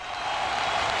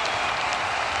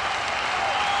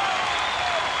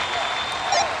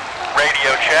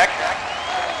Audio check.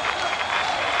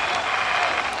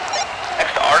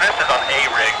 Next artist is on A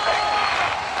rig.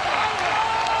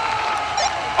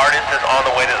 Artist is on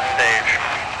the way to the stage.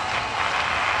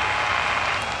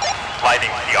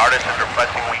 Lighting. The artist is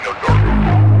requesting we go door.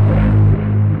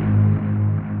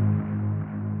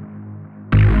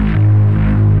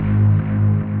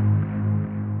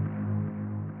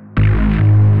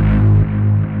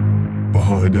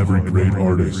 Behind every great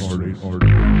artist,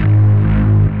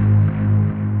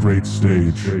 great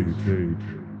stage,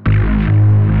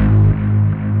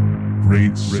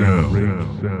 great sound,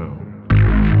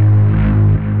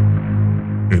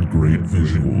 and great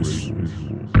visuals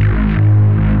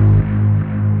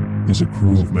is a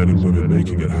crew of men and women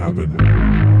making it happen.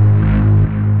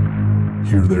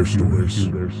 Hear their stories.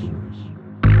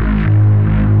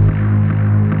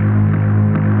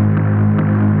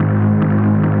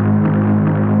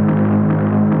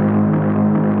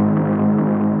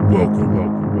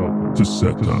 Welcome to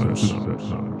Set Times.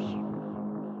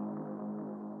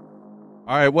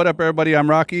 All right, what up, everybody? I'm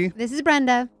Rocky. This is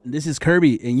Brenda. And this is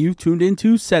Kirby, and you've tuned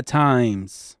into Set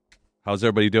Times. How's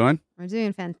everybody doing? We're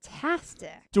doing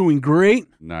fantastic. Doing great.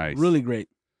 Nice. Really great.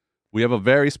 We have a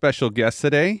very special guest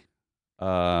today.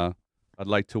 I'd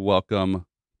like to welcome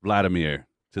Vladimir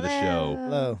to the show.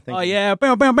 Hello. Thank Oh, you. yeah.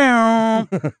 Bow, bow, bow.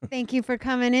 Thank you for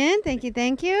coming in. Thank you.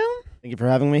 Thank you for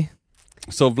having me.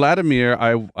 So Vladimir,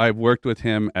 I've worked with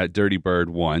him at Dirty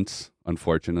Bird once,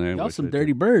 unfortunately. Y'all some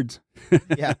dirty birds.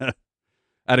 Yeah.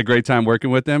 Had a great time working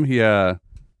with him. He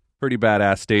pretty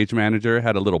badass stage manager,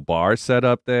 had a little bar set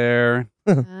up there.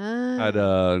 Had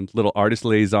a little artist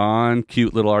liaison,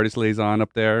 cute little artist liaison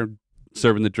up there,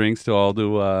 serving the drinks to all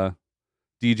the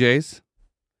DJs.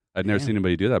 I'd never seen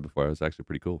anybody do that before. It was actually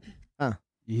pretty cool.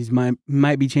 He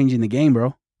might be changing the game,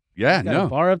 bro. Yeah, Got a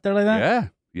bar up there like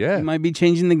that? Yeah. He might be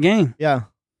changing the game. Yeah.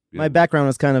 My background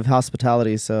was kind of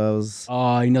hospitality, so I was...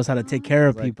 Oh, he knows how to take care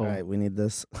of like, people. all right, we need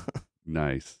this.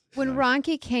 Nice. When Nice.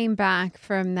 Ronky came back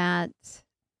from that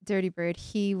Dirty Bird,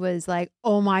 he was like,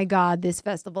 oh my God, this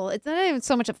festival. It's not even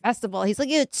so much a festival. He's like,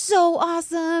 it's so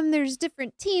awesome. There's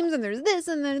different teams and there's this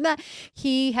and there's that.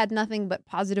 He had nothing but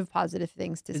positive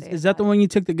things to say. Is that the one you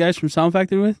took the guys from Sound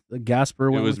Factory with? The Gasper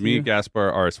It one? was with me, you?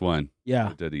 Gaspar, RS1. Yeah.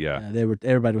 I did it, yeah.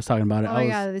 Everybody was talking about it. Oh my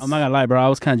God, this- I'm not going to lie, bro. I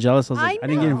was kind of jealous. I was I like, I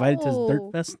didn't get invited to this know.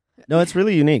 Dirt Fest. No, it's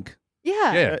really unique.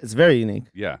 Yeah. Yeah. It's very unique.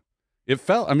 Yeah. It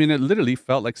literally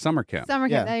felt like summer camp. Summer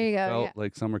camp. Yeah. There you go. Felt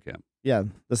like summer camp. Yeah.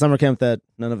 The summer camp that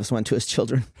none of us went to as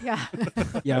children. Yeah.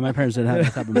 Yeah, my parents didn't have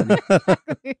that type of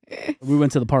money. We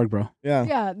went to the park, bro. Yeah.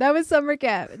 Yeah, that was summer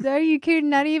camp. Are you kidding?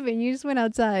 Not even. You just went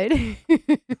outside.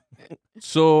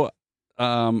 So,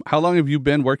 how long have you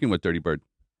been working with Dirty Bird?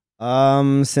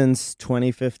 Since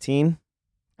 2015.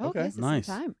 Okay. so some Nice.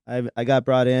 time. I got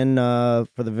brought in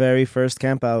for the very first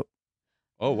camp out.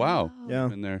 Oh, wow. Yeah.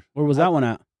 Been there. Where was that one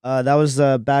at? That was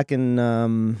back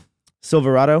in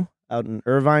Silverado, out in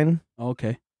Irvine. Oh,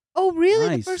 okay. Oh, really?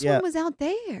 Nice. The first Yeah. one was out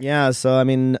there. Yeah, so I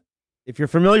mean, if you're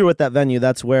familiar with that venue,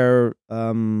 that's where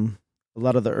a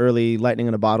lot of the early Lightning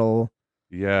in a Bottle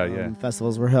Yeah.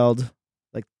 festivals were held,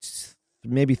 like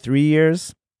maybe 3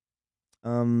 years.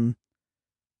 The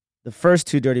first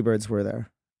two Dirty Birds were there,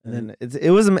 and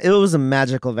it was a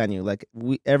magical venue. Like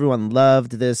everyone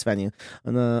loved this venue,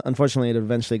 and unfortunately, it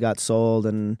eventually got sold,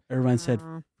 and Everyone said,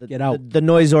 get out. The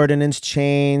noise ordinance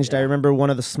changed. Yeah. I remember one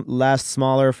of the last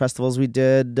smaller festivals we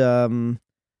did.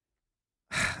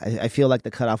 I feel like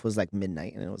the cutoff was like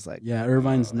midnight, and it was like, yeah,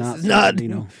 Irvine's not, is not- you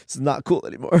know. it's not cool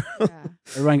anymore.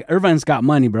 Yeah. Irvine's got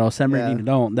money, bro. San Bernardino Yeah.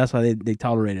 don't. That's why they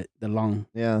tolerate it. The long.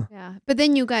 Yeah. Yeah. But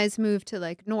then you guys moved to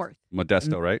like north.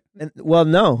 Modesto, right? And, well,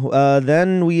 no.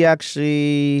 Then we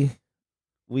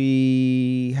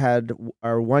had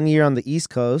our 1 year on the East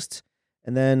Coast,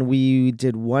 and then we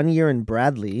did 1 year in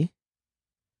Bradley,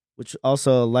 which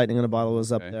also Lightning in a Bottle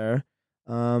was up Okay. there.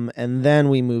 And then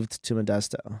we moved to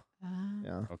Modesto.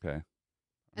 Yeah. Okay.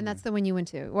 And that's the one you went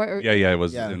to. Or, Yeah, it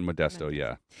was Yeah. in Modesto,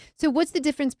 yeah. So what's the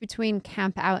difference between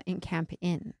camp out and camp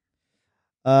in?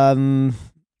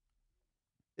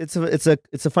 It's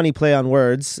a funny play on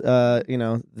words. You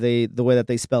know, the way that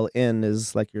they spell in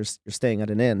is like you're staying at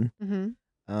an inn.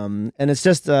 Mm-hmm. And it's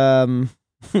just the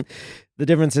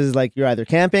difference is like you're either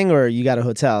camping or you got a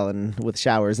hotel and with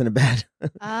showers and a bed.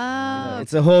 Oh.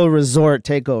 It's a whole resort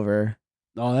takeover.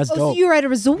 Oh, that's So dope. you're at a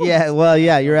resort. Yeah, well,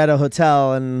 yeah, you're at a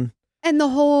hotel and And the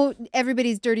whole,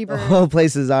 everybody's Dirty the Bird. whole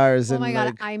place is ours. Oh and my God,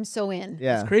 like, I'm so in.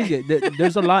 yeah, It's crazy.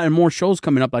 There's a lot and more shows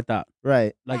coming up like that.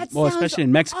 right. Like, That well, sounds especially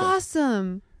in Mexico.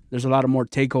 Awesome. There's a lot of more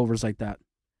takeovers like that.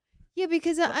 Yeah,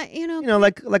 because You know,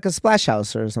 like a splash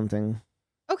house or something.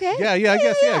 Okay. Yeah, I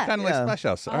guess, kind of like Yeah. Splash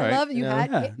House. All I right. love you. Yeah.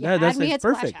 Had, Yeah, you yeah, had that's me like at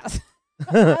Splash perfect. House.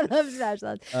 I love Splash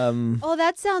Lounge. Um, Oh,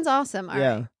 that sounds awesome. All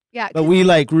yeah. right. Yeah. But we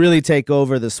like really take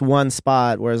over this one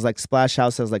spot, whereas like Splash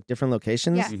House has like different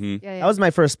locations. Yeah. Mhm. Yeah. That was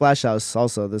my first Splash House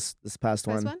also this past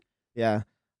First one. one? Yeah.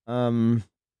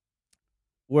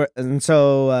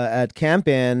 So at Camp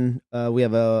Inn, we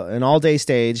have an all-day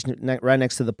stage right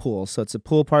next to the pool. So it's a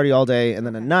pool party all day, and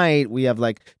then at night we have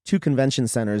like 2 convention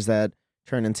centers that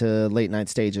turn into late-night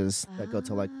stages that go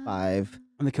till like 5.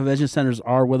 And the convention centers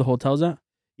are where the hotel's at.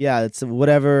 Yeah, it's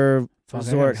whatever Fuck, I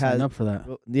resort gotta sign has. up for that.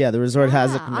 Yeah, the resort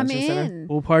has a Yeah, convention I'm center. in.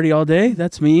 Pool party all day.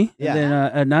 That's me. Yeah. And then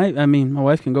at night, I mean, my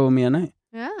wife can go with me at night.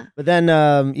 Yeah. But then,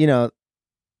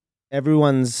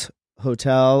 everyone's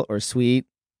hotel or suite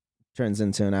turns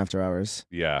into an after hours.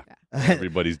 Yeah.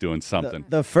 Everybody's doing something.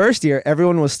 The first year,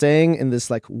 everyone was staying in this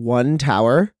like one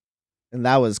tower, and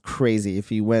that was crazy.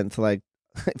 If you went to like,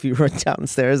 if you were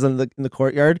downstairs in the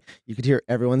courtyard, you could hear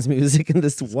everyone's music in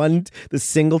this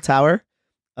single tower.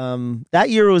 That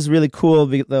year was really cool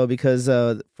though because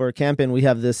for camping we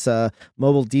have this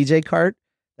mobile DJ cart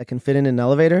that can fit in an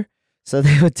elevator. So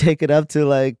they would take it up to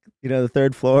like the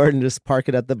 3rd floor and just park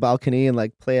it at the balcony and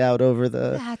like play out over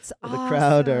the That's the awesome.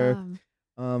 crowd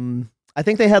or I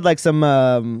think they had like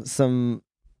some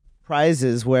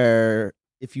prizes where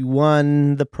if you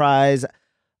won the prize,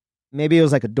 maybe it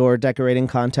was like a door decorating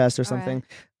contest or All right.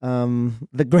 something.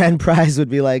 The grand prize would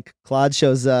be like Claude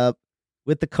shows up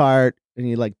with the cart and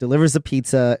he like delivers a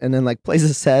pizza and then like plays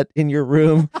a set in your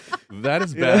room. That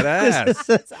is You know, badass. That's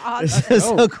It's awesome.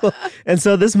 so cool. And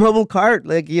so this mobile cart,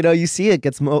 like, you see it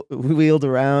gets wheeled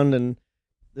around and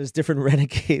there's different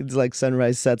renegades like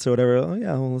sunrise sets or whatever. Oh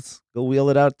yeah, well, let's go wheel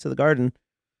it out to the garden.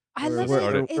 I or, love where-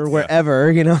 it. or It's-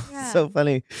 wherever, Yeah. So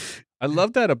funny. I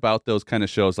love that about those kind of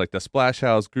shows like the Splash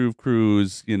House, Groove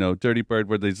Cruise, Dirty Bird,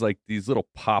 where there's like these little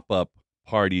pop-up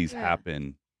parties Yeah.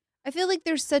 happen. I feel like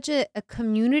there's such a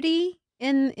community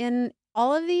in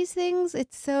all of these things.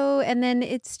 It's so, and then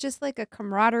it's just like a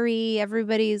camaraderie.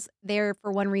 Everybody's there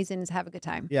for one reason, is have a good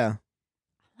time. Yeah.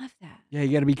 I love that. Yeah,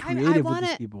 you got to be I creative with wanna-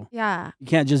 these people. Yeah. You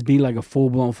can't just be like a full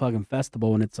blown fucking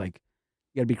festival, and it's like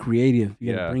you got to be creative.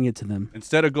 You got to Yeah. bring it to them.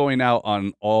 Instead of going out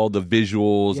on all the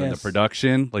visuals and the Yes.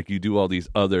 production, like you do all these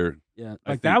other. Yeah, I like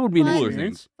think that would be an Fun.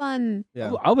 experience. Fun.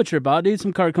 Yeah. I would trip out, dude.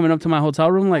 Some car coming up to my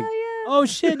hotel room, like, Oh, oh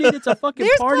shit, dude, it's a fucking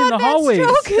There's party in the Claude Van hallways.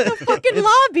 Stroke in the fucking It's-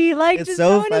 lobby, like It's just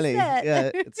so going funny. to set.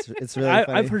 Yeah, it's really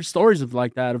funny. I've heard stories of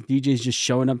like that of DJs just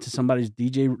showing up to somebody's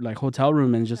DJ like hotel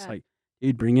room and just Yeah. like,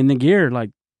 dude, bring in the gear, like,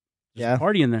 just Yeah.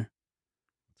 party in there.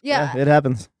 yeah, it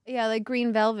happens. yeah, like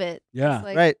Green Velvet. Yeah. It's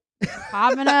like Right.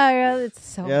 popping out. It's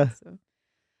so Yeah. awesome.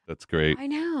 That's great. I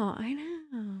know.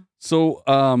 So,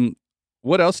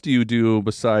 what else do you do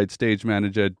besides stage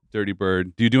manage at Dirty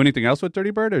Bird? Do you do anything else with Dirty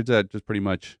Bird, or is that just pretty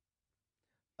much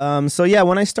So yeah,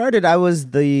 when I started, I was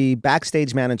the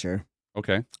backstage manager.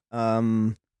 okay?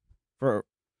 For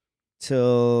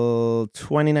till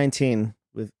 2019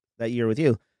 with that year with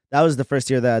you. That was the first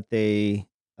year that they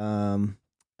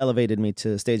elevated me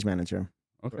to stage manager.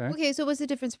 Okay. Okay, so what's the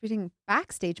difference between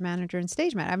backstage manager and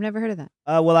stage manager? I've never heard of that.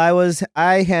 Well,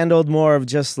 I handled more of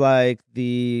just like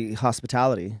the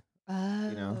hospitality.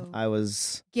 Oh, I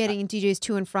was. getting DJs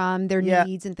to and from their Yeah.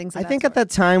 needs and things I like that. think at that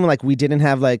time, like we didn't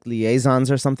have like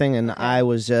liaisons or something, and Okay. I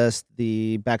was just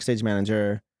the backstage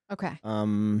manager. Okay.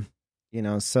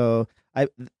 So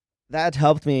that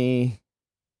helped me,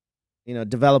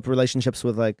 develop relationships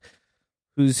with like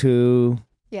who's who.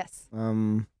 Yes.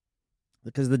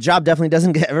 Because the job definitely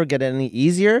doesn't ever get any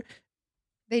easier.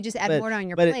 They just add But- more on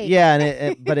your But plate. and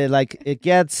it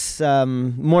gets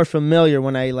more familiar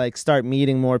when I like start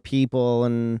meeting more people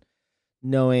and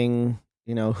knowing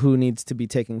who needs to be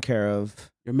taken care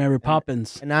of. You're Mary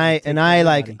Poppins. And I Take care of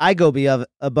like everybody. I go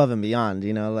above and beyond.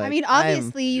 Like I mean, I'm-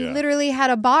 obviously, you Yeah. literally had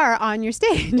a bar on your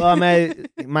stage. well,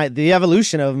 the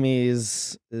evolution of me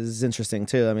is interesting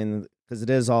too. I mean, because it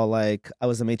is all like I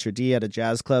was a maitre d' at a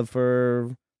jazz club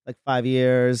for like 5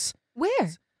 years.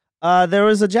 Where? There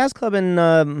was a jazz club in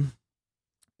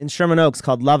Sherman Oaks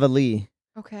called Lava Lee.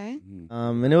 Okay.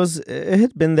 And it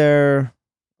had been there,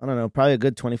 I don't know, probably a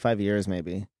good 25 years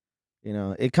maybe.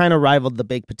 It kind of rivaled the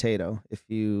baked potato. If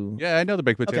you Yeah, I know the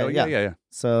baked potato. Okay, yeah, yeah. yeah.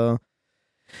 So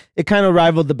it kind of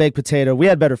rivaled the baked potato. We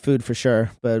had better food for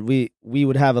sure, but we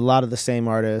would have a lot of the same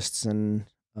artists and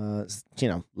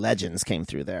legends came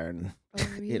through there and Oh,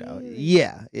 really?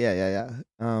 yeah.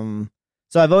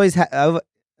 So I've always I've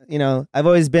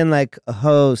always been like a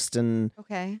host and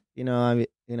Okay.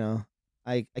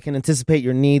 I can anticipate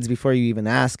your needs before you even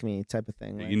ask me type of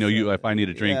thing. If I need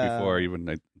a drink yeah. before even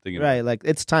I thinking. Right, like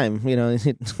it's time,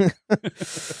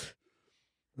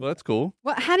 Well, that's cool.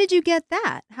 Well, how did you get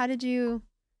that? How did you?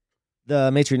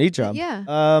 the maitre d' job. Yeah.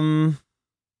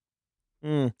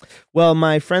 Well,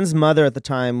 my friend's mother at the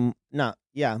time,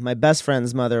 my best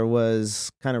friend's mother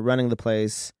was kind of running the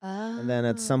place. And then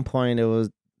at some point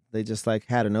they just like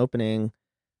had an opening.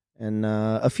 And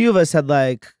a few of us had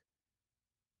like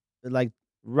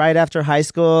right after high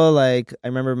school, like I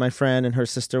remember my friend and her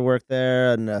sister worked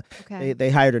there, and they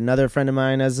hired another friend of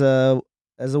mine as a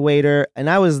waiter, and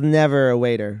I was never a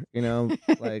waiter,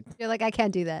 like You're like, I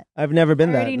can't do that. I've never been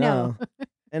I that. already know.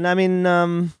 And I mean,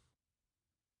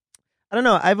 I don't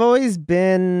know. I've always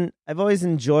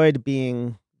enjoyed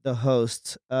being the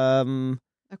host.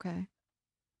 Okay.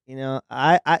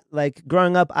 I like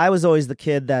growing up, I was always the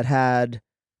kid that had,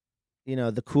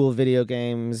 the cool video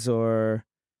games or.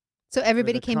 So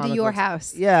everybody the came to comic your books.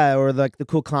 house. Yeah, or like the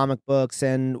cool comic books.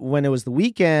 And when it was the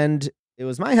weekend, it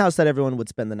was my house that everyone would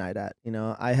spend the night at.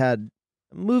 I had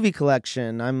a movie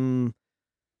collection.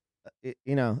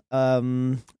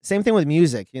 Same thing with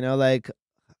music. Like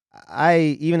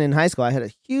even in high school, I had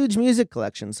a huge music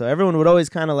collection. So everyone would always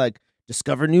kind of like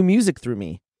discover new music through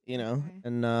me. Okay.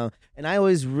 And I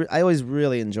always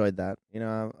really enjoyed that.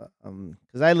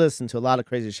 Because I listened to a lot of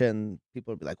crazy shit, and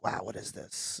people would be like, "Wow, what is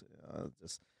this?"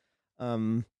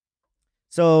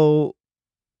 So,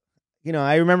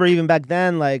 I remember even back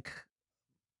then, like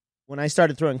when I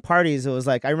started throwing parties, it was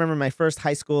like, I remember my first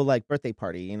high school like birthday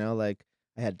party, like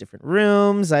I had different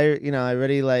rooms. I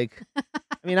already like, I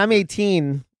mean, I'm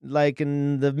 18, like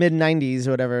in the mid 90s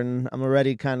or whatever. And I'm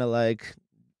already kind of like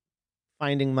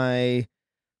finding my,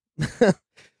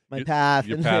 my path.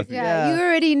 your and, path. like, Yeah, you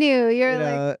already knew. You're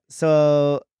like,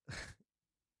 so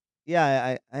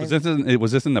yeah, I Was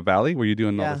this in the Valley? Were you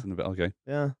doing all Yeah. this in the Valley? Okay.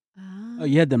 yeah, Oh,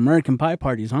 you had the American Pie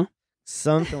parties, huh?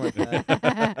 something like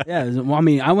that. Yeah. Well, I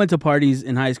mean, I went to parties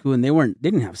in high school and they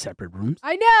didn't have separate rooms.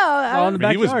 I know. All in the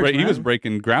I mean, backyards, he was man.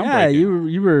 breaking Yeah, groundbreaking.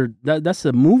 you were. That's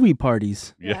the movie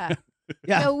parties. Yeah.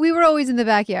 Yeah. So we were always in the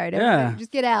backyard. Yeah. Everybody,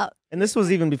 just get out. And this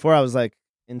was even before I was like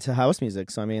into house music.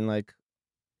 So I mean, like,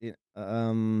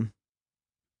 I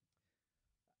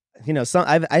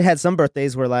had some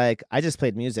birthdays where like I just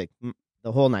played music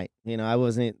the whole night. I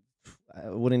wouldn't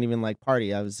even like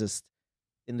party. I was just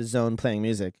in the zone playing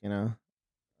music.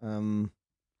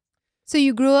 So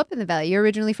you grew up in the Valley. You're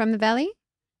originally from the Valley?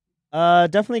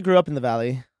 Definitely grew up in the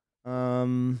Valley.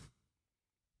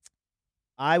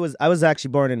 I was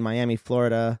actually born in Miami,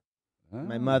 Florida.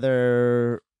 My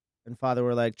mother and father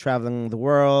were like traveling the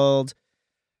world.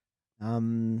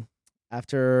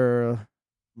 After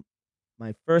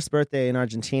my first birthday in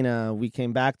Argentina, we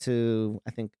came back to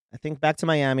I think back to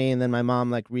Miami, and then my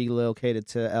mom like relocated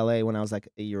to LA when I was like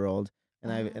 8-year-old,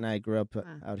 and I grew up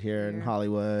out here in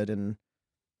Hollywood, and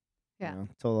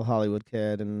total Hollywood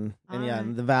kid, and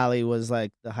Alright. the Valley was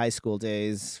like the high school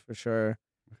days for sure.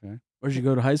 Okay. Where'd you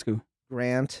go to high school?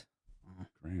 Grant. Oh,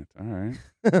 Grant. All right.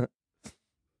 I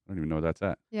don't even know where that's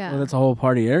at. Yeah. Well, that's a whole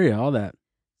party area. All that.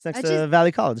 It's next I to just-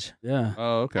 Valley College. Yeah.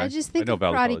 Oh, okay. I just think know of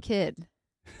Valley Karate College. Kid.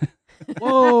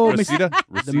 Whoa, Reseda?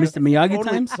 the Mr. Miyagi Totally,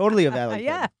 times. totally a Valley.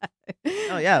 Yeah.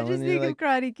 Oh, yeah, I when just you're think of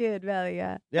Karate Kid Valley.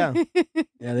 Yeah. Yeah.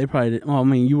 Yeah, they probably did. Well, I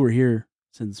mean, you were here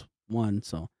since 1,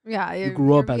 so Yeah. you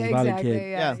grew up as a Valley exactly,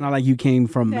 kid. Yeah. It's not like you came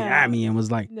from No. Miami and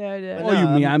was like, No, no. "Oh, you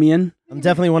No, I'm- Miamian." I'm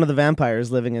definitely one of the vampires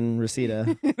living in Reseda.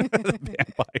 The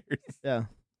vampires. Yeah.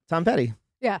 Tom Petty.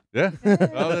 Yeah.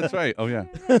 Oh, that's right. Oh, yeah.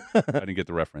 I didn't get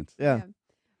the reference. Yeah.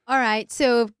 All right.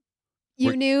 So you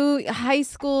We're- knew high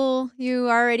school, you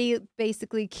already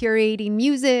basically curating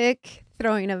music,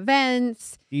 throwing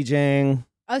events. DJing.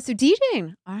 Oh, so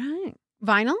DJing. All right.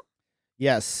 Vinyl?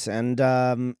 Yes. And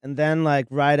then like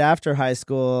right after high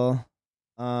school,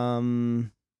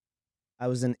 I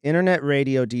was an internet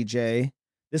radio DJ.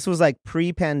 This was like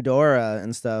pre-Pandora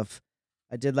and stuff.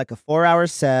 I did like a 4-hour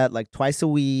set like twice a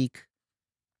week.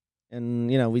 And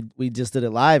we just did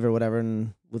it live or whatever,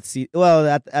 and with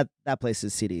at that place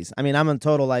is CDs. I mean, I'm a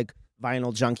total like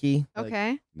vinyl junkie. Like,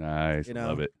 Okay. Nice. You know.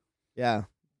 Love it. yeah,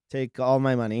 take all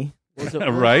my money. What's it-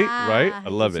 Right? Ah. Right? I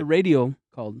love what's the it. radio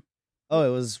called? Oh,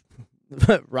 it was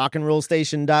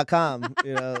rockandrollstation.com.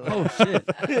 Oh shit!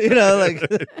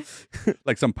 Like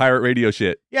Like some pirate radio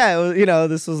shit. yeah, it was,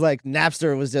 this was like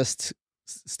Napster was just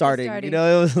starting. Starting. It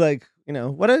was like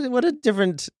what a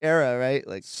different era, right?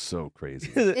 Like So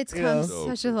crazy. It's you come know. So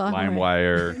such a long way.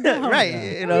 LimeWire. No. right.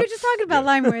 Yeah. We were just talking about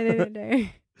LimeWire the other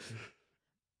day.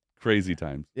 Crazy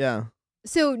times. Yeah.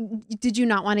 So did you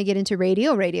not want to get into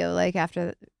radio like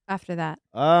after that?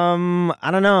 I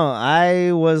don't know.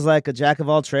 I was like a jack of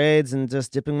all trades and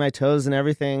just dipping my toes in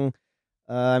everything.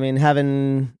 I mean,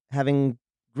 having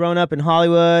grown up in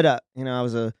Hollywood, I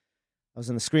was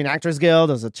in the Screen Actors Guild.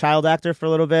 I was a child actor for a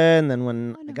little bit, and then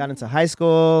when Oh, no I got way. into high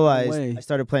school, way. I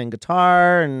started playing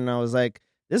guitar, and I was like,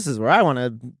 this is where I want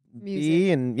to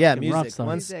be, and yeah, Fucking rock music. star.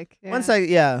 Music. Yeah. Once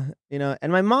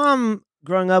and my mom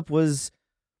growing up was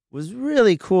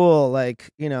really cool. Like,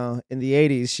 in the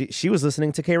 80s, she was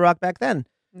listening to K-Rock back then.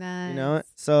 Nice.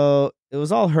 So it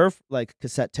was all her like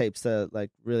cassette tapes that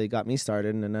like really got me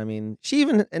started. And I mean, she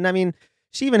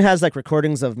even has like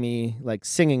recordings of me like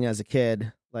singing as a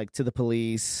kid, like To the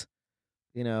Police,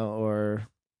 or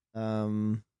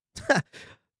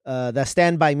that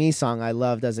Stand By Me song I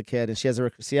loved as a kid. And she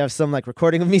has some like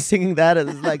recording of me singing that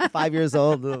as like 5 years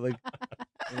old. Like,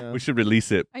 We should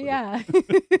release it. Yeah.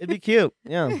 it'd be cute.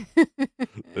 Yeah.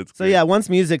 That's So great. yeah, once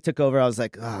music took over, I was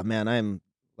like, oh man, I'm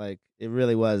like, it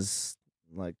really was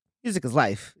like, music is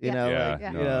life, you Yeah. know? Yeah,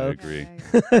 like, no, I agree.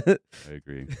 Yeah. I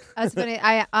agree. That's funny.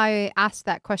 I asked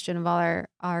that question of all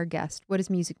our guests. What does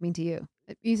music mean to you?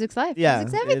 Music's life. Yeah,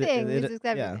 Music's everything. it- Music's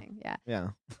yeah. everything. Yeah. yeah.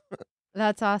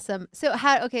 That's awesome. So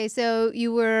so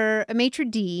you were a maitre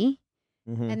d',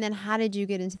 Mhm. and then how did you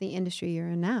get into the industry you're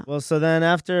in now? Well, so then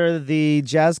after the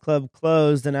jazz club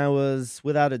closed and I was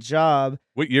without a job,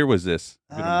 What year was this?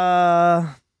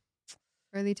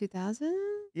 Early 2000s?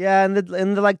 yeah, in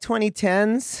the like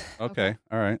 2010s, Okay.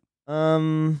 All right.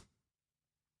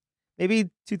 maybe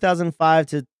 2005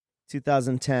 to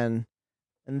 2010,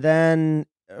 and then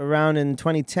around in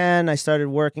 2010, I started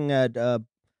working at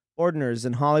Ordner's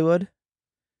in Hollywood.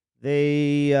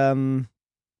 They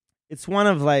it's one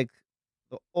of like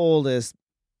the oldest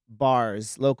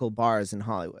local bars in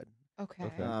Hollywood. Okay.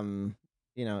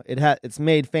 Okay. It's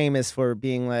made famous for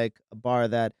being like a bar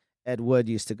that Ed Wood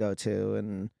used to go to,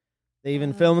 and they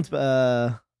even filmed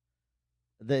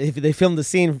they filmed the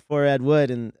scene for Ed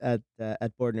Wood at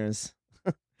Bordner's.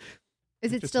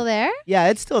 Is it still there? Yeah,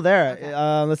 it's still there.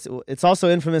 Okay. It's also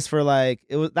infamous for like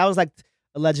that was like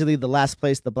allegedly the last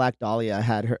place the Black Dahlia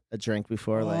had a drink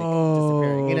before like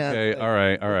disappearing. Okay. like, All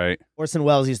right. All right. Orson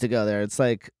Welles used to go there. It's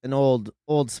like an old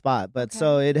spot, but Okay.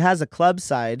 so it has a club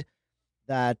side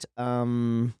that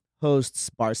hosts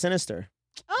Bar Sinister.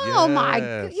 Oh my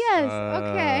yes.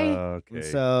 Okay.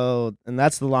 Okay. And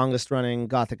that's the longest running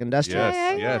Gothic industrial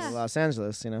Yes. Yeah, Yes. in Los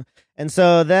Angeles, And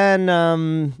so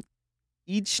then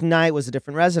each night was a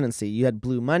different residency. You had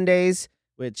Blue Mondays,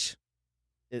 which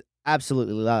I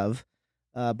absolutely love.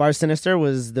 Bar Sinister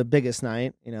was the biggest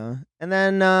night, And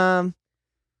then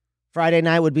Friday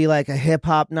night would be like a hip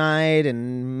hop night,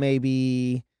 and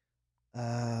maybe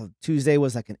Tuesday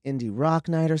was like an indie rock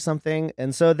night or something.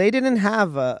 And so they didn't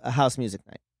have a house music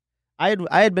night.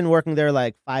 I had been working there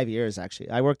like 5 years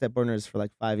actually. I worked at Burners for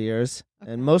like 5 years,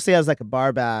 Okay. and mostly as like a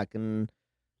bar back, and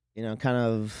kind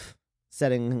of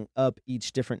setting up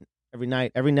each different every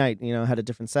night, had a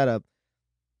different setup.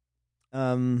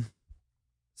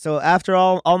 So after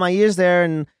all my years there,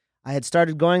 and I had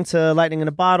started going to Lightning in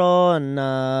a Bottle, and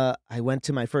I went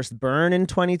to my first burn in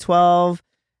 2012.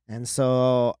 And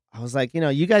so I was like,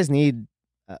 you guys need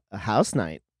a house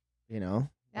night, Yeah.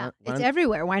 Why It's don't-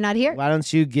 everywhere. Why not here? Why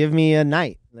don't you give me a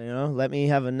night? Let me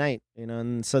have a night,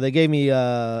 And so they gave me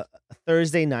a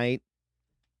Thursday night.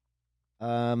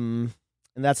 And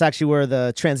that's actually where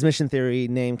the transmission theory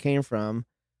name came from,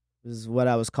 is what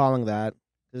I was calling that.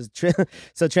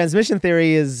 So transmission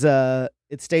theory is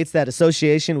it states that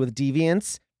association with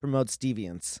deviance promotes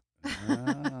deviance.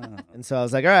 Ah. And so I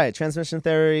was like, all right, transmission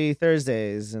theory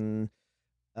Thursdays. And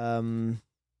I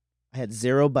had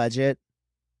zero budget.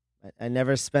 I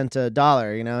never spent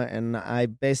 $1, and I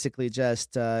basically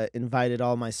just invited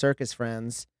all my circus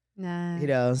friends,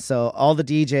 Nice. so all the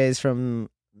DJs from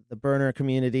the burner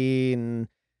community and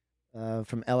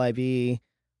from LIB,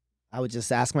 I would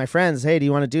just ask my friends, hey, do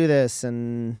you want to do this?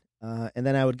 And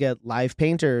then I would get live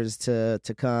painters to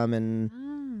come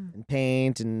and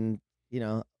paint, and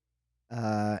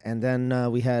and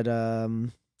then we had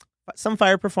some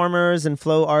fire performers and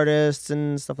flow artists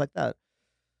and stuff like that.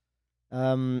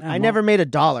 I never made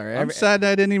 $1. I'm sad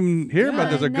I didn't even hear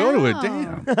about this or go to it. I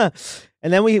Damn.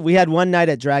 And then we had one night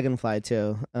at Dragonfly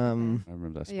too. I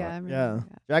remember that spot. Yeah. I remember Yeah,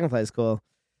 that. Dragonfly is cool.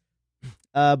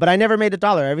 But I never made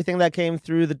 $1. Everything that came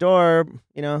through the door,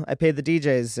 I paid the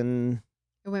DJs, and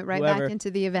It went right Whoever. back into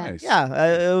the event.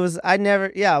 Nice.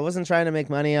 I wasn't trying to make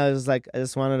money. I was like, I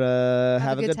just wanted to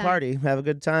have a good time. party, have a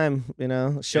good time,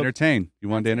 show Entertain. You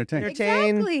wanted to entertain.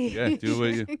 Entertain. Exactly. Yeah, do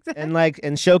what you- Exactly.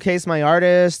 and showcase my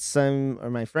artists or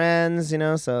my friends,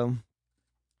 so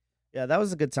yeah, that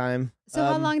was a good time. So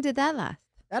how long did that last?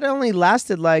 That only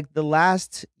lasted like the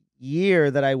last year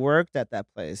that I worked at that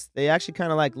place. They actually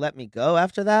kind of like let me go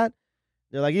after that.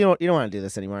 They're like, you don't want to do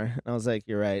this anymore. And I was like,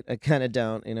 you're right. I kind of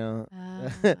don't, Oh.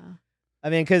 I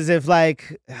mean, because if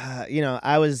like,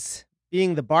 I was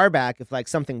being the bar back, if like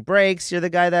something breaks, you're the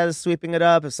guy that is sweeping it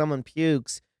up. If someone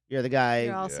pukes, you're the guy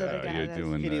You're also the Yeah, guy you're that's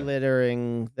doing kitty the-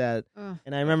 littering that. Ugh.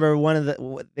 And I remember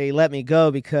they let me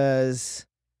go because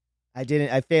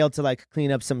I failed to like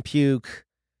clean up some puke.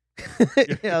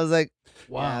 I was like,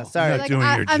 Wow. yeah, sorry. You're Like, doing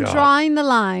your I'm job. drawing the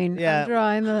line. Yeah. I'm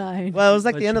drawing the line. Well, it was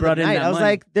like But the you end of the brought in night. that I was money.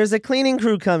 like, there's a cleaning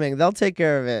crew coming. They'll take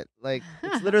care of it. Like,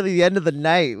 it's literally the end of the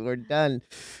night. We're done.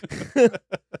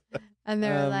 And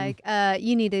they're like,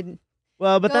 you needed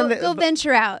Well, but go, then go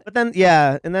venture out. But then,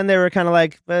 yeah, and then they were kind of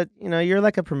like, but you're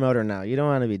like a promoter now. You don't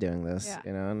want to be doing this, Yeah.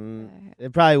 And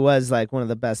it probably was like one of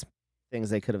the best things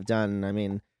they could have done. I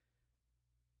mean,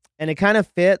 and it kind of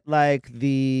fit like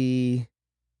the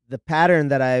pattern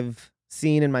that I've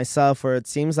seen in myself, where it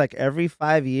seems like every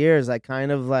 5 years I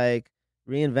kind of like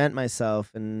reinvent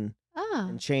myself and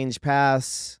Ah, change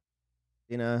paths.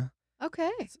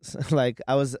 okay. Like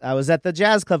I was at the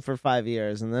jazz club for 5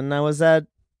 years, and then I was at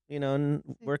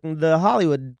working the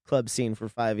Hollywood club scene for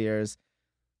 5 years.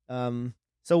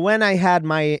 So when I had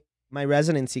my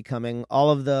residency coming, all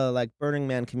of the like Burning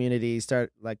Man community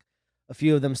a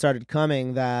few of them started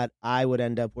coming that I would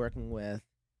end up working with,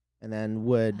 and then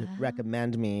would Ah.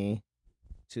 recommend me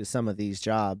to some of these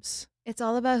jobs. It's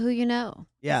all about who you know.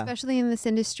 Yeah. Especially in this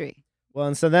industry. Well,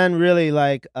 and so then really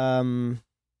like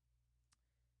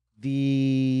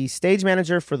the stage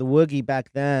manager for the Woogie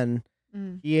back then,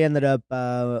 Mm. he ended up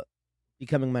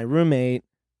becoming my roommate,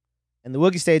 and the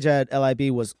Woogie stage at LIB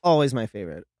was always my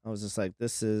favorite. I was just like,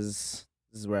 this is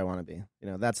where I want to be.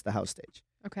 That's the house stage.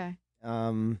 Okay.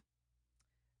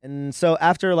 And so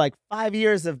after like 5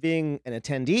 years of being an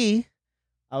attendee,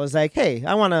 I was like, hey,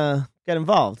 I want to get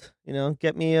involved.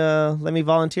 Let me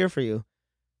volunteer for you.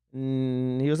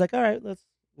 And he was like, all right, let's.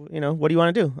 What do you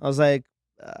want to do? I was like,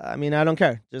 I don't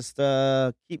care. Just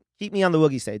keep me on the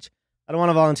Woogie stage. I don't want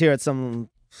to volunteer at some,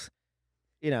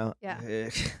 Yeah. Yeah,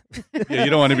 you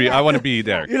don't want to be. I want to be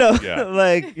there. Yeah.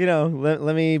 like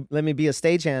let me be a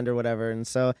stagehand or whatever. And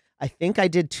so I think I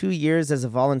did 2 years as a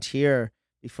volunteer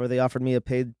before they offered me a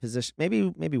paid position. Maybe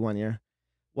 1 year,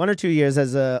 1 or 2 years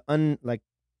as a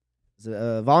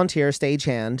volunteer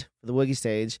stagehand for the Woogie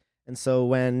stage. And so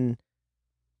when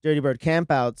Dirty Bird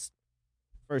Campouts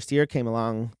first year came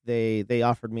along, they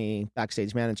offered me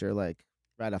backstage manager like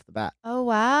right off the bat. Oh,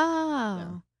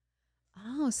 wow.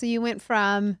 Oh, so you went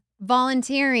from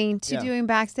volunteering to Yeah. doing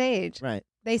backstage. Right.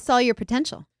 They saw your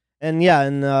potential. And yeah,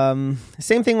 and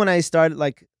same thing when I started,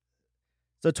 like,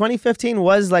 so 2015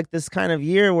 was like this kind of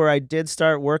year where I did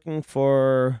start working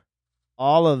for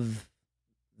all of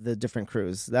the different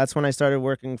crews. That's when I started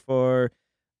working for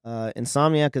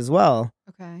Insomniac as well.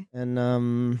 Okay.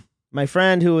 And my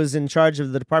friend who was in charge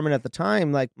of the department at the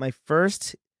time, like my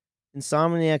first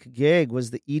Insomniac gig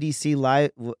was the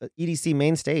EDC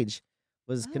main stage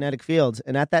was Oh. Kinetic Field.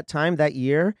 And at that time, that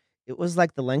year, it was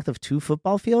like the length of 2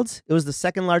 football fields. It was the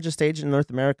second largest stage in North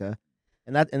America.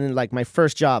 And then like my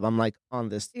first job, I'm like on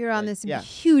this. You're on like, this yeah,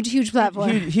 huge platform.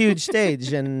 huge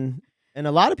stage. And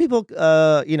a lot of people,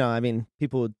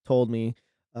 people told me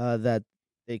that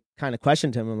they kind of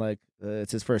questioned him and like,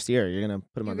 it's his first year. You're going to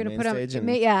put him You're on the gonna main put stage. him.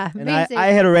 And Yeah. and main stage. I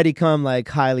had already come like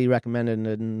highly recommended,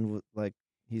 and like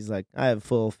he's like, I have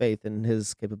full faith in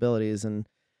his capabilities. And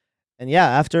yeah,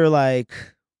 after like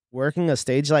working a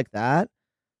stage like that,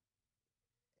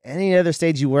 any other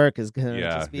stage you work is gonna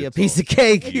Yeah, just be a it's piece all- of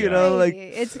cake, It's like gravy.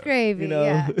 It's gravy. you know,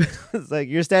 Yeah. it's like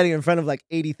you're standing in front of like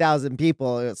 80,000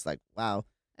 people. It's like wow,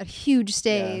 A huge Yeah.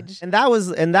 stage. And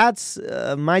that's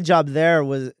my job there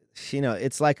was,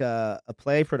 it's like a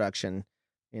play production.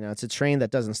 It's a train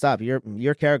that doesn't stop.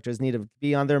 Your characters need to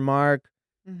be on their mark.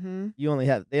 Mm-hmm.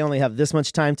 They only have this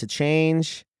much time to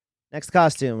change. Next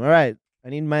costume. All right. I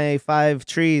need my 5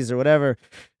 trees or whatever.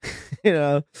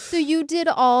 So you did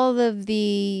all of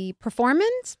the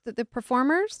performance, the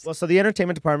performers? Well, so the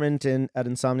entertainment department at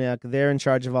Insomniac, they're in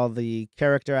charge of all the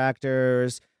character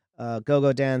actors,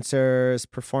 go-go dancers,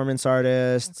 performance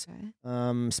artists,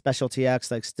 Okay. specialty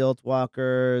acts like stilt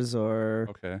walkers or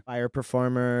Okay. fire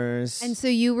performers. And so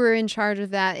you were in charge of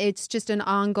that. It's just an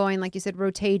ongoing, like you said,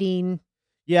 rotating.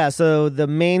 Yeah, so the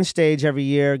main stage every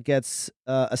year gets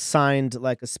assigned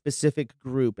like a specific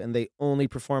group, and they only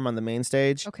perform on the main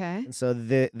stage. Okay. And so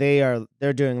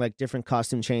they're doing like different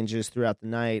costume changes throughout the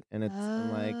night, and it's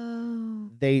and, like Oh.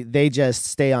 they just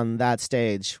stay on that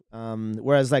stage.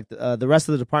 Whereas like the rest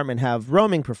of the department have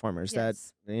roaming performers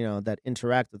Yes. that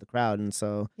interact with the crowd, and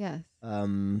so Yes.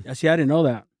 Yeah, see, I didn't know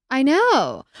that. I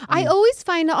know. I always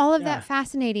find all of Yeah. that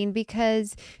fascinating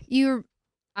because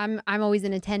I'm always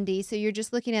an attendee, so you're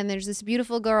just looking and there's this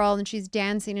beautiful girl and she's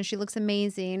dancing and she looks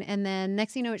amazing, and then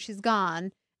next thing you know, she's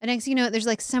gone, And next thing you know, there's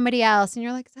like somebody else, and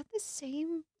you're like, is that the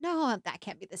same? No, that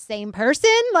can't be the same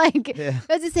person. Like,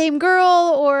 that's the same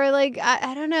girl, or like,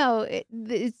 I don't know.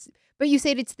 But you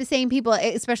said it's the same people,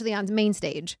 especially on the main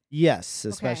stage. Yes,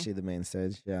 especially the main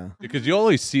stage. Yeah. Because you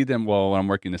always see them when I'm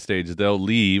working the stage. They'll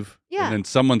leave, and then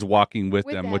someone's walking with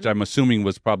them, which I'm assuming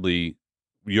was probably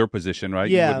your position, right?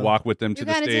 Yeah. You would walk with them to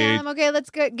the stage. Tell them, okay, let's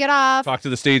get off. Talk to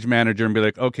the stage manager and be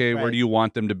like, okay, where do you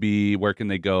want them to be? Where can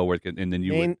they go? And then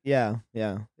you would. Yeah.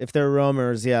 If they're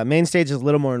roamers, main stage is a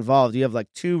little more involved. You have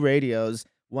like 2 radios,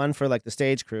 one for like the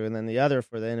stage crew, and then the other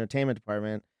for the entertainment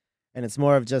department, and it's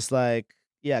more of just like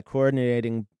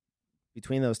coordinating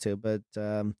between those 2. But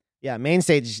main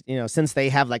stage, since they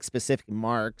have like specific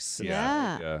marks,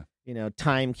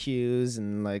 time cues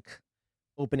and like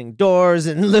opening doors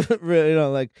and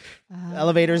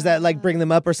elevators that like bring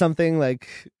them up or something like.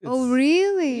 Oh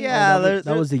really? Yeah,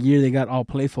 that was the year they got all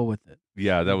playful with it.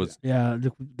 Yeah, that was. Yeah,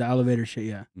 the elevator shit.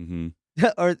 Yeah. Mm-hmm.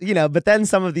 Or but then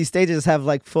some of these stages have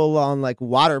like full on like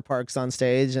water parks on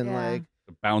stage and like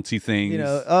the bouncy things.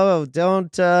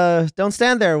 Don't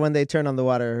stand there when they turn on the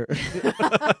water.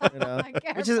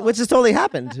 which has totally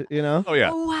happened. Oh yeah.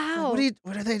 Oh wow.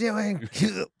 What are they doing?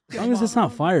 As long as it's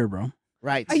not fire, bro.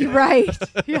 Right. Are you right?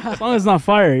 Yeah. As long as it's not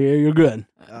fire, you're good.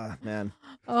 Oh man.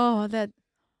 Oh, that's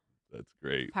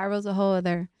great. Pyro's a whole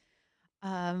other.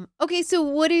 Okay,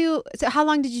 so how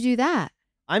long did you do that?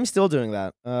 I'm still doing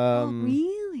that.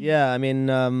 Really? Yeah, I mean,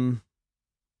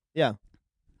 yeah.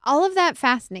 All of that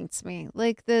fascinates me.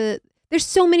 Like there's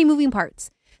so many moving parts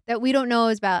that we don't know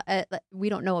about as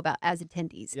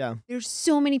attendees. Yeah. There's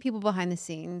so many people behind the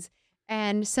scenes,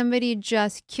 and somebody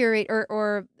just curate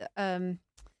or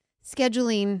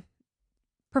scheduling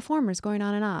performers going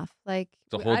on and off. Like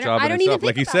it's a whole job in itself.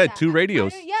 Like you said, 2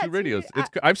 radios. 2 radios.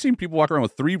 I've seen people walk around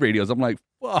with 3 radios. I'm like,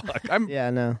 fuck. I don't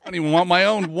even want my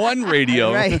own 1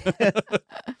 radio. Right.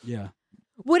 Yeah.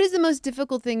 What is the most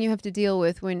difficult thing you have to deal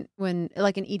with when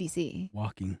like an EDC?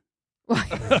 Walking.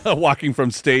 Walking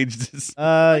from stage to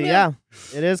yeah,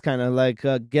 it is kind of like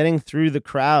getting through the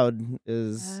crowd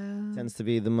tends to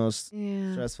be the most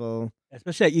stressful,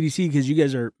 especially at EDC because you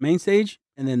guys are main stage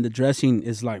and then the dressing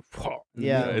is like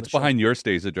it's behind your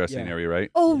stage, the dressing area,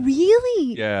 right? Oh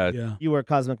really? Yeah. You were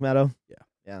Cosmic Meadow.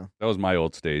 Yeah, that was my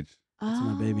old stage. That's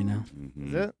my baby now. Mm-hmm.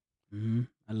 Is it? Mm-hmm.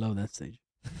 I love that stage.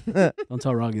 Don't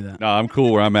tell Rocky that. No, I'm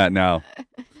cool where I'm at now.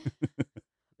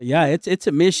 Yeah, it's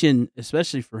a mission,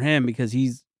 especially for him because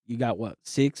you got what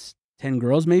 6, 10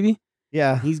 girls maybe.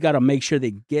 Yeah, he's got to make sure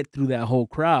they get through that whole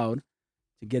crowd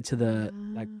to get to the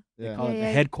they call it the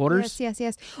headquarters. Yes.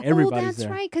 Everybody's that's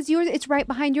there. right because it's right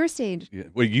behind your stage. Yeah.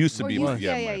 Well, it used to be.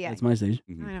 Yeah. That's my stage.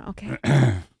 Mm-hmm. I know. Okay.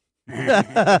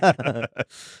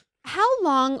 How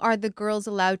long are the girls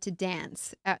allowed to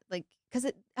dance?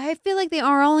 Because I feel like they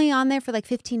are only on there for like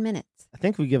 15 minutes. I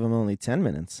think we give them only 10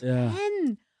 minutes. Yeah.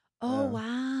 10. Oh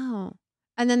wow!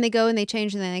 And then they go and they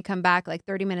change, and then they come back like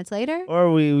 30 minutes later.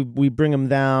 Or we bring them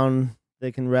down.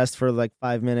 They can rest for like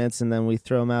 5 minutes, and then we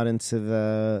throw them out into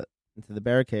the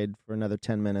barricade for another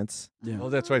 10 minutes. Yeah. Oh,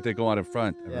 that's right. They go out in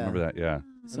front. I remember that. Yeah.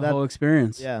 It's the whole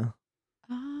experience. Yeah.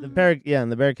 And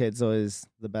the barricade's always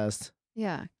the best.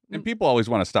 Yeah. And people always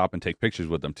want to stop and take pictures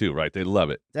with them too, right? They love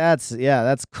it. That's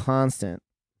constant.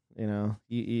 You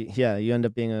end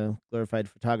up being a glorified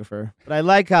photographer. But I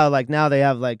like how like now they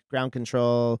have like ground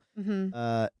control,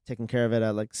 taking care of it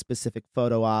at like specific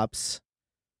photo ops.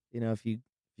 If you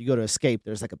go to Escape,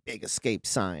 there's like a big Escape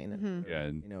sign. Mm-hmm. Yeah,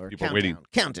 and or people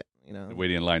count it.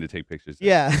 Waiting in line to take pictures.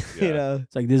 Yeah,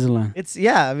 it's like Disneyland. It's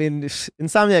I mean,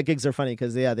 Insomniac gigs are funny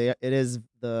because it is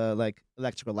the like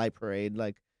electrical light parade,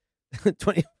 like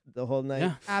 20 the whole night.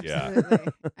 Yeah,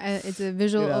 absolutely. It's a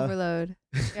visual overload.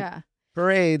 Yeah.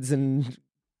 Parades and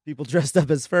people dressed up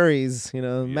as furries,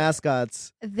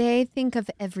 mascots. They think of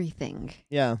everything.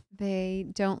 Yeah. They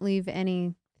don't leave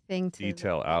anything to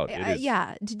detail out. It is.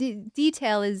 Yeah.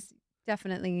 Detail is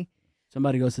definitely.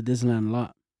 Somebody goes to Disneyland a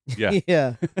lot. Yeah.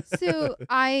 Yeah. So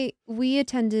we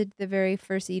attended the very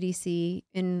first EDC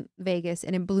in Vegas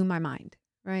and it blew my mind,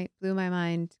 right? Blew my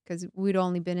mind because we'd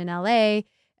only been in LA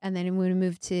and then when we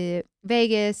moved to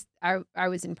Vegas, I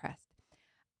was impressed.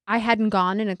 I hadn't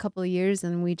gone in a couple of years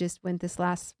and we just went this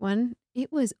last one.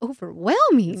 It was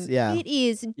overwhelming. It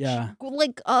is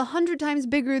like 100 times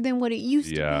bigger than what it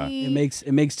used to be.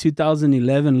 It makes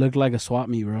 2011 look like a swap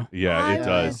meet, bro. Yeah, it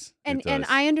does. And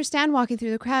I understand walking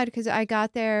through the crowd because I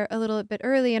got there a little bit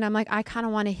early and I'm like, I kind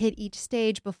of want to hit each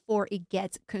stage before it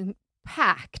gets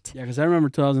packed. Yeah, because I remember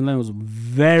 2011 was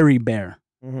very bare.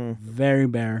 Mm-hmm. Very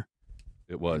bare.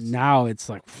 It was. And now it's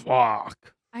like,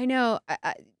 fuck. I know.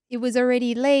 it was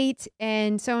already late,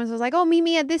 and someone was like, "Oh, meet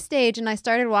me at this stage." And I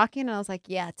started walking, and I was like,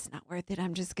 "Yeah, it's not worth it.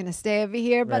 I'm just gonna stay over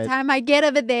here. By the time I get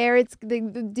over there, it's the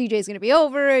DJ's gonna be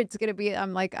over. It's gonna be.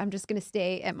 I'm like, I'm just gonna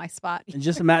stay at my spot." And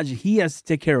just imagine he has to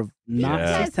take care of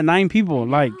Yeah. 6 to 9 people.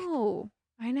 Like,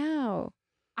 I know.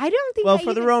 I don't think. Well, I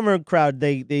for the even- Romer crowd,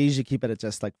 they usually keep it at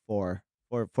just like four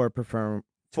performers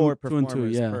Two and two,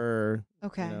 yeah. per.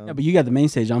 Okay. yeah, but you got the main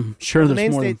stage. I'm sure The there's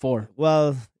main more than stage- 4.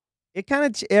 Well, it kind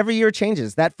of every year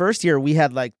changes. That first year we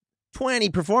had like 20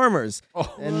 performers,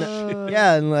 Oh, and Whoa.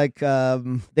 yeah, and like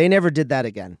they never did that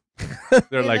again. they're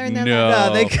They like, learned their no.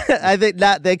 No, I think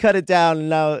not. They cut it down. And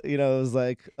now it was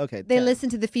like okay. They 10. listen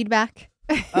to the feedback.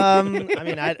 I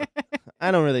mean,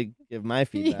 I don't really give my You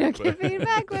feedback. don't give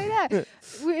feedback. Why not?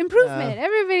 Improvement.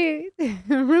 Everybody,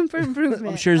 room for improvement.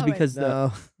 I'm sure it's Always. because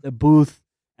No, the booth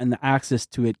and the access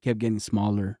to it kept getting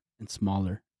smaller and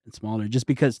smaller and smaller. Just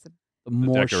because the The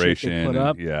more shit decoration. they put and-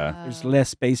 up, yeah. there's less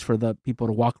space for the people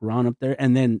to walk around up there.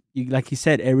 And then, like you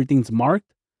said, everything's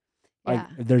marked. Like Yeah.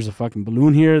 if there's a fucking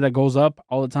balloon here that goes up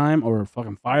all the time, or a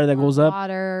fucking fire that goes up,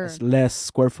 Water. it's less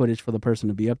square footage for the person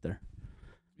to be up there.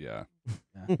 Yeah.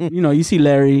 Yeah. You see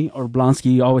Larry or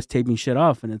Blonsky always taping shit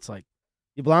off, and it's like,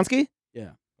 Yablonsky?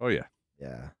 Oh, yeah.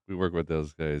 Yeah, We work with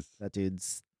those guys. that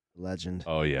dude's a legend.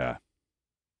 Oh, yeah.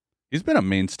 He's been on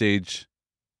main stage.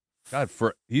 God,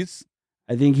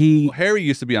 I think he, Harry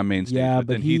used to be on main stage, Yeah, but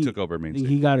but then he he- took over I main think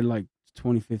stage. he got it like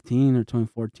 2015 or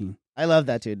 2014. I love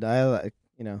that dude. I like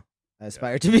I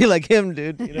aspire to be like him,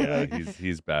 dude. Yeah, Like,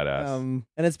 he's badass.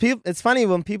 and it's funny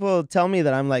when people tell me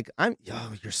that I'm like,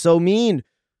 you're so mean.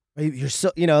 Or you're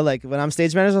so, like when I'm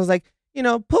stage manager, I was like,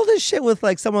 pull this shit with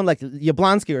like someone like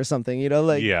Yablonsky or something,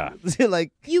 like, yeah.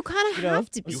 like, You kind of have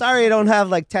to I'm be. sorry I don't have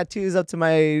like tattoos up to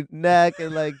my neck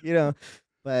and like,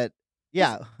 but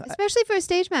yeah. Especially for a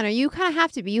stage manager, you kind of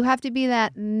have to be. You have to be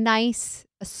that nice,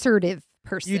 assertive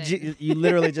person. You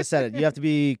literally just said it. You have to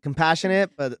be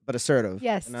compassionate, but assertive.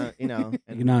 Yes. And,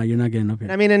 You're not getting up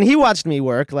here. I mean, and he watched me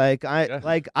work. Like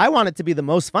Yeah. I want it to be the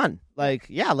most fun. Like,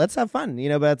 yeah, let's have fun.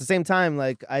 But at the same time,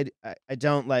 like I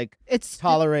don't like it's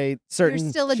tolerate certain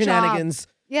still a job. shenanigans.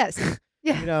 Yes.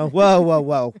 Yeah.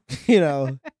 Whoa.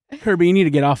 Kirby, you need to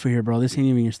get off of here, bro. This ain't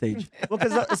even your stage. Well,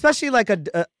 because especially like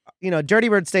Dirty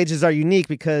Bird stages are unique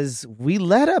because we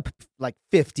let up like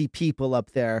 50 people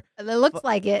up there, It looks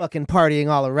like it. fucking partying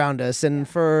all around us, and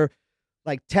for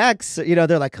like techs,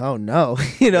 they're like, oh no,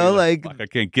 like Fuck, I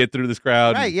can't get through this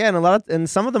crowd. right, yeah, and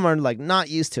some of them are like not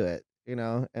used to it,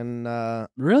 and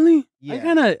Really?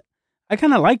 Yeah. I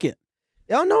kind of like it.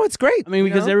 oh no, it's great. I mean,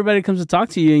 because everybody comes to talk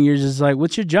to you, and you're just like,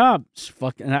 "What's your job?" Just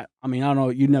fucking. I don't know.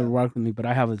 You never worked with me, but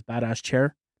I have this badass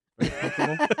chair.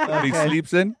 That he Okay.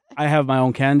 sleeps in. I have my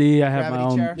own candy. I have my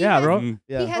Gravity own. chair? Yeah, bro. Mm.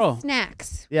 Yeah. He has Bro.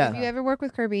 snacks. Yeah. If you ever work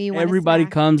with Kirby, you want a Everybody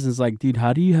snack. comes and is like, "Dude,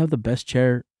 how do you have the best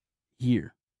chair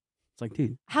here?" It's like,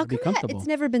 dude, How be come comfortable. it's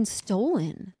never been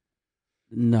stolen?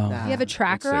 No, Nah. You have a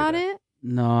tracker say on that. it?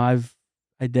 no.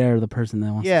 I dare the person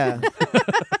that wants. Yeah,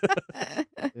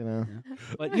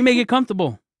 But you make it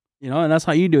comfortable, and that's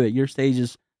how you do it. Your stage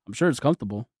is, I'm sure it's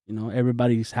comfortable.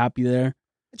 Everybody's happy there.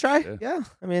 I try. Yeah. Yeah,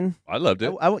 I mean, I loved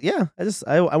it. I want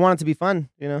it to be fun,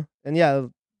 and yeah,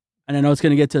 And I know it's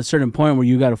gonna get to a certain point where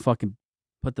you got to fucking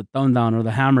put the thumb down or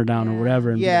the hammer down or Yeah. whatever.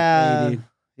 And be like, yeah, "Hey,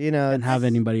 dude, and have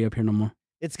anybody up here no more."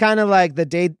 It's kind of like the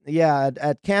day,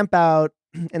 at camp out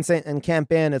and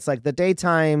camp in. It's like the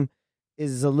daytime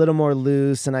is a little more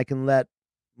loose, and I can let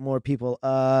more people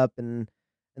up, and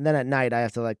then at night I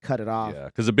have to like cut it off. Yeah,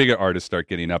 because the bigger artists start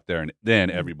getting up there, and then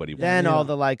everybody. Then Yeah. all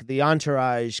the like the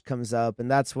entourage comes up,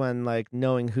 and that's when like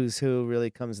knowing who's who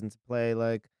really comes into play.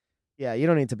 Like, yeah, you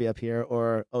don't need to be up here,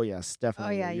 or oh yes,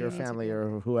 definitely, yeah, you your need to family be.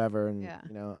 or whoever, and Yeah.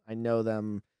 I know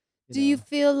them. Do you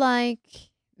feel like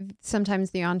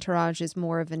sometimes the entourage is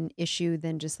more of an issue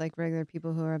than just like regular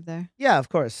people who are up there? Yeah, of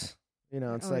course. It's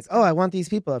Oh, like, it's oh, good. I want these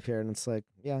people up here, and it's like,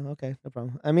 yeah, okay, no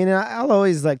problem. I mean, I'll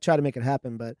always like try to make it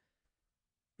happen, but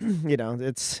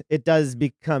it does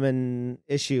become an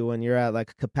issue when you're at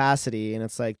like capacity, and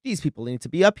it's like these people need to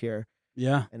be up here,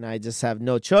 Yeah, and I just have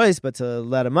no choice but to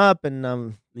let them up,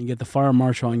 and you get the fire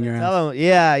marshal on your ass. tell them,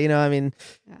 yeah, I mean,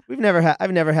 Yeah.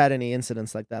 I've never had any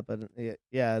incidents like that, but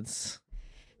yeah, it's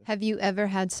Have you ever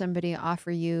had somebody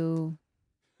offer you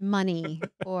money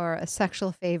or a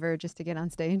sexual favor just to get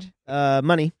on stage?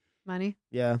 money, Money?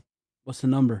 yeah. What's the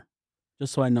number?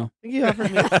 Just so I know. I think you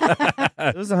offered me.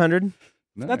 It was 100.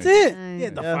 That's it. Nice.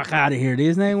 Get the Yeah. fuck out of here, dude.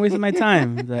 This ain't wasting my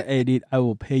time. He's like, hey, dude, I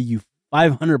will pay you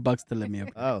 $500 to let me up.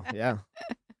 Oh yeah,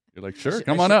 You're like, sure,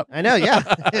 come on up. I know, yeah.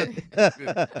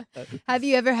 Have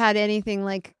you ever had anything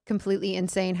like completely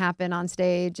insane happen on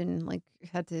stage and like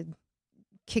had to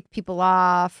kick people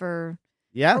off or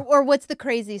Yeah. Or what's the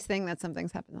craziest thing that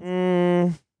something's happened?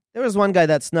 There was one guy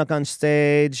that snuck on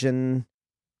stage, and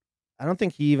I don't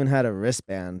think he even had a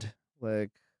wristband.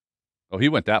 Like, Oh, he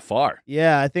went that far.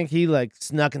 yeah, I think he like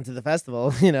snuck into the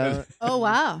festival, you know. Oh,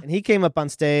 wow. And he came up on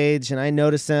stage, and I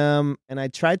noticed him, and I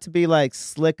tried to be like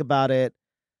slick about it.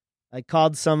 I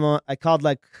called someone. I called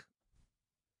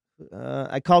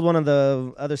one of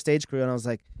the other stage crew, and I was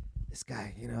like, "This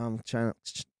guy, you know, I'm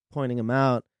pointing him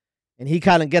out," and he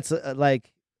kind of gets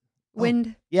like,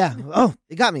 Wind. yeah, oh,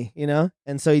 he got me, you know?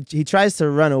 And so he tries to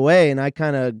run away, and I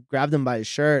kind of grabbed him by his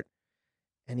shirt,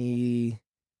 and he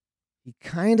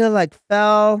kind of like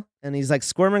fell, and he's like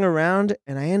squirming around,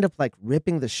 and I end up like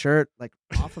ripping the shirt like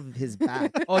off of his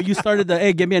back. Oh, you started the,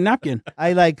 hey, give me a napkin.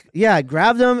 I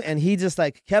grabbed him, and he just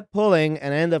like kept pulling,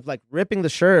 and I end up like ripping the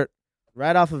shirt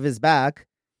right off of his back.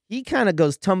 He kind of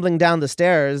goes tumbling down the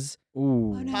stairs,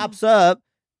 Ooh. Oh, no. pops up,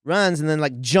 runs, and then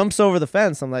like jumps over the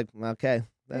fence. I'm like, okay.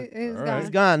 He's All right. gone. He's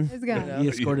gone. He's gone. You know? He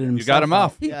escorted himself. You got him out.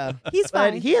 off. Yeah. He's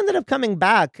But fine. he ended up coming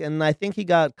back, and I think he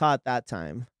got caught that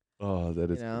time. Oh, that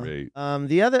is You know? great.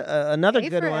 The other another A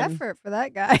good for one. effort for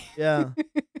that guy. Yeah.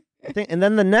 I think, and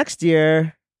then the next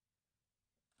year,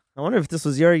 I wonder if this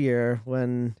was your year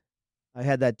when I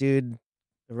had that dude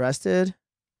arrested.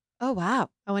 Oh, wow.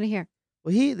 I want to hear.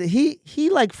 Well, he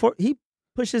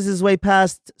pushes his way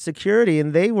past security,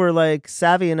 and they were like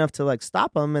savvy enough to like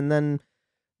stop him, and then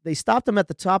they stopped him at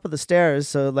the top of the stairs.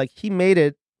 So like he made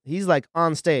it. He's like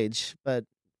on stage, but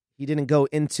he didn't go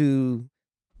into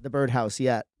the birdhouse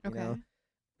yet. Okay.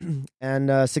 You know?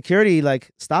 And security like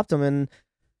stopped him, and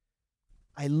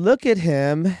I look at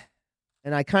him,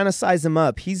 and I kind of size him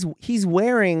up. He's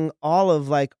wearing all of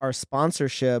like our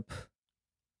sponsorship,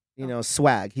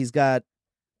 swag. He's got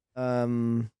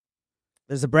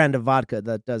there's a brand of vodka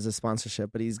that does the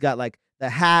sponsorship, but he's got like the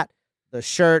hat, the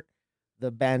shirt, the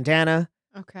bandana.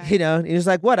 Okay. And he was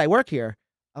like, "What? I work here."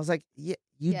 I was like, "Yeah,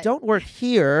 you Yeah. don't work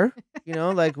here."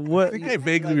 Like what? I think I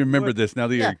vaguely like, remember what- this now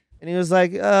that Yeah. you're. And he was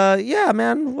like, "Yeah,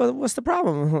 man, what's the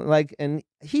problem?" Like, and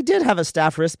he did have a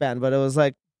staff wristband, but it was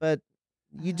like, "But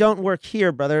you don't work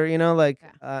here, brother." You I'm might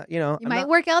not-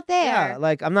 work out there. Yeah,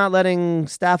 like I'm not letting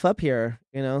staff up here.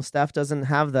 Staff doesn't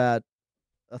have that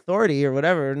authority or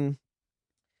whatever. And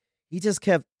he just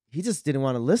didn't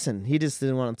want to listen. He just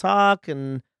didn't want to talk.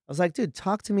 And I was like, "Dude,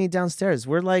 talk to me downstairs.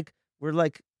 We're like,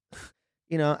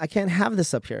 I can't have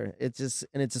this up here. It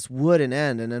just wouldn't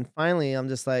end." And then finally I'm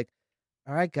just like,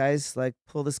 "All right, guys, like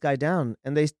pull this guy down."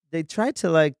 And they tried to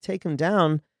like take him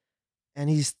down, and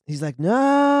he's like,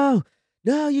 No,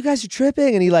 you guys are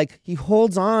tripping. And he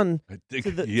holds on I think,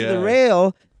 to the yeah.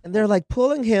 rail, and they're like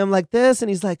pulling him like this, and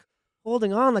he's like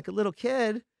holding on like a little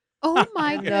kid. Oh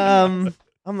my And, goodness.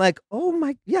 I'm like, oh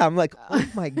my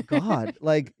God.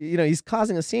 Like, he's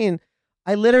causing a scene.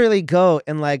 I literally go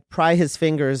and like pry his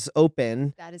fingers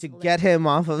open That is to get him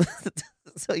off of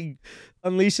so he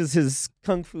unleashes his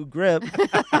kung fu grip.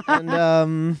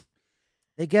 And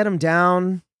they get him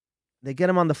down, they get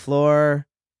him on the floor,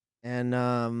 and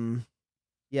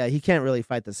he can't really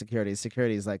fight the security.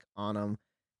 Security's like on him,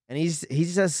 and he's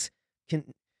just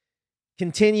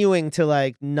continuing to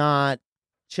like not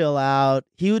chill out.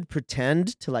 He would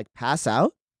pretend to like pass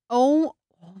out Oh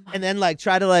my. and then like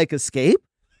try to like escape.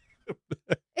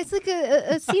 It's like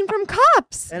a scene from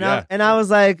Cops. And Yeah. I was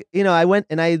like, I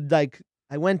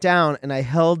went down and I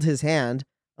held his hand.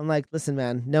 I'm like, "Listen,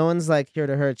 man, no one's like here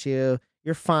to hurt you.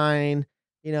 You're fine.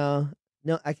 No,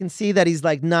 I can see that he's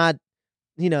like not,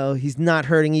 he's not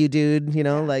hurting you, dude.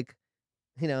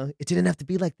 It didn't have to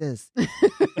be like this."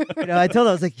 I told him,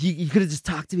 I was like, you could have just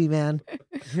talked to me, man.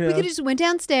 We could have just went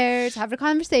downstairs, have a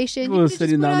conversation. People You were could have just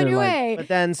sitting went down on there your like- way. But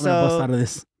then I'm gonna bust so out of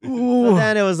this. but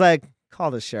then it was like,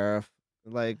 call the sheriff.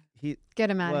 Like Get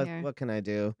him out of here. what can I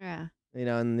do? Yeah.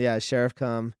 And yeah, sheriff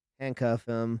come, handcuff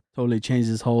him, Totally changed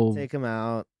his whole. take him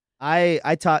out. I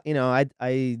taught,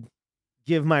 I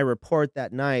give my report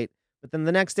that night, but then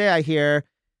the next day I hear,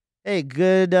 "Hey,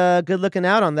 good looking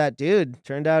out on that dude.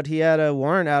 Turned out he had a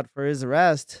warrant out for his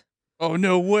arrest." Oh,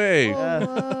 no way. Oh, Yeah.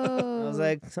 whoa. I was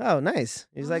like, "Oh, nice."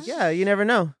 He's like, "Yeah, you never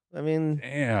know. I mean,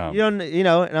 Damn. you don't,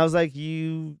 and I was like,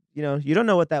 you don't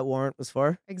know what that warrant was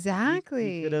for.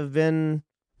 Exactly. He could have been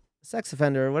a sex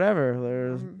offender or whatever,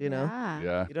 or, Yeah.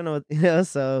 Yeah. you don't know what,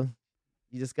 so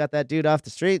you just got that dude off the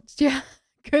street Yeah.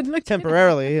 Good look.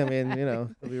 temporarily. I mean, he'll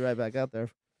be right back out there.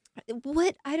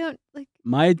 What? I don't like.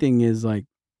 My thing is like,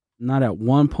 not at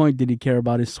one point did he care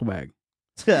about his swag.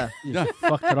 Yeah. He just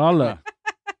fucked it all up.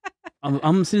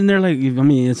 I'm sitting there like,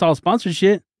 it's all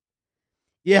sponsorship.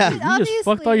 Yeah. You just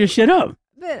fucked all your shit up.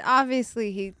 But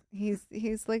obviously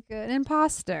he's like an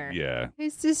imposter. Yeah.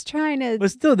 He's just trying to.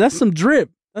 But still, that's some drip.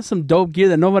 That's some dope gear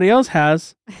that nobody else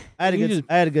has. I had a You good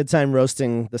just- I had a good time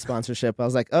roasting the sponsorship. I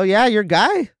was like, "Oh yeah, your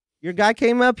guy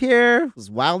came up here, was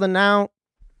wilding out."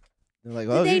 They're like,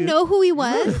 "Oh, Did they know who he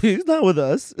was? He's not with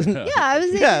us." Yeah, I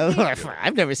was Yeah,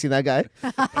 I've never seen that guy.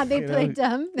 they You know, played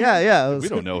dumb. Yeah. it was- We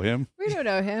don't know him. We don't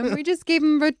know him. We just gave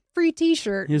him a free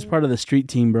T-shirt. He was part of the street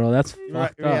team, bro. That's Right,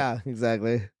 fucked up. yeah,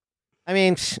 exactly. I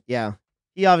mean, yeah,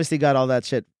 he obviously got all that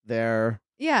shit there.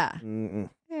 Yeah. Mm-mm.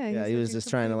 Yeah. Yeah, he was just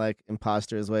trying to like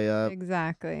imposter his way up.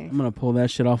 Exactly. I'm gonna pull that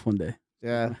shit off one day.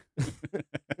 Yeah,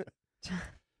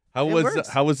 How It was works.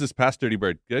 how was this past Dirty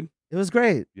Bird? Good. it was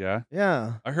great. Yeah.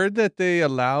 Yeah. I heard that they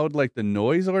allowed like the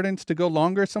noise ordinance to go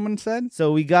longer. Someone said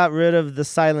So we got rid of the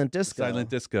silent disco. silent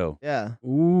disco Yeah,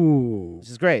 Ooh. which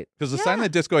is great. because the Yeah.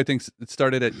 silent disco I think it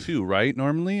started at 2, right?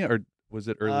 Normally, or was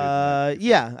it earlier? than that?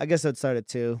 Yeah, I guess it started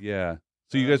too. Yeah.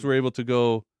 So you guys were able to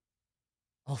go.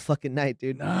 All fucking night,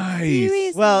 dude. Nice.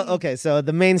 Seriously? Well, okay, so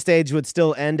the main stage would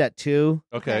still end at 2.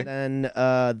 Okay. And then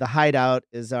the hideout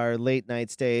is our late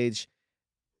night stage.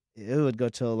 It would go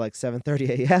till like 7:30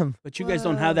 a.m. But you guys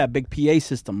don't Whoa. have that big PA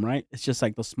system, right? It's just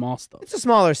like the small stuff. It's a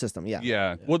smaller system, yeah.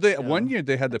 Yeah. Well, they Yeah. one year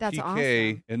they had the That's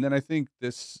PK, awesome. and then I think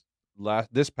this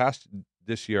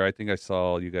year I think I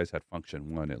saw you guys had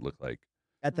Function 1. It looked like.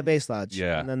 At the base lodge.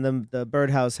 Yeah. And then the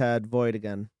birdhouse had Void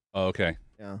again. Oh, okay.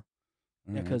 Yeah. Yeah,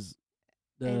 Alright. because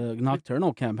the And-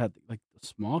 nocturnal camp had like the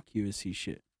small QSC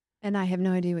shit. And I have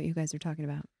no idea what you guys are talking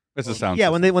about. It's a sound. Yeah,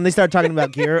 when they start talking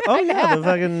about gear. Oh I yeah, the know.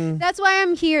 fucking That's why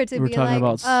I'm here to We're be talking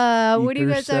like, about what do you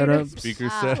guys speaker talking about? setups. Speaker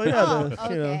Ah, setup. Oh, yeah, oh,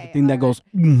 the, you know, okay, thing that all goes.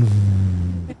 right.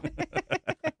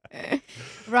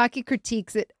 Rocky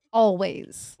critiques it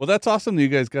always. Well, that's awesome that you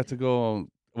guys got to go.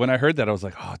 When I heard that, I was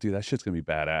like, "Oh, dude, that shit's gonna be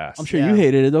badass." I'm sure Yeah. you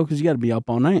hated it though, because you got to be up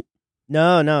all night.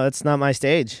 No, it's not my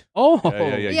stage. Oh,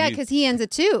 Yeah. Yeah, because he ends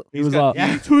at 2. he was got- like,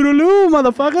 Yeah. "Toodaloo,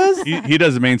 motherfuckers!" he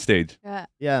does the main stage. Yeah.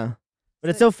 Yeah. But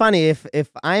it's so funny if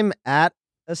I'm at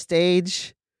a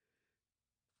stage,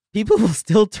 people will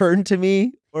still turn to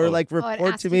me or Oh. like Oh, and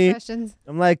report ask to you me. questions.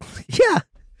 I'm like, yeah,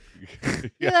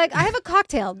 You're like, I have a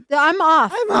cocktail. I'm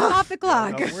off. I'm off. the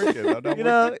clock. I'm working. I'm not you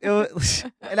know,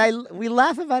 working. and we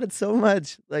laugh about it so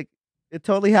much. Like it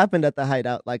totally happened at the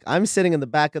hideout. Like I'm sitting in the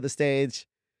back of the stage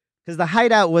because the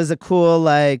hideout was a cool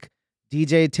like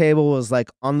DJ table was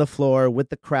like on the floor with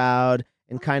the crowd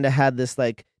and kind of had this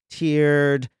like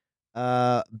tiered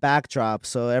backdrop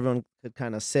so everyone could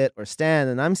kind of sit or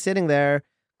stand. And I'm sitting there.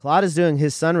 Claude is doing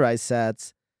his sunrise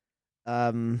sets.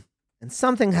 And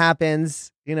something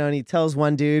happens, you know, and he tells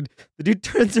one dude, the dude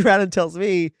turns around and tells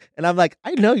me, and I'm like,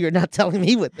 I know you're not telling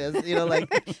me with this, you know, like,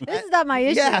 This is not my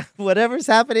issue. yeah, whatever's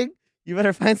happening, you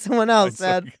better find someone else, It's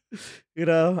man. like, You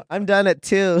know, I'm done at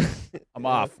 2. I'm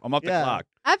off. I'm off the Yeah. clock.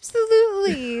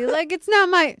 Absolutely. Like, it's not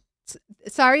my.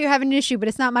 Sorry, you're having an issue, but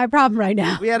it's not my problem right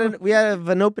now. we had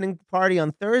an opening party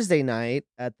on Thursday night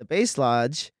at the Base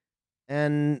Lodge,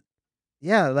 and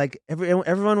yeah, like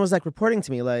everyone was like reporting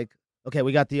to me, like, okay,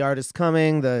 we got the artist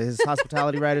coming, his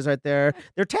hospitality writers right there.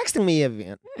 They're texting me,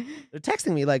 Evian. They're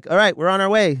texting me like, all right, we're on our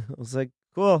way. I was like,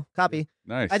 cool, copy.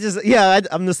 Nice.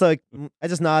 I'm just like, I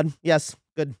just nod, yes,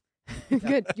 good.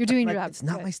 Good. You're doing Like, your job. it's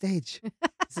not Good. my stage.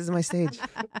 This isn't my stage.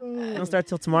 I don't start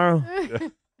till tomorrow.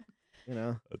 You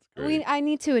know. That's great. I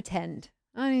need to attend.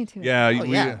 I need to. Yeah. Oh,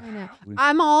 yeah. I know. we-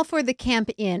 I'm all for the camp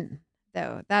in,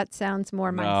 though. That sounds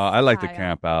more my No, I like the style.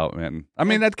 camp out, man. I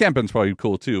mean, that camping's probably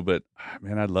cool too, but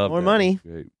man, I love More that. money. It's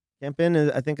great. Camp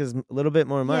in, I think, is a little bit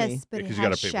more money. Yes, but Yeah, it 'cause you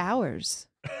gotta has pay for- showers.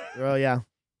 Oh yeah.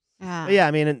 Yeah. But yeah,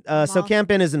 I mean, so Mall.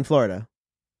 Camp In is in Florida.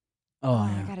 Oh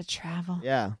I yeah. gotta travel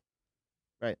Yeah.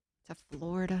 to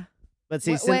Florida. But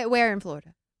see, Where in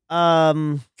Florida?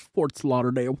 Fort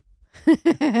Lauderdale.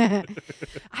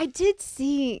 I did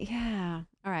see. Yeah.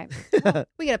 All right. Well,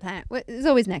 we got to plan it. It's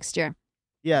always next year.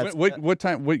 yeah, it's- What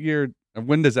time? What year?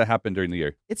 When does that happen during the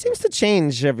year? it seems to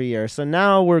change every year. So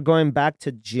now we're going back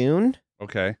to June.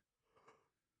 Okay.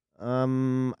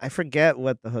 I forget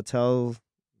what the hotel,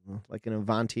 like an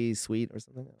Avanti suite or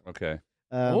something. Okay.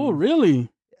 Oh really?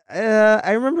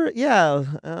 I remember. Yeah.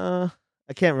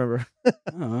 I can't remember.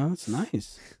 Oh, that's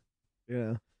nice.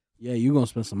 Yeah. Yeah, you gonna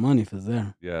spend some money if it's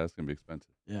there. Yeah, it's gonna be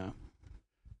expensive. Yeah.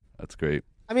 That's great.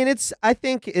 I mean, I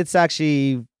think it's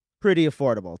actually pretty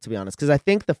affordable, to be honest, because I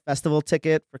think the festival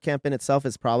ticket for Camp In itself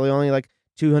is probably only like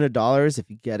 $200 if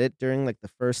you get it during like the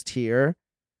first tier,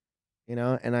 you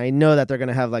know. And I know that they're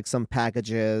gonna have like some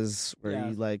packages where Yeah.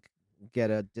 you like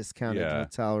get a discounted Yeah.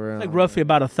 hotel room, Like roughly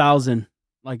about 1,000.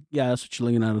 Like yeah, that's what you're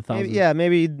looking at, 1,000. maybe, yeah,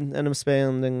 maybe end up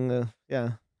spending,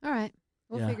 yeah, All right.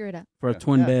 We'll Yeah. figure it out. For a Yeah.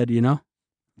 twin Yeah. bed, you know.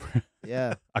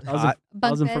 yeah. A 1,000 cot. Bunk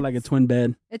 1,000 for like a beds. twin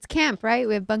bed. It's camp, right?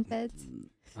 We have bunk beds.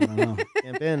 I don't know.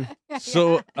 Camp In.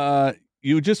 So,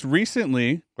 you just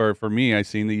recently, or for me, I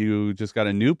seen that you just got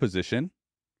a new position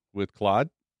with Claude,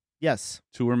 Yes,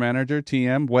 tour manager,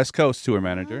 TM, West Coast tour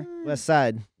manager. West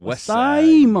Side. West Side,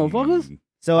 motherfuckers.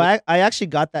 So I actually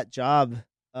got that job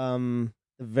the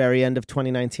very end of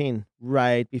 2019,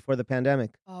 right before the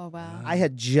pandemic. Oh wow. I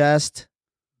had just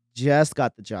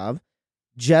got the job,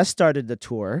 just started the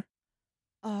tour.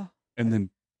 Oh. And then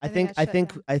I think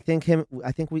think I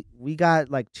shut we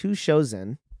got like 2 shows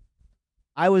in.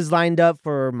 I was lined up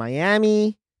for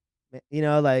Miami,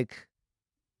 like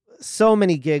so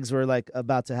many gigs were like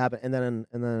about to happen, and then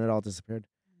it all disappeared.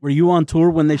 Were you on tour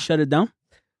when they shut it down?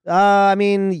 I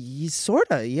mean,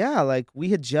 sorta, yeah. Like we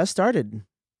had just started,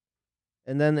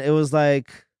 and then it was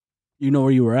like, You know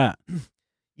where you were at?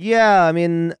 yeah. I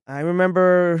mean, I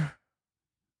remember.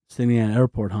 Sitting at an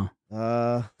airport, huh?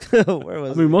 Where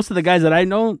was I mean, most of the guys that I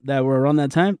know that were around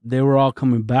that time, they were all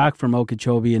coming back from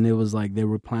Okeechobee, and it was like they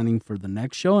were planning for the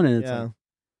next show, and it's yeah.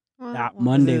 like that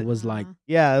Monday was like,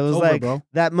 Yeah, it was over, like bro.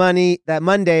 that Monday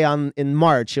in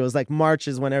March. It was like March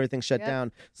is when everything shut Yep.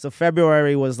 down. So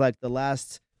February was like the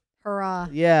last. hurrah.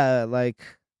 Yeah, like,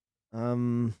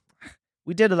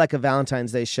 we did like a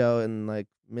Valentine's Day show in like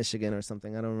Michigan or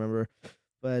something. I don't remember,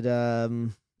 but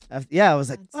I was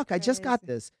like, That's fuck, I just got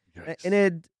crazy. this, Yikes.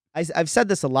 and I've said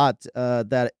this a lot,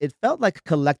 that it felt like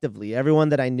collectively, everyone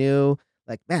that I knew,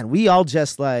 like, man, we all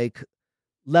just like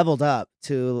leveled up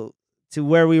to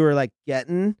where we were like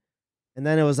getting, and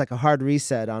then it was like a hard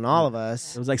reset on all of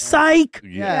us. it was like psych.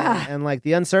 Yeah, and like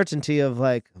the uncertainty of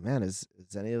like, oh, man, is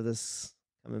any of this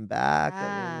coming back? I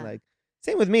Ah. mean, like,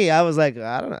 same with me. I was like,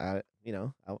 I don't know,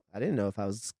 I didn't know if I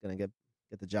was gonna get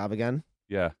the job again.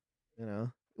 yeah.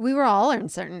 We were all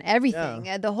uncertain. Everything.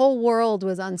 The whole world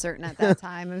was uncertain at that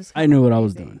time. It was I knew what I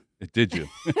was crazy. doing. Did you?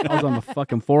 I was on the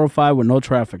fucking 405 with no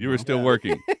traffic. You were bro. still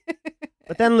working.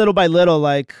 But then little by little,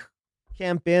 like,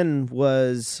 Camp In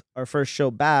was our first show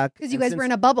back Because you and guys since- were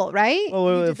in a bubble, right? You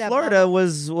Well, did that Florida bubble.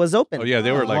 was open. Oh yeah,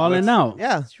 they were like, Balling let's- out.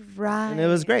 Yeah, That's right. and it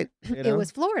was great. you It know?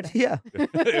 was Florida. Yeah,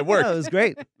 it worked. Yeah, it was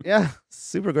great. Yeah,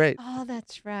 super great. Oh,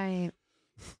 that's right.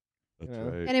 That's Yeah.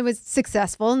 right. And it was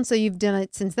successful, and so you've done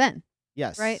it since then,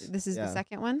 Yes, right? This is the Yeah.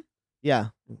 second one. Yeah,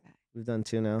 we've done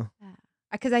 2 now.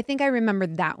 Because I think I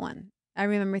remembered that one. I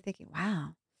remember thinking,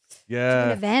 "Wow, doing Yeah.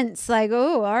 events like,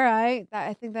 oh, all right."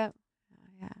 I think that,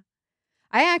 yeah.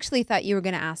 I actually thought you were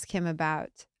going to ask him about.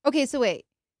 Okay, so wait,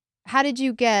 how did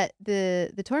you get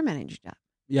the tour manager job?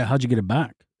 Yeah, how'd you get it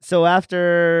back? So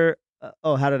after,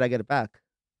 how did I get it back?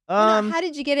 Well, no, how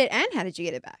did you get it, and how did you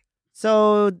get it back?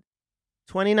 So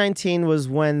 2019 was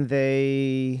when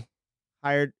they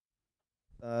hired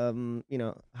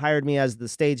me as the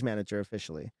stage manager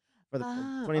officially. For the,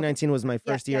 Ah, 2019 was my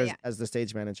first yeah, year yeah. as the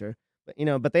stage manager.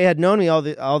 But they had known me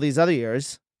all these other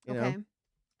years, you Okay. know.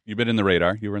 You've been in the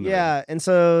radar. You were in the Yeah, and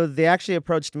so they actually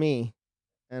approached me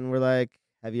and were like,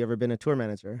 "Have you ever been a tour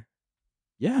manager?"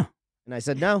 Yeah. And I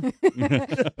said, "No."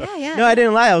 yeah. No, I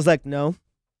didn't lie. I was like, "No."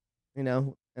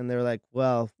 And they were like,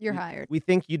 "Well, You're hired. we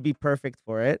think you'd be perfect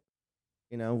for it.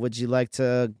 Would you like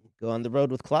to go on the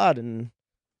road with Claude?" And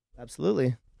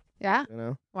absolutely, Yeah.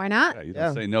 Why not? Yeah, you Yeah.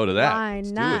 don't say no to that. Why Let's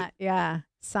do it. not? Yeah.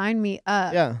 Sign me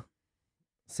up. yeah.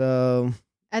 So,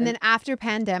 And then after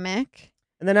pandemic,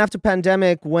 and then after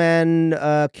pandemic, when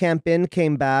Camp In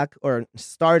came back or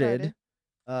started,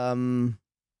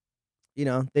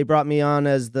 they brought me on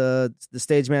as the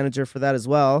stage manager for that as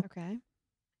well. okay.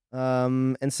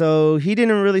 And so he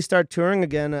didn't really start touring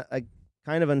again,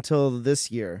 kind of until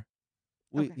this year.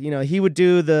 Okay. He would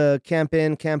do the Camp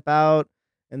In, Camp Out,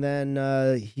 and then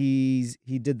he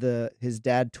did his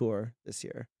dad tour this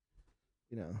year.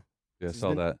 Yeah, I which has saw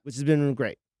been- that. which has been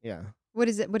great. Yeah, What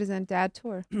is it? What is that dad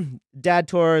tour? dad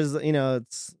tour is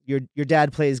it's your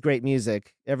dad plays great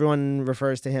music. Everyone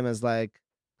refers to him as like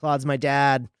Claude's my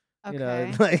dad.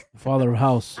 Okay. Like Father of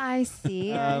house. I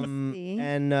see. I see.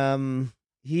 and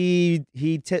he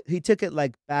took it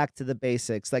like back to the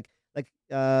basics. Like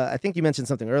I think you mentioned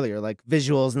something earlier, like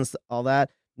visuals and all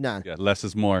that. Nah, Yeah, less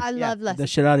is more. I yeah, love Get lessons. that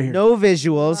shit out of here. no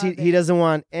visuals. Love He it. doesn't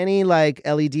want any like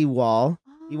LED wall.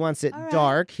 He wants it All right.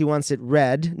 dark. He wants it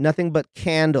red. Nothing but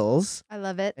candles. I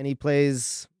love it. And he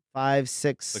plays 5,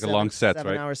 6, Like a long sets,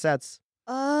 right? 7-hour sets.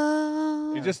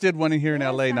 Oh. You just did one in here in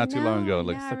Yes, LA I not too long ago. know.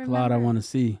 Like, Yeah, It's the I cloud I remember. want to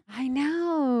see. I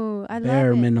know. I love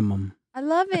Bare it. minimum. I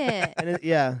love it. And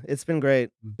it's been great.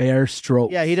 Bare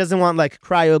stroke. Yeah, he doesn't want like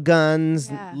cryo guns,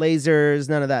 Yeah. lasers,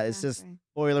 none of that. It's just Exactly.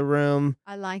 boiler room,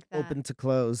 I like that. open to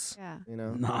close. Yeah.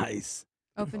 Nice.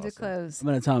 Open to Awesome. close. I'm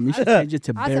gonna tell him you should change it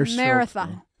to That's bare a stroke.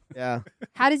 marathon. bro. Yeah.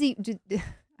 How does he?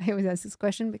 I always ask this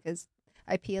question because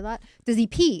I pee a lot. Does he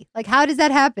pee? Like, how does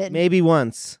that happen? Maybe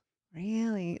once.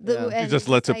 Really? Yeah. He And just it's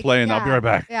lets it like, play and I'll be yeah, right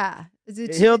back. Yeah.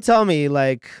 He'll tell me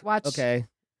like, Watch. okay.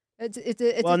 It's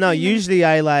Well, a no, 3 minute- usually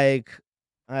I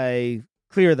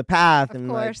clear the path Of and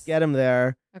course. like get him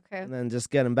there Okay. and then just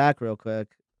get him back real quick.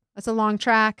 That's a long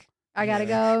track. I gotta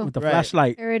go. With the Right.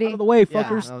 flashlight. Already. Out of the way, Yeah,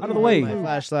 fuckers. I'll Out of the get way. My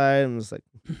flashlight. I'm just like,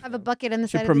 Have a bucket in the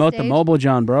Should side promote of the the, stage. mobile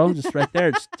John, bro. Just right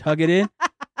there. Just tug it in.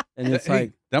 And it's Hey,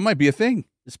 like, that might be a thing.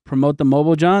 just promote the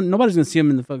mobile John. Nobody's going to see him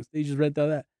in the fucking stage. Just right there.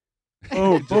 That.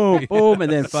 Boom, boom, boom.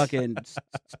 And then fucking.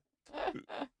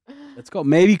 Let's go.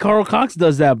 Maybe Carl Cox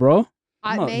does that, bro.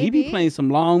 He Maybe. be playing some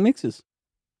long mixes.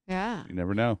 Yeah. You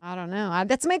never know. I don't know.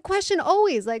 That's my question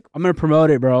always. Like, I'm going to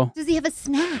promote it, bro. does he have a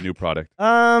snack? New product.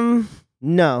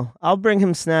 no, I'll bring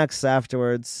him snacks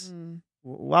afterwards. Mm,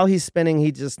 While he's spinning,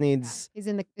 he just yeah. needs He's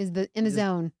in the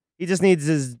zone. he just needs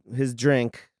his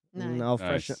drink. And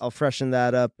Nice. I'll freshen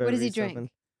that up. What does he every so drink? often.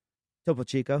 Topo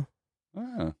Chico.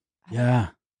 Ah. Yeah.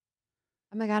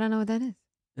 Oh my god, I don't know what that is.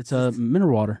 It's a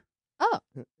mineral water. Oh,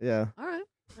 Yeah. all right.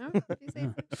 All right. You say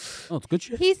Yeah. so. Oh, it's good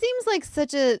shit. He seems like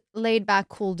such a laid back,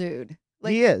 cool dude.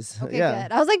 Like, He is. Okay, yeah.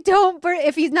 good. I was like, don't.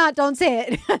 If he's not, don't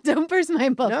say it. Don't burst my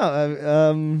bubble.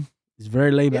 No, He's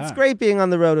very laid back. it's great being on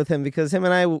the road with him because him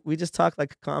and I we just talk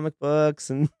like comic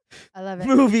books and I love it.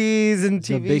 movies and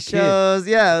He's a TV big kid. shows.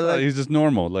 Yeah, Oh, like, he's just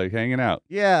normal, like hanging out.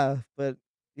 yeah, but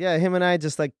yeah, him and I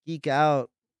just like geek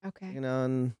out, Okay.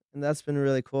 and that's been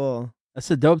really cool. That's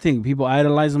the dope thing. People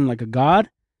idolize him like a god,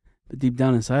 but deep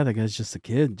down inside, that guy's just a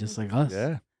kid, just like us.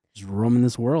 Yeah. Just roaming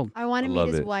this world. I want I to love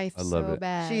meet his it. wife I love so it.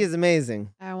 bad. She is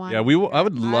amazing. I want. Yeah, to I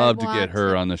would love to want get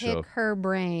her on the pick show. her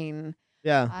brain.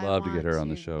 Yeah, I Love to get want her on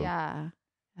the to- show. Yeah.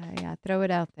 Yeah. Throw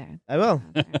it out there. I will.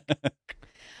 Throw it out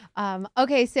there.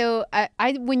 Okay, so I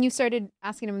when you started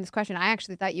asking him this question, I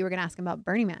actually thought you were going to ask him about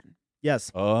Burning Man.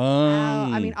 Yes,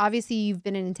 Oh. I mean, obviously you've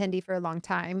been an attendee for a long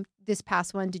time. This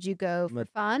past one, did you go I'm for a-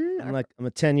 fun? I'm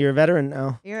a 10-year veteran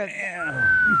now. You're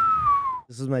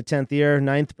This is my 10th year,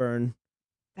 9th burn.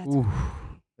 that's Ooh.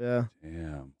 Yeah,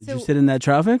 Damn. Did So- you sit in that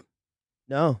traffic?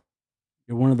 no,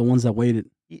 You're one of the ones that waited.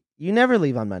 you never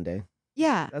leave on Monday.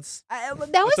 yeah. That's That was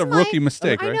That's a my, rookie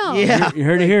mistake, I right? know. Yeah. You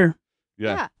heard it here.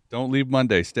 Yeah. Yeah. Don't leave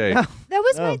Monday. Stay. Yeah. That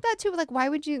was my Oh. thought too. Like, why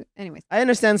would you? Anyways. I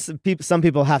understand some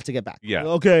people have to get back. Yeah.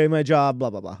 Okay, my job, blah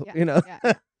blah blah. Yeah, You know.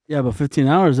 yeah. Yeah, but 15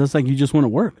 hours, that's like you just want to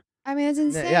work. I mean, it's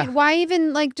insane. Yeah. Why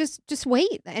even like just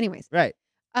wait? Anyways. Right.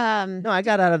 Um. No, I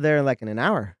got out of there like in an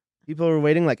hour. People were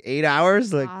waiting like 8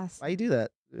 hours. Like, awesome. why you do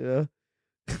that? Yeah.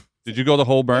 Did you go the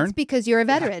whole burn? It's because you're a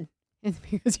veteran. It's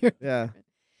because you're. Yeah.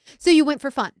 So you went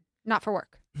for fun, not for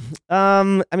work.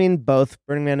 I mean, both.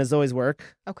 Burning Man is always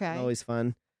work. Okay. Always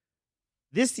fun.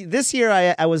 This year,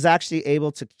 I was actually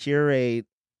able to curate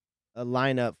a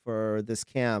lineup for this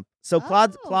camp. So Oh.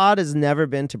 Claude has never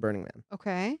been to Burning Man,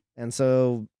 Okay. and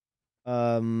so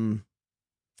I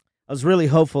was really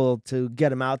hopeful to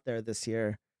get him out there this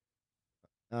year.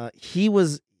 He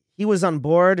was on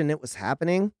board, and it was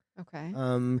happening. Okay.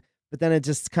 But then it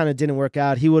just kind of didn't work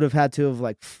out. He would have had to have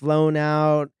like flown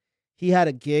out. He had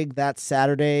a gig that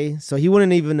Saturday, so he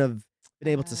wouldn't even have been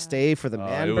able to stay for the Oh,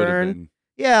 man it would've burn. been-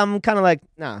 Yeah, I'm kind of like,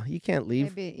 nah, you can't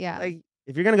leave. Maybe. Yeah. Like,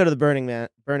 if you're gonna go to the Burning Man,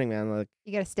 like,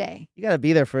 you gotta stay. you gotta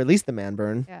be there for at least the man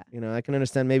burn. Yeah. You know, I can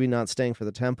understand maybe not staying for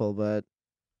the temple, but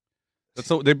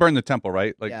So they burned the temple,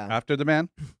 right? Like Yeah. after the man?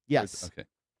 yes. Okay.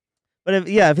 But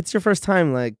if it's your first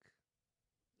time, like,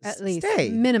 At least stay.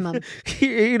 minimum.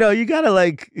 You know, you gotta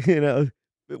like,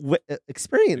 experience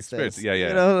Experience, this. yeah, yeah.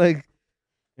 You know, like,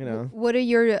 you know, What are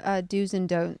your do's and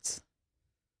don'ts?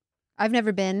 I've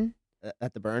never been.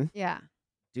 at the burn. Yeah.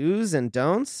 Do's and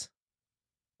don'ts.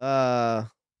 Or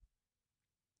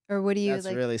what do you That's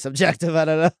like? really subjective. I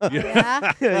don't know.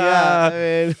 Yeah? yeah.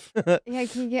 I mean, Yeah.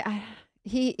 Can you get?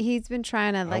 He's been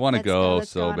trying to like. wanna let's go let's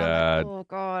so and I'm like, bad. oh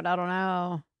God, I don't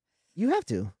know. you have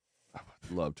to.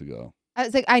 Love to go. I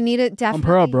was like, I need it definitely. Pump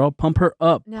her up, bro. Pump her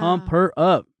up. No. Pump her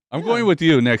up. I'm going with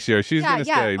you next year. She's Yeah, gonna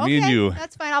yeah. stay. Okay, Me and you.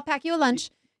 That's fine. I'll pack you a lunch.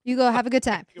 You go have a good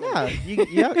time. Yeah,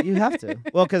 you have to.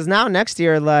 Well, because now next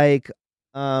year, like,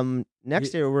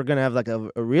 next year we're gonna have like a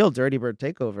real Dirty Bird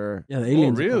takeover. Yeah, the Oh,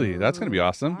 aliens. really? That's gonna be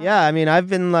awesome. Yeah, I mean,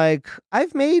 I've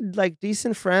made like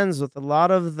decent friends with a lot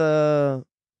of the,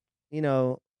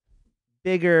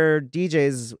 bigger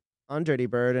DJs on Dirty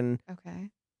Bird, and Okay.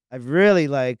 I've really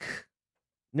like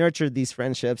nurtured these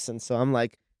friendships, and so I'm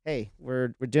like, hey, we're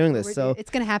doing this. So it's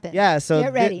gonna happen. yeah, so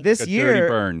Get ready. this A dirty year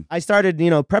burn. I started,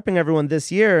 prepping everyone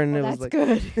this year, and Well, it was that's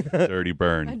like, good. Dirty A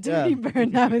burn. dirty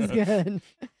burn. That was good.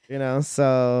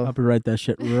 so Copyright that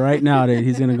shit right now. That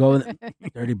he's gonna go with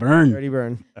dirty burn. Dirty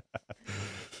Burn.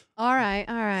 All right.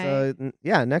 All right. So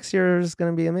yeah, next year is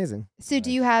gonna be amazing. So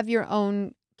do you have your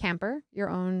own camper, your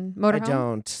own motorhome? I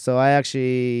don't. So I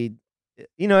actually,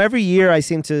 every year I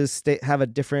seem to have a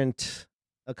different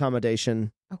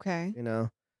accommodation. Okay.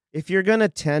 If you're gonna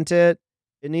tent it,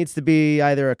 it needs to be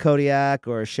either a Kodiak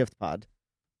or a Shift Pod.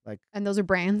 And those are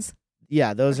brands.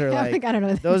 Yeah, those are I like don't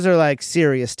know. those are like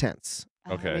serious tents.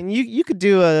 Okay. I mean, you could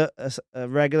do a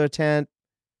regular tent,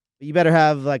 but you better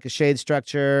have like a shade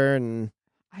structure, and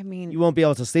I mean, you won't be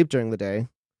able to sleep during the day.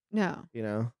 no.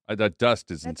 The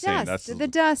dust is The insane. dust. The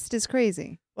dust is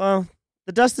crazy. Well,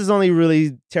 the dust is only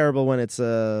really terrible when it's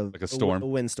Like a storm? a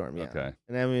windstorm. Yeah, Okay.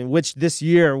 and I mean, which this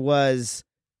year was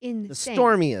Insane. the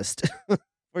stormiest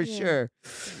for Yeah. sure.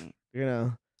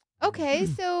 Right. Okay,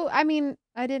 so I mean,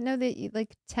 I didn't know that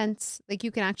like tents, like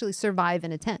you can actually survive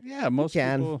in a tent. Yeah, most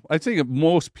can. people. I think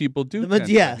most people do. The ma- tend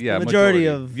to- yeah, the majority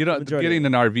of- you know, the majority getting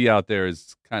of- an RV out there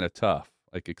is kind of tough,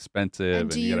 like expensive, And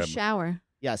do you you gotta. shower?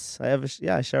 Yes, I have.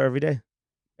 I shower every day.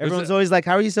 There's Everyone's a- always like,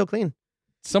 "How are you so clean?"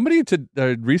 Somebody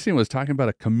recently was talking about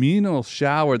a communal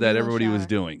shower that Communal everybody was shower.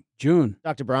 doing. June.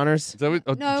 Dr. Bronner's. Is that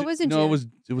what- No, it wasn't No, June. it was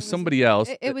wasn't- somebody else.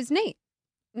 It was Nate.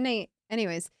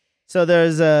 Anyways, So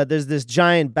there's this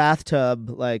giant bathtub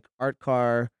like art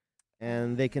car,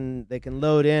 and they can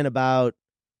load in about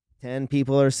 10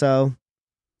 people or so,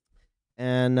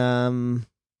 and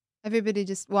everybody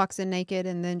just walks in naked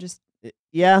and then just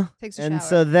yeah, takes a and shower.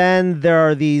 so then there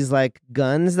are these like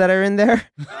guns that are in there,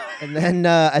 and then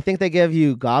I think they give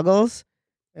you goggles,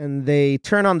 and they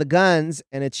turn on the guns,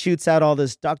 and it shoots out all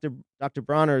this Dr.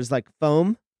 Bronner's like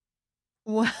foam,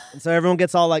 Wow. and so everyone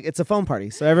gets all like it's a foam party,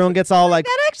 so everyone gets all like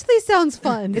that actually sounds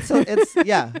fun. it's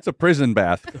yeah. It's a prison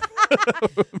bath.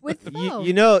 With foam.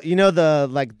 You know the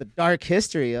like the dark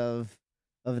history of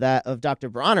Dr.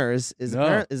 Bronner's is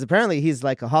No. apparently he's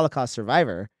like a Holocaust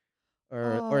survivor,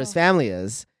 or his Oh. family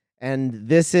is, and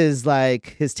this is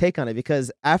like his take on it,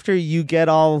 because after you get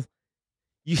all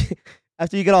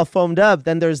foamed up,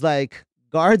 then there's like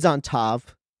guards on top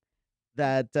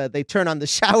that they turn on the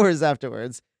showers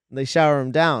afterwards and they shower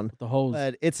him down. The hose.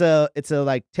 But it's a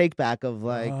like take back of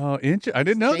like Oh, I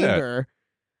didn't know that.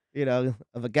 chamber,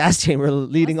 of a gas chamber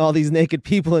leading all these naked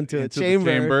people into a Into the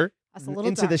chamber. That's a little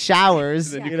into dark. the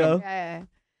showers, Then you you know. Yeah.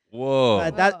 Whoa.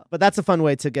 But that's a fun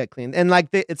way to get clean, and like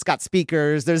it's got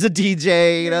speakers. There's a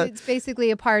DJ, It's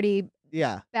basically a party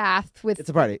Yeah, bath with it's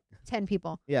a party. 10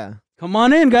 people. Yeah, Come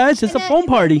on in, guys. It's a And, foam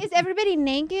party. Is everybody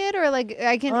naked, or like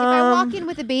if I walk in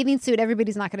with a bathing suit,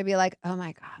 everybody's not going to be like, "Oh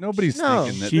my god." Nobody's No.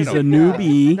 thinking that. She's they a don't-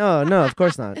 newbie. no, of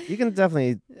course not. You can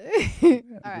definitely All keep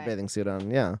a right. bathing suit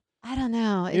on. Yeah, I don't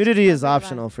know. It nudity just is sounds like a lot-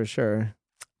 optional for sure.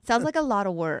 Sounds like a lot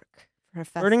of work for a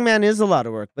festival. Burning Man is a lot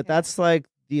of work, but Yeah. that's like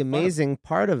the amazing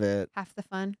part of it. Half the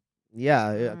fun.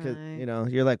 Yeah, 'cause,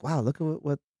 Alright. you're like, wow, look at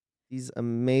what these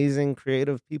amazing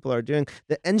creative people are doing.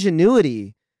 The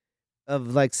ingenuity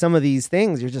of like some of these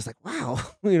things, you're just like, wow,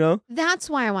 That's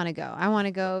why I want to go. I want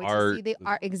to go to see Art. the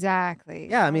art. Exactly.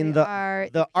 Yeah, I mean, the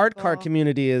art. The art car people.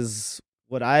 community is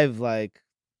what I've like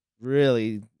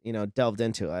really, delved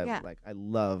into. Yeah. I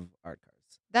love art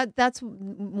cars. That's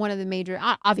one of the major.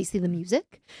 Obviously, the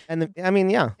music, And I mean,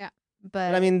 yeah. but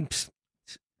But I mean,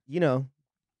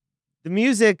 the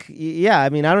music, I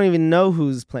mean, I don't even know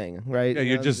who's playing, right? Yeah,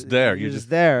 you're just there. You're You're just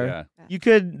there.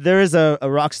 Yeah. There is a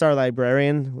Rockstar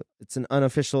Librarian. It's an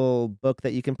unofficial book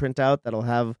that you can print out that'll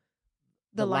have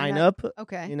the lineup,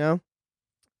 Okay.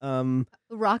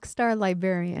 Rockstar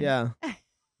librarian. Yeah.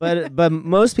 But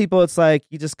most people, it's like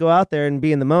you just go out there and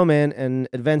be in the moment and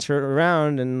adventure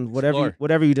around, and Explore.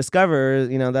 whatever you discover,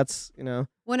 that's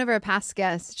One of our past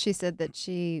guests, she said that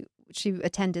she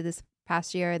attended this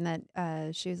past year, and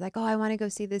that she was like, "Oh, I want to go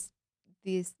see these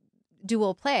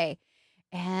dual play,"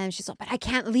 and she's like, "But I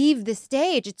can't leave the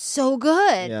stage. It's so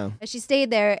good." yeah. And she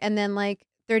stayed there, and then like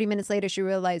 30 minutes later, she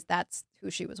realized that's who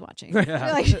she was watching.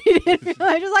 Yeah. Like she didn't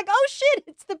realize. She was like, "Oh shit,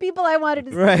 it's the people I wanted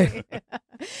to see." Right.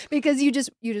 Because you just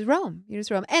roam,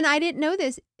 and I didn't know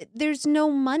this. There's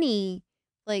no money,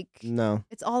 like No,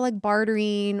 it's all like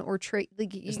bartering or trade.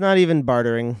 Like it's not even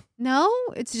bartering. No,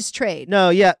 it's just trade. No,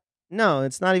 yeah, no,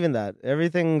 it's not even that.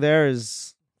 Everything there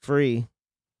is free.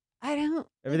 I don't.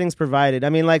 Everything's provided. I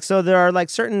mean, like, so there are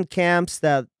like certain camps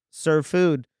that serve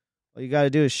food. All you got to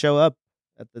do is show up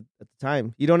at the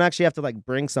time. You don't actually have to like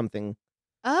bring something.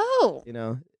 Oh,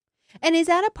 and is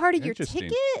that a part of your Interesting.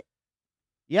 ticket?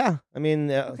 Yeah, I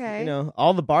mean, Okay.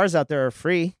 all the bars out there are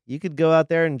free. You could go out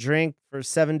there and drink for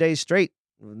 7 days straight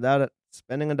without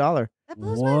spending $1. That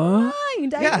blows What? my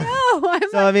mind. Yeah. I know. I'm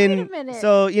So like, I mean, wait a minute.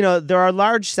 so there are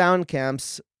large sound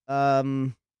camps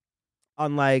on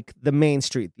like the main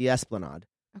street, the Esplanade,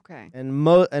 okay. and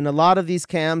and a lot of these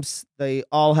camps, they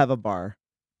all have a bar,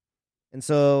 and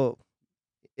so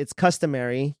it's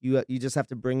customary. You just have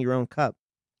to bring your own cup.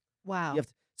 Wow. You have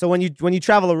to, So when you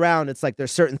travel around, it's like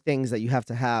there's certain things that you have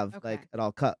to have Okay. like at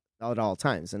all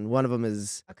times, and one of them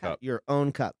is A cup. your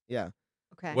own cup. Yeah,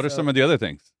 Okay. What are some of the other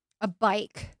things? A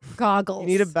bike, goggles. you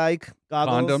need a bike,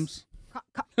 goggles. Condoms.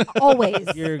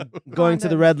 Always. You're going to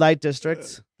the Condoms. red light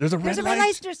district. There's a There's red a red light.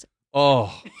 light just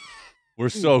Oh, we're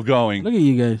so going. Look at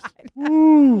you guys.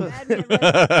 in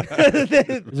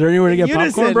Is there anywhere to get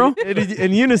popcorn, bro?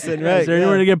 In unison, right? Is there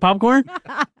anywhere to get popcorn?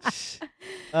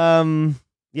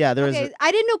 Yeah, there was. Okay,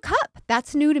 I didn't know cup.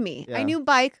 That's new to me. I Yeah. knew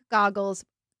bike, goggles,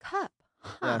 cup.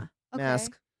 Huh. Yeah. Okay.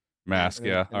 Mask. Mask, and-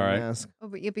 yeah. and All a right. mask. Oh,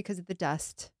 but yeah, because of the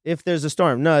dust. If there's a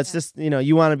storm, no, it's Yeah. just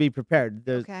you want to be prepared.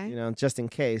 There's, Okay. just in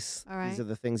case. All right. These are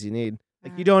the things you need.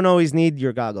 Like All you right. don't always need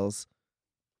your goggles.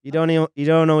 You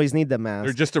don't always need the mask.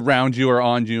 They're just around you or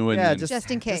on you, and yeah, and-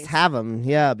 just in case. Just have them.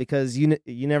 Yeah, because you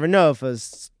never know if a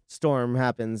storm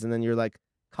happens and then you're like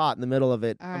caught in the middle of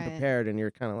it, All right. unprepared, and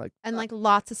you're kind of like. And like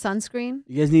lots of sunscreen.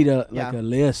 You guys need a Yeah.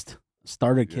 list,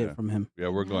 starter kit Yeah. from him. yeah,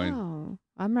 we're going. Oh,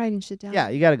 I'm writing shit down. Yeah,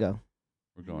 you gotta go.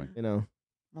 We're going. You know.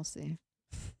 We'll see.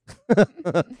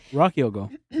 Rocky will go.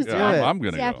 Do Yeah, it. I'm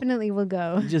gonna go. Definitely will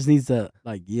go. He just needs to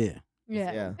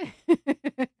Yeah.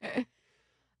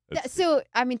 Yeah. So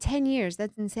I mean, 10 years.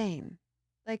 That's insane.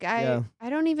 Like Yeah. I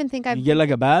don't even think I've. You get like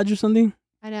a badge or something?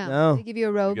 I know. No. They give you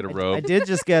a robe. Get a I robe. did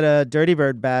just get a Dirty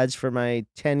Bird badge for my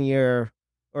 10-year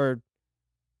or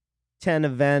 10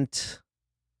 event.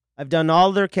 I've done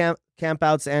all their camp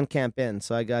outs and camp in,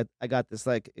 so I got this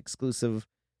like exclusive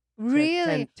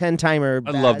Really? 10 timer.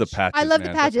 I love the badge. patches. I love the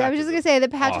man. patches. I was just gonna say the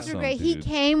patches awesome, are great. dude. He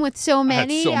came with so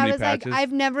many. so I many was patches. like,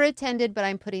 I've never attended, but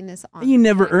I'm putting this on. You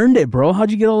never earned it, bro. How'd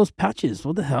you get all those patches?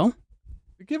 What the hell?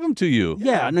 Give them to you.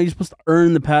 Yeah, I know you're supposed to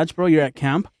earn the patch, bro. You're at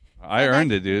camp. I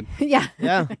earned it, dude. Yeah.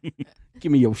 Yeah,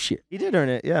 Give me your shit. he did earn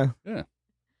it. Yeah. Oh,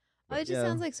 it just Yeah.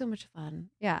 sounds like so much fun.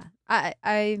 Yeah.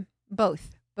 I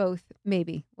both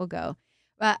maybe will go.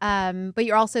 But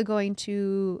you're also going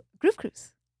to Groove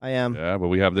Cruise. I am. Yeah, but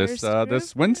we have this First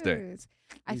this Groove Wednesday. Cruise.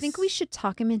 I think we should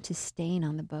talk him into staying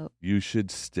on the boat. You should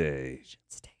stay. Should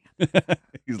stay.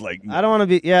 He's like, I don't want to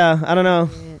be. Yeah, I don't know.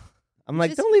 on it. I'm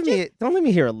like, Just- don't leave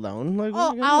me here alone. Like, what Oh,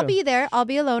 are you gonna I'll do? be there. I'll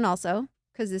be alone also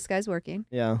because this guy's working.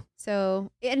 Yeah.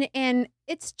 So and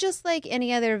it's just like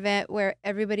any other event where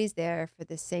everybody's there for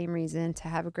the same reason, to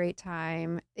have a great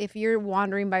time. If you're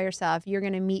wandering by yourself, you're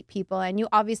gonna meet people, and you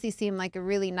obviously seem like a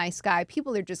really nice guy.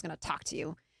 People are just gonna talk to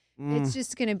you. It's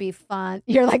just gonna be fun.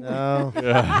 You're like, No.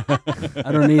 yeah.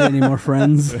 I don't need any more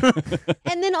friends.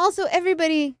 and then also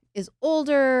everybody is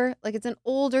older. Like it's an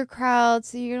older crowd,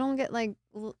 so you don't get like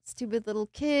stupid little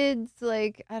kids.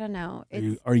 Like I don't know.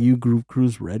 Are you Groove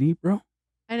Cruise ready, bro?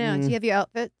 I know. Do you have your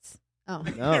outfits? Oh,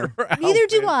 No. Neither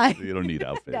do I. You don't need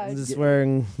outfits. No. I'm just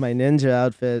wearing my ninja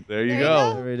outfit There you There you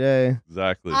go. go. every day.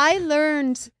 Exactly. I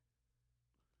learned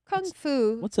kung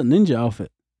fu. What's a ninja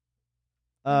outfit?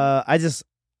 I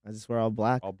just wear all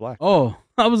black. All black. Oh,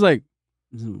 I was like,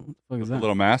 what the fuck With is the that?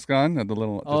 little mask on and the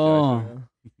little. just the Oh. eyeshadow.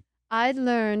 I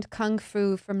learned kung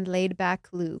fu from laid back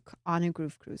Luke on a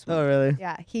Groove Cruise. Oh, really?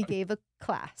 Yeah, he gave a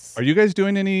class. Are you guys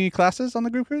doing any classes on the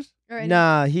group cruise? Or any-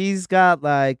 Nah, he's got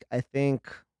like I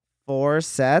think 4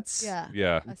 sets. Yeah,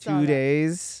 Yeah. I saw 2 that.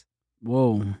 days.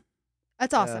 Whoa.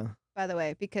 That's awesome. Yeah. By the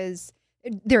way, because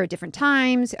there are different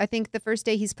times. I think the first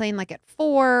day he's playing like at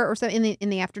 4 or so in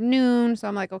the afternoon. So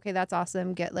I'm like, okay, that's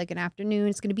awesome. Get like an afternoon.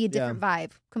 It's going to be a different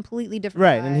vibe, completely different.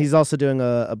 Right, vibe. and he's also doing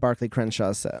a Barclay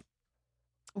Crenshaw set.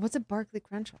 What's a Barclay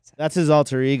Crenshaw set? That's his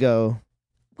alter ego.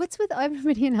 What's with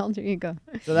everybody in alter ego?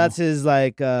 So that's his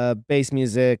like bass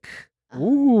music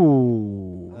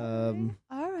Ooh.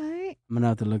 All right. I'm gonna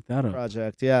have to look that up.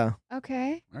 project. Yeah,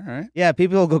 Okay. All right. yeah.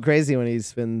 People will go crazy when he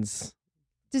spins.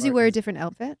 Does he wear a different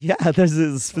outfit? Yeah, there's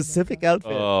a specific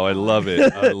outfit. Oh, I love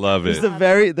it. I love There's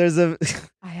it. there's a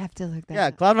I have to look that yeah.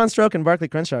 up. Claude Von Stroke and Barclay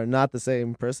Crenshaw are not the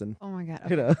same person. Oh my god.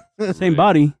 You know, Same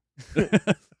body.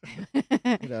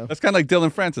 you know. That's kind of like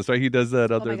Dylan Francis, right? He does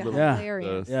that Oh other my god, little. Yeah.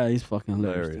 hilarious. Yeah, he's fucking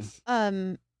Hilarious.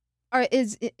 hilarious.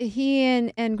 Is he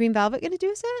and Green Velvet going to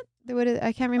do a set?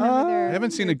 I can't remember their. I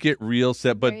haven't seen a Get Real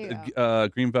set, but There you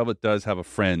Green Velvet does have a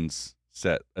Friends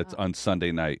set. It's Oh. on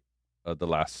Sunday night. The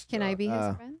last. Can I be his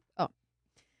uh, friend? Oh,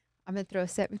 I'm gonna throw a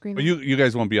set with Green But Velvet. you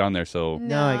guys won't be on there, so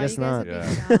No, I guess you guys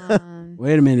not. will be gone.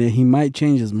 Wait a minute, he might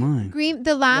change his mind.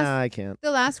 The last Nah, I can't.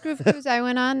 the last Groove Cruise I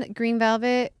went on, Green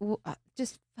Velvet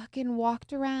just fucking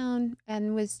walked around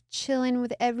and was chilling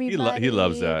with everybody. he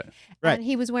loves that. Right. And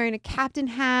he was wearing a captain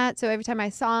hat, so every time I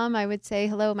saw him, I would say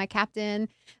hello, my captain.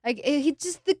 Like he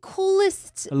just the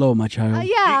coolest. Hello, my child.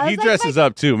 Yeah, I He was like, dresses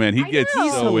up too, man. He I gets know.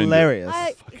 He's so into it. hilarious.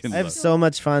 I- Fucking I have love so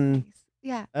much fun.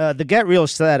 Yeah. The Get Real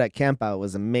set at Camp Out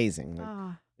was amazing. Like,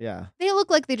 Oh. yeah. They look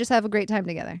like they just have a great time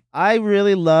together. I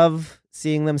really love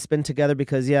seeing them spin together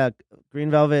because Green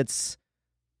Velvet's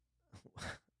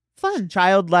Fun.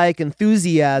 childlike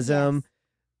enthusiasm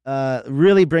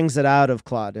really brings it out of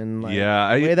Claude, and like,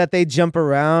 Yeah, the way that they jump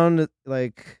around,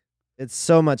 like it's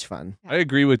so much fun. I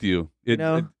agree with you. You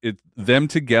know? It them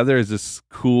together is this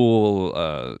cool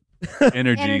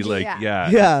energy. Energy, Like, yeah.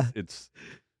 Yeah. it's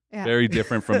Yeah. very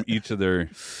different from each other.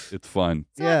 It's fun.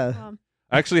 So, Yeah.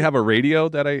 I actually have a radio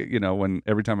that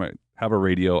every time I have a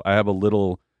radio, I have a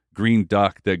little green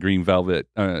duck that Green Velvet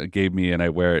gave me, and I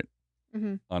wear it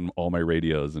Mhm. on all my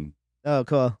radios and Oh,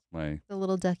 cool. my The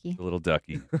little ducky little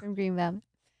ducky. from Green Velvet.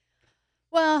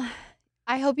 Well,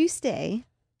 I hope you stay.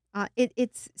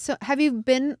 It's so. Have you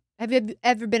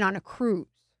ever been on a cruise?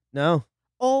 No,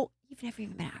 Oh, you've never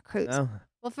even been on a cruise. no.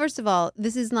 Well, first of all,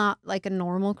 this is not like a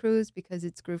normal cruise because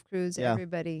it's Groove Cruise. Yeah.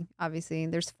 Everybody, obviously,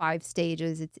 there's 5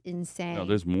 stages. It's insane. No,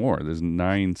 there's more. There's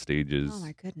 9 stages. Oh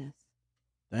my goodness,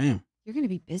 Damn. you're gonna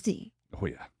be busy. Oh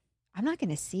yeah. I'm not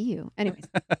gonna see you. Anyways,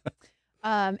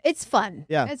 it's fun.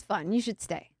 Yeah. It's fun. You should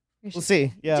stay. You We'll should see.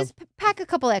 stay. Yeah, Just pack a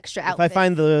couple extra if I outfits.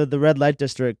 find the red light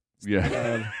district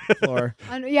Yeah. floor,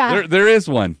 Yeah. there is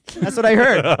one. that's what I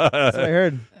heard. That's what I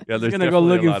heard. Yeah, He's there's gonna go definitely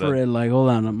a looking lot for of- it. Like, hold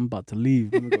on, I'm about to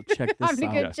leave. I'm gonna go check I'm this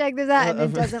gonna out. go check this out, and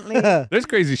it doesn't leave. There's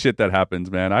crazy shit that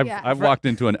happens, man. I've Yeah. walked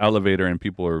into an elevator and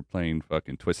people are playing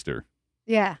fucking Twister.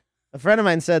 Yeah. A friend of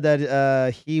mine said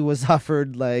that he was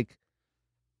offered like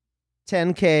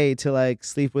 $10K to like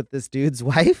sleep with this dude's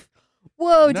wife.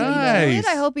 Whoa! Did he do Nice. it?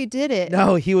 I hope he did it.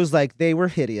 No, he was like, they were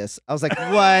hideous. I was like,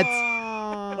 what?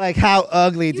 Oh. Like, how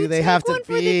ugly You do they take have to one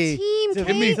for be? the team, to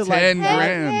Give me Kate. to, like, 10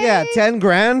 grand. Yeah, 10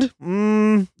 grand.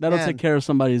 That'll Man. take care of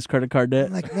somebody's credit card debt.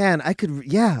 I'm like, man, I could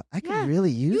Yeah. really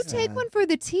use You that. take one for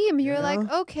the team. You're You like,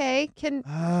 know? okay, can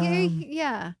Um,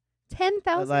 yeah, But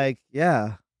 10,000. like,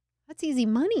 yeah, That's easy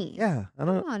money. yeah. I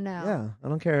Come don't. on now. Yeah, I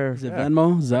don't care. Is it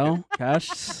Venmo, Zelle,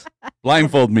 cash?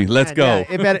 Blindfold me. Let's Man, go. yeah,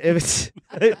 it better. If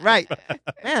it's right,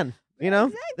 man. You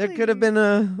know, there could have been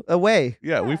a way.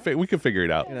 Yeah, we could figure it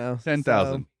out. You know, 10,000.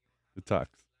 so It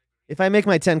talks. if I make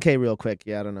my 10K real quick,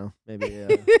 yeah, I don't know. Maybe.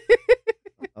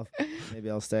 Maybe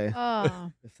I'll stay.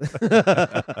 Oh,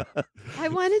 I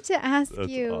wanted to ask That's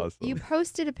you. awesome. You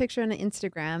posted a picture on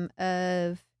Instagram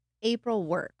of April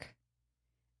work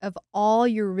of all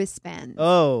your wristbands.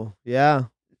 Oh yeah,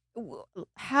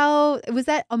 How was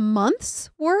that? A month's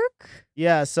work?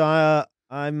 yeah. So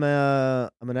I'm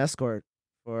an escort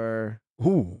for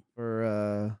Ooh.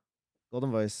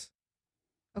 Golden Voice.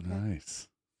 Okay. Nice.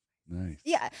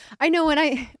 Yeah, I know. When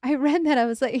I read that, I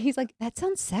was like, he's like, that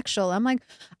sounds sexual. I'm like,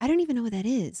 I don't even know what that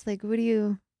is. Like, what do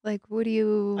you?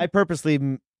 I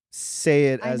purposely say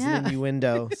it I as an know.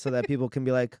 innuendo so that people can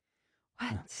be like,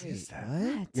 What? is that?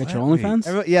 What? You got your Wait.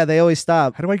 OnlyFans? yeah. They always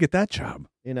stop. How do I get that job?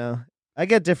 You know, I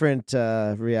get different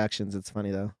reactions. It's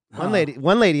funny though. Huh.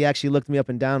 One lady actually looked me up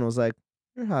and down and was like,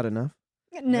 "You're hot enough."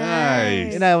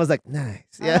 Nice. And I was like, "Nice."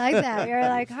 I like that. You're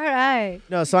like, all right.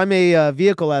 No, so I'm a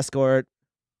vehicle escort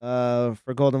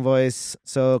for Golden Voice.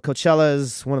 So Coachella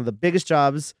is one of the biggest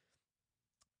jobs.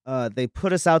 They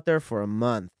put us out there for a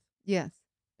month, Yes.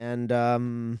 and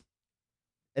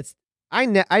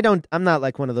I'm not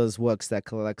like one of those wooks that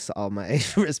collects all my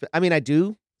wristbands. I mean, I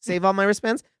do save all my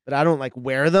wristbands, but I don't like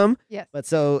wear them. Yes. But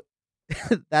so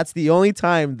that's the only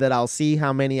time that I'll see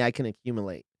how many I can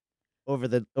accumulate over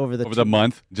the Over the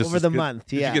month? over the month.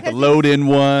 Did Yeah, you get the load-in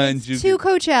ones? It's 2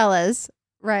 Coachellas,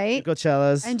 right?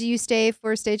 Coachellas, And do you stay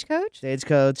for Stagecoach?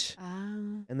 Stagecoach, Ah.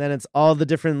 and then it's all the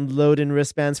different load-in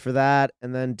wristbands for that,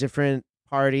 and then different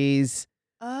parties.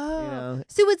 Oh. You know,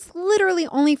 So it's literally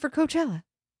only for Coachella.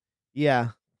 yeah,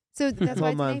 So that's Whole why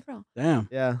it's in month. April. Damn.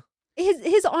 yeah.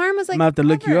 His arm was like I'm gonna have to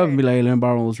look you up and be covered. like, let me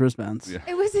borrow those wristbands. Yeah.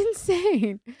 It was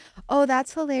insane. Oh,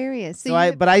 that's hilarious. So you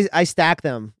I stack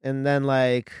them, and then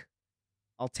like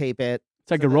I'll tape it.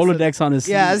 It's like So a that's- Rolodex on his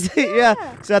Yeah, sleeve.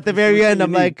 yeah. So at the very Which end, one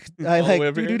I'm do you like, I All the like way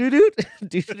over do here? do do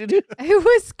do do do. it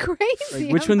was crazy.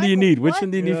 Like, which I'm one do you like, need? Which what?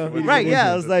 one do you need? For me to Right? go Yeah. I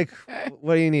into? was like,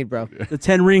 what do you need, bro? The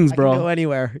 10 rings, I can go bro.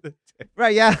 anywhere.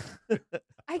 Right? Yeah.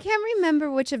 I can't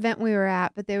remember which event we were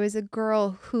at, but there was a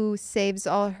girl who saves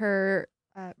all her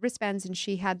wristbands, and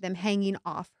she had them hanging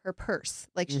off her purse.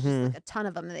 Like she's just like a ton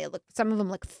of them. And some of them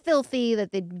look filthy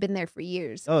that they'd been there for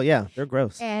years. Oh yeah, they're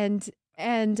gross. And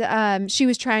she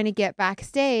was trying to get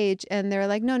backstage, and they're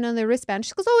like, no, they're wristbands.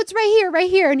 She goes, oh, it's right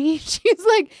here. And she's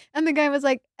like, and the guy was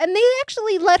like, and they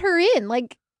actually let her in.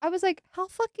 Like, I was like, how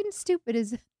fucking stupid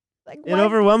is it? Like, It what?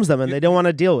 overwhelms them, and they don't want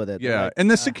to deal with it. They're Yeah, like, and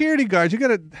the "Ah." security guards,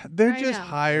 they're I just know.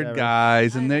 hired Whatever.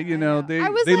 guys, and I they, know. they I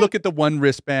was they like- look at the one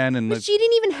wristband and But like, she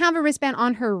didn't even have a wristband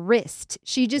on her wrist.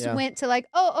 She just Yeah. went to like,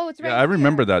 oh, it's right yeah, I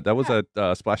remember here. that. That was Yeah.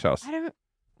 at Splash House. I don't.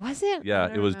 Was it? Yeah, I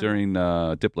it don't was remember.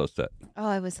 during Diplo's set.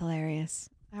 Oh, it was hilarious.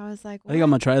 I was like, I think I'm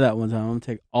gonna try that one time. I'm gonna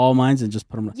take all mines and just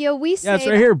put them. Yo, we Yeah, it's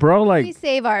save right here, bro. we Like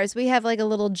save ours. We have like a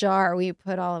little jar. We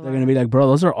put all of they're our. gonna be like, bro,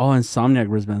 those are all Insomniac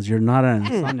wristbands. You're not an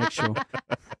Insomniac show.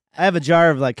 I have a jar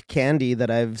of like candy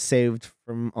that I've saved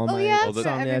from all Oh my yeah, Oh, the- for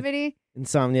everybody.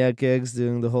 Insomniac gigs,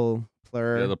 doing the whole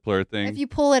plur. Yeah, the plur thing. If you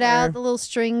pull it out, Sure. the little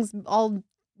strings all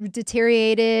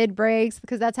deteriorated, breaks,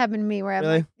 because that's happened to me where I'm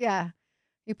Really? like, yeah.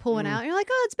 You pull one out, and you're like,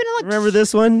 oh, it's been like. Remember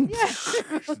this one? Yeah.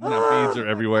 Now beads are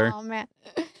everywhere. Oh man,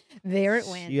 there it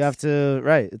went. You have to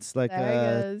It's like There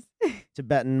it goes.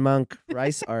 Tibetan monk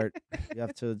rice art. You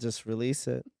have to just release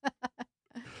it.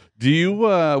 Do you?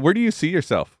 Where do you see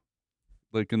yourself?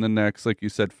 Like in the next, like you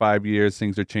said, 5 years,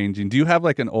 things are changing. Do you have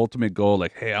like an ultimate goal?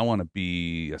 Like, hey, I want to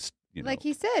be a Like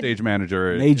he said, stage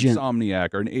manager, An agent.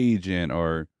 Insomniac, or an agent,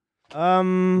 or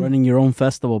Running your own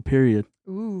festival, period.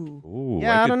 ooh, ooh,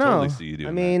 Yeah, I could don't know. totally see you doing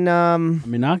I that. mean, I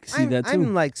mean, I can see that too.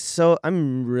 I'm like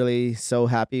I'm really so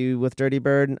happy with Dirty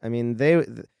Bird. I mean,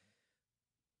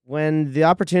 when the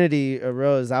opportunity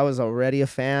arose, I was already a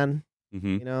fan,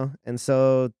 Mhm. you know, and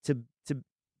so to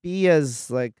be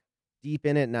as like deep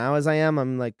in it now as I am,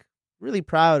 I'm like really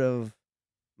proud of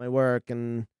my work,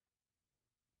 and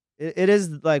it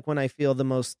is like when I feel the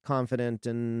most confident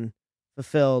and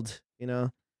fulfilled, you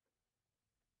know.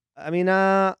 I mean,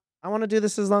 I want to do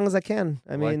this as long as I can.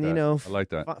 I like mean, you that. know, I like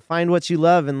that. find what you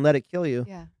love and let it kill you.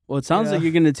 yeah. Well, it sounds Yeah. like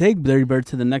you're going to take Dirty Bird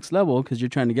to the next level because you're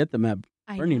trying to get them at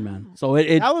I Burning know. Man. So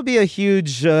it That would be a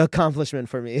huge accomplishment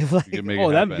for me. If, like, You can make oh,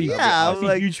 it that'd happen. be, Yeah, that'd be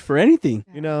like- huge for anything.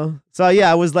 you know. So yeah,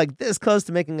 I was like this close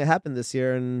to making it happen this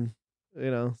year, and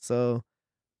you know, so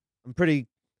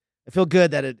I feel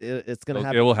good that it's gonna It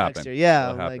happen. will next happen. year. Yeah,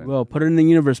 It'll like happen. Well, put it in the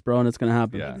universe, bro, and it's going to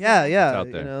happen. Yeah. yeah, It's out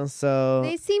you there. know. So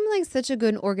They seem like such a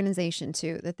good organization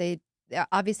too. That they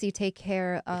obviously take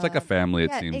care of. It's like a family. It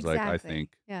yeah, seems like. I exactly. think.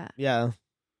 Yeah.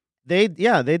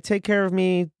 yeah, they take care of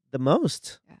me the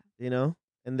most. Yeah. You know,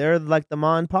 and they're like the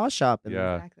ma and pa shop. And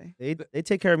Yeah. Exactly. They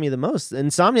take care of me the most.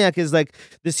 Insomniac is like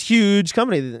this huge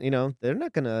company. You know, they're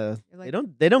not gonna. You're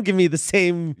like- They don't give me the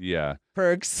same Yeah.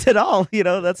 perks at all. You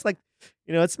know, that's like,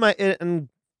 you know, it's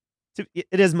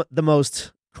it is the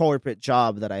most corporate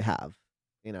job that I have.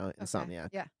 You know, Insomniac.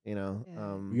 Yeah. You know,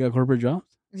 Yeah. You got corporate jobs?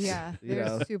 Yeah. You They're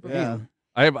know, super yeah.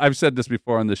 big. I've said this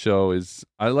before on the show. Is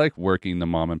I like working the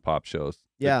mom and pop shows.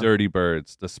 Yeah. The Dirty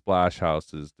Birds, the Splash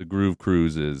Houses, the Groove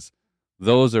Cruises.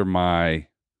 Those are I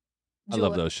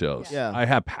love Joy. those shows. Yeah. I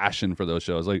have passion for those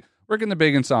shows. Like working the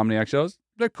big Insomniac shows.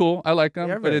 They're cool. I like them,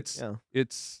 They're but very- it's yeah.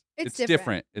 it's It's different.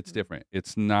 different. It's different.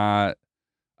 It's not.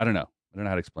 I don't know. I don't know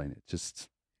how to explain it. It just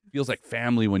feels like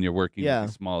family when you're working Yeah.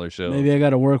 these smaller shows. Maybe I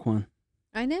got to work one.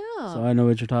 I know. So I know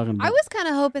what you're talking about. I was kind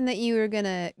of hoping that you were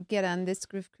gonna get on this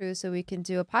Groove Cruise so we can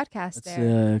do a podcast It's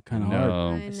there. kind of No.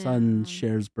 hard. I My son know.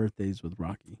 shares birthdays with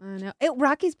Rocky. I know.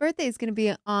 Rocky's birthday is gonna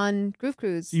be on Groove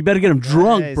Cruise. You better get him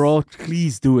drunk, Nice. bro.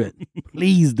 Please do it.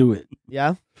 Please do it.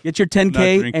 Yeah. Get your I'm not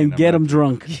 10K drinking, and I'm get not him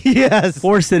drunk. Yes.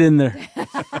 Force it in there.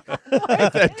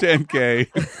 that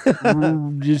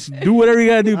 10K. Just do whatever you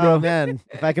got to do, bro. Oh man,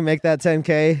 if I can make that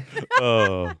 10K,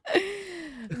 Oh,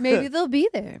 Maybe they'll be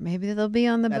there. Maybe they'll be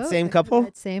on the That boat. same there. couple?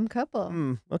 That same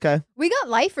couple. okay. We got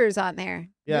lifers on there.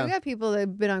 Yeah. We got people that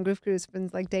have been on Groove Cruise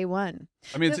since like day one.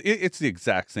 I mean, it's the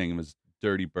exact same as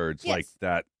Dirty Birds. Yes. Like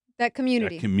that That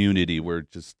community where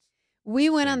just We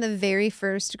went Same. on the very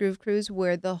first Groove Cruise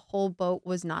where the whole boat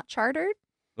was not chartered.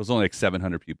 it was only like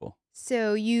 700 people.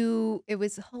 So it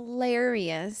was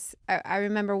hilarious. I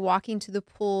remember walking to the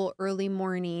pool early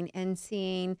morning and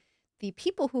seeing the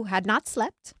people who had not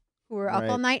slept, who were up all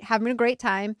Right. night having a great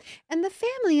time, and the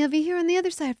family over here on the other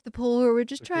side of the pool who were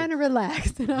just trying to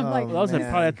relax. And I'm Oh, like, Well, that was man.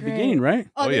 probably at the Great. beginning, right?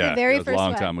 oh, yeah, the very it was first a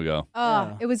long one. time ago. Oh,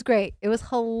 Yeah. it was great. It was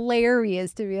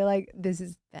hilarious to be like, this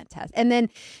is fantastic. And then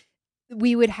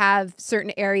we would have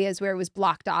certain areas where it was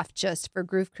blocked off just for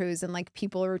Groove Cruise, and like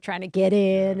people were trying to get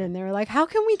in, and they were like, "How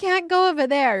come we can't go over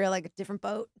there?" You're like, a different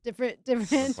boat, different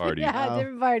party. yeah, Wow.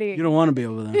 different party. You don't want to be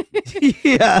over there.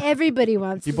 Yeah. Everybody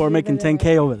wants. People to are be making over there.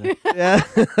 10K over there. Yeah.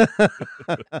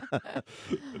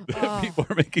 Oh. People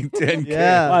are making 10K.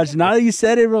 Yeah. Watch, now that you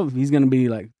said it, bro, he's going to be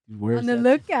like, where's On the that?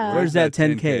 lookout. Where's that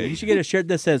 10K? You should get a shirt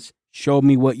that says, show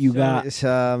me what you got.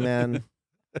 Man.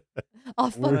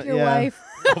 I'll fuck your Yeah. wife.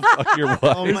 Fuck your wife.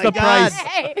 Oh Here's my the God. price.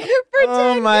 Hey, for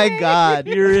Oh my 10K. God.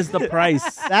 Here is the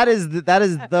price. That is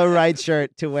the right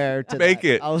shirt to wear. To Make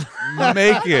it. I'll-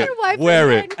 Make it. Your wife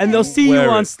Wear is it. 10K. And they'll see you Wear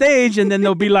on it. stage, and then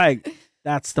they'll be like,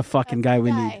 that's the fucking guy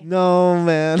we need. No,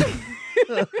 man.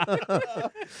 Oh,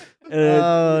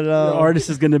 Oh, no. The artist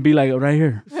is going to be like, right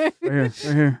here. Right Right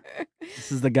here.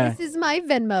 This is the guy. This is my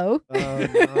Venmo. Oh,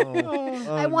 no.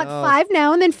 Oh, I want no. 5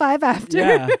 now and then 5 after.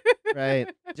 Yeah. Right.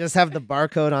 Just have the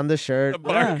barcode on the shirt.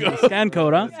 Yeah, the scan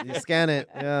code, huh? You scan it.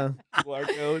 Yeah.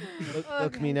 Barcode.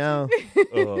 Book me now.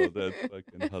 Oh, that's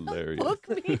fucking hilarious. Book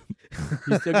me.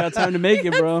 You still got time to make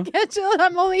it, bro. Schedule.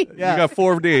 I'm only. Yeah. You got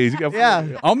 4 days. You got 4 Yeah.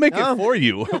 days. I'll make No. it for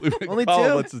you. Only Call,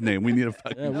 2. What's his name? We need a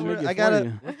fucking. Yeah, we'll make it I for gotta.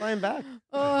 you. We're flying back.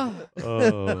 Oh,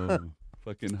 Oh,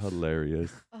 fucking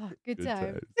hilarious. good Good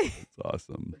time. times. It's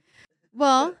awesome.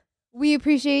 Well, we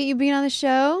appreciate you being on the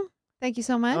show. Thank you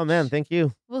so much. Oh man, thank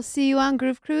you. We'll see you on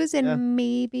Groove Cruise and Yeah.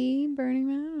 maybe Burning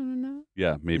Man. I don't know.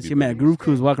 Yeah, maybe. See, man, Groove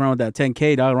Crew's walking around with that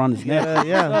 10K dog around his neck.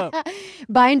 Yeah.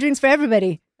 Buying drinks for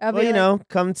everybody. I'll Well, be you like, know,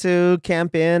 come to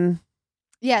Camp In.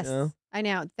 Yes, you know. I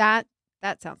know. That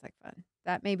sounds like fun.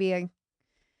 That maybe I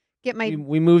get my.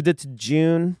 We moved it to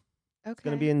June. Okay. It's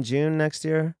gonna be in June next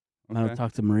year. I'll Okay.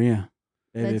 talk to Maria.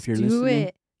 Baby, Let's if you're do listening.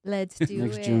 it. Let's do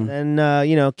Next it. June. Then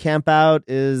you know, Camp Out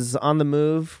is on the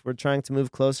move. We're trying to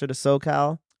move closer to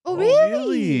SoCal. Oh, Oh, really?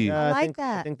 really? I like think,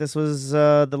 that. I think this was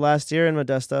the last year in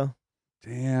Modesto.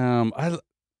 Damn,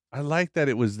 I like that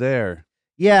it was there.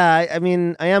 Yeah, I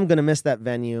mean, I am gonna miss that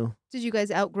venue. Did you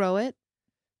guys outgrow it?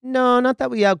 No, not that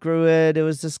we outgrew it. It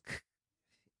was just,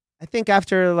 I think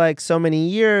after like so many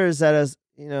years, that is,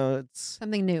 you know, it's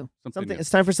Something new. something. new. It's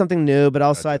time for something new, but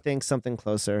also I Gotcha. think something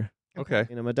closer. Okay,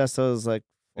 You know, Modesto is like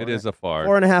it is a far.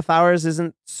 4.5 hours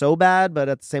isn't so bad, but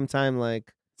at the same time,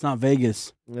 like, It's not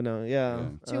Vegas. you know, yeah, Yeah.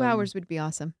 2 hours would be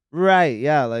awesome. right?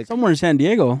 Yeah, like, Somewhere in San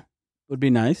Diego would be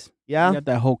nice. You yeah, got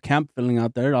that whole camp filling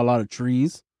out there, a lot of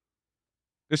trees.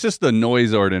 It's just the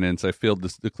noise ordinance. I feel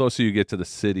the closer you get to the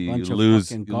city, Bunch you of lose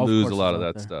fucking you golf lose a courses lot of out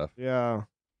that there. stuff. yeah.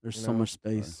 There's You so know, much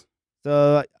space.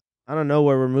 So I don't know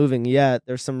where we're moving yet.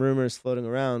 There's some rumors floating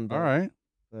around. But, All right,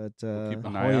 but we'll keep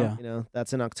an Oh, eye yeah. out. you know,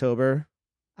 that's in October.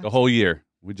 The whole year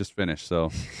we just finished.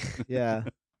 So Yeah.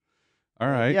 all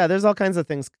right, Yeah, there's all kinds of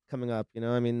things coming up. You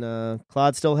know, I mean,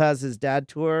 Claude still has his dad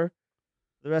tour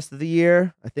the rest of the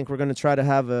year. I think we're going to try to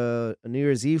have a New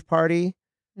Year's Eve party.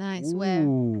 Nice. Where?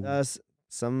 Ooh.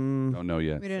 Some don't know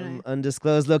yet. We don't some know.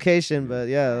 undisclosed location, but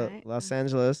yeah, Alright. Los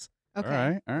Angeles. Okay. All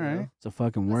right, all you know. right, It's a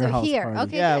fucking So warehouse here, party.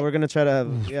 okay. Yeah, good. we're gonna try to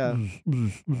have. Yeah, all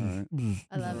right.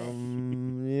 I love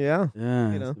it. yeah. Yeah,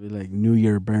 You it's know. gonna be like New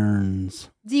Year burns.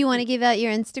 Do you want to give out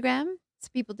your Instagram so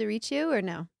people to reach you or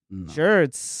no? No. Sure,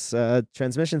 it's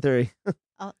transmission theory.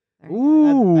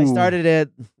 Ooh. I started it,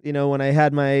 you know, when I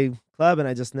had my club, and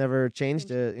I just never changed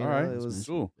it. You All know, right. it was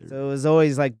Cool. so it was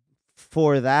always like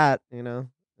for that, you know,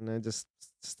 and I just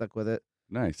stuck with it.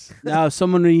 Nice. Now, if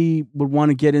somebody would want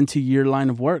to get into your line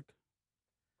of work,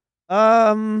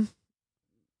 Um,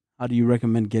 how do you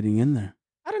recommend getting in there?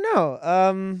 I don't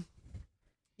know.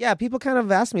 Yeah, people kind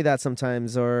of ask me that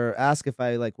sometimes, or ask if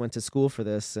I like went to school for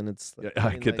this, and it's Yeah, like, I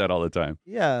mean, get like, that all the time.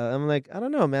 Yeah, I'm like, I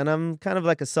don't know, man. I'm kind of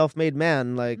like a self-made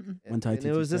man, like, Mhm. and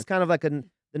it was just kind of like the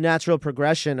natural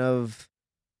progression of,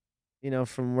 you know,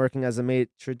 from working as a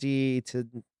maitre d' to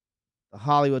the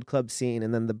Hollywood club scene,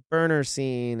 and then the burner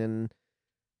scene, and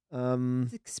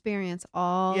It's experience.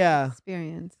 All Yeah.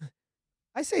 experience.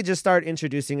 I say just start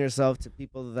introducing yourself to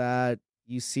people that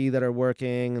you see that are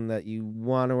working and that you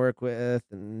want to work with,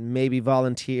 and maybe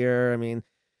volunteer. I mean,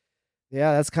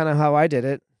 yeah, that's kind of how I did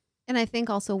it. And I think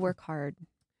also work hard.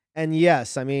 And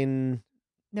yes, I mean,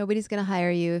 Nobody's going to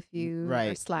hire you if you are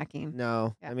Right. slacking.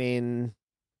 no, Yeah. I mean,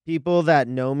 people that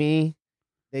know me,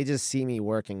 they just see me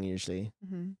working usually.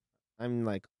 Mhm. I'm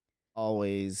like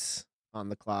always on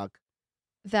the clock.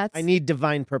 That's I need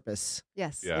divine purpose.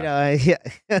 yes. Yeah. You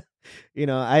know, you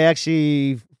know,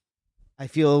 I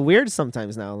feel weird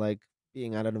sometimes now, like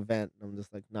being at an event. I'm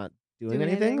just like not doing Doing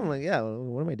anything. anything? I'm like, yeah, well,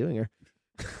 what am I doing here?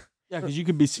 Yeah, because you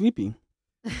could be sleeping.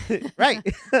 Right.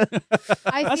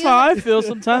 I That's feel how like- I feel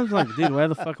sometimes. Like, dude, why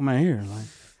the fuck am I here? Like,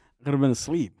 I could have been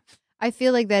asleep. I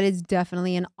feel like that is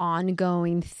definitely an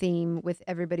ongoing theme with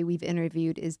everybody we've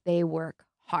interviewed is they work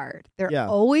hard. They're Yeah.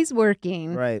 always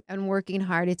working Right. and working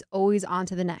hard. It's always on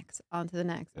to the next, on to the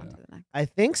next, on Yeah. to the next.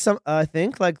 I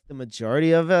think like the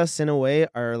majority of us in a way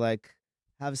are like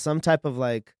have some type of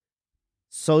like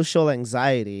social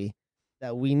anxiety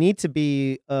that we need to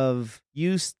be of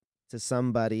use to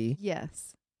somebody.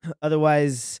 Yes.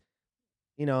 Otherwise,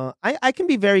 you know, I can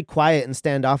be very quiet and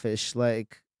standoffish,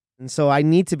 like, and so I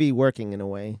need to be working in a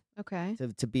way Okay.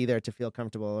 to be there to feel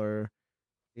comfortable, or,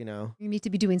 you know, You need to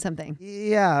be doing something.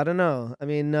 yeah, I don't know. I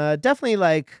mean, definitely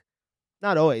like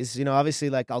not always, you know, obviously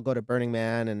like I'll go to Burning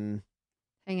Man and,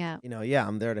 Hang out. you know, yeah,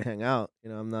 I'm there to hang out. You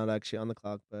know, I'm not actually on the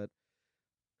clock, but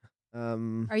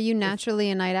Are you naturally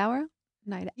a night owl?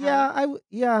 Night owl.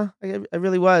 yeah, I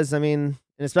really was. I mean,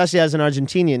 And especially as an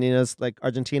Argentinian, it's like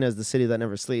Argentina is the city that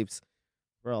never sleeps.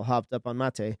 We're all hopped up on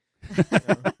mate. You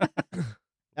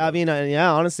know? I mean,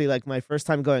 honestly, like my first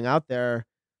time going out there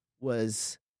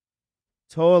was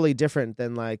totally different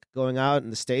than like going out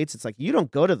in the States. It's like you don't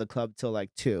go to the club till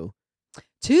like 2.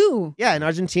 2. Yeah, in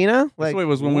Argentina, That's like the way it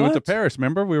was when we went to what? Paris.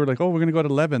 Remember, we were like, "Oh, we're gonna go to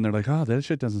 11." They're like, "Oh, that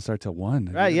shit doesn't start till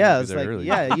 1." right? You're Yeah, gonna be it's there like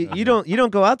early. you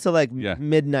don't go out till like Yeah.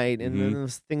 midnight, and Mhm. then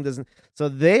this thing doesn't. So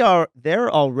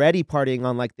they're already partying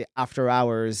on like the after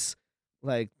hours,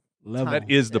 like Level. That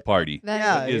is the party. That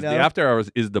Yeah, Is you the know? after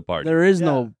hours is the party. There is Yeah.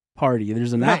 no party.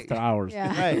 There's an Right. after hours.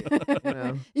 Yeah. right. You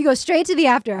know? You go straight to the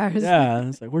after hours. Yeah,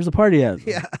 it's like, where's the party at?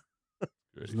 Yeah.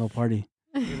 There's no party.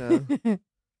 know?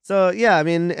 So yeah, I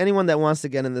mean, anyone that wants to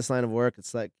get in this line of work,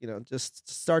 it's like just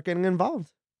start getting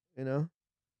involved. Don't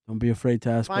be afraid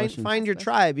to ask questions. Find your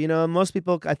tribe. Most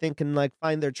people I think can like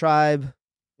find their tribe.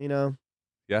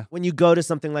 Yeah. When you go to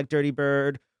something like Dirty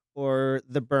Bird or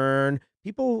The Burn,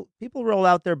 people roll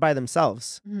out there by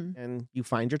themselves, Mhm. and you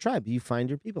find your tribe. You find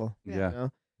your people. Yeah.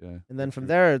 Yeah. And then from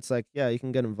there, it's like you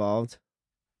can get involved.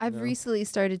 I've Yeah. recently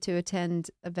started to attend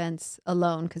events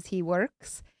alone because he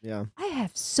works. Yeah. I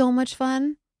have so much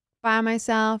fun by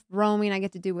myself, roaming. I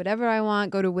get to do whatever I want,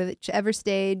 go to whichever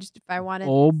stage. If I want to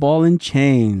Oh, ball and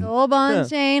chain. the whole ball Yeah. and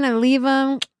chain, I leave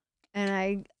them.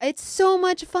 And it's so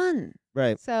much fun.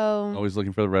 Right. So Always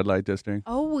looking for the red light district.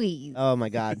 always Oh my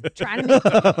God. trying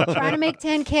to make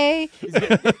 10K.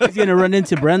 He's gonna run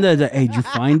into Brenda. And say, hey, did you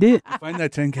find it? Find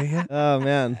that 10K yet? Oh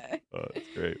man. Oh, that's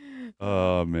great.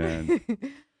 Oh man.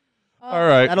 All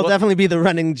right. That'll well- definitely be the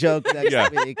running joke next Yeah.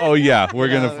 week. Oh yeah, we're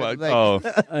You gonna know, fuck. like- Oh,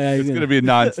 Yeah, it's gonna be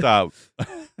nonstop.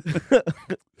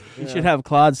 You should have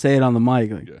Claude say it on the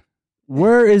mic. Like, Yeah.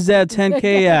 where is that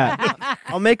 10K at?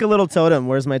 I'll make a little totem.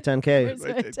 Where's my 10K? Where's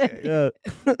my 10K? 10K?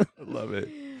 Yeah. I love it.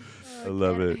 I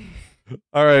love it.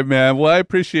 All right, man. Well, I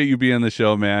appreciate you being on the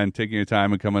show, man. Taking your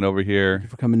time and coming over here,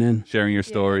 For coming in. sharing your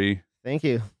story. Thank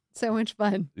you. So much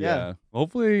fun. Yeah.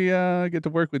 Hopefully, I get to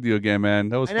work with you again, man.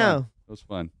 That was I fun. know. That was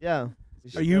fun. Yeah.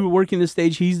 Are you working the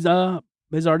stage his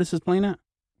artist is playing at?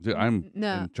 Dude, I'm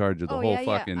No. in charge of the Oh, whole yeah,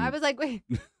 fucking. yeah. I was like, wait.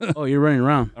 Oh, you're running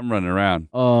around. I'm running around,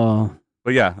 Oh,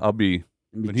 but yeah, I'll be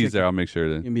when he's there. I'll make sure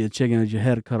You're to. gonna be a chicken with your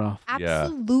head cut off. Yeah.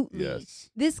 Absolutely.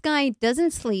 Yes. This guy doesn't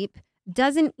sleep,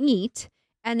 doesn't eat,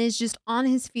 and is just on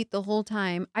his feet the whole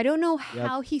time. I don't know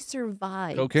how he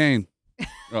survives. Cocaine.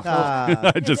 Oh,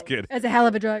 Ah. just kidding. That's a hell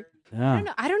of a drug. Yeah.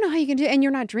 I don't know how you can do it. And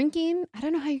you're not drinking. I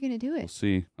don't know how you're going to do We'll it.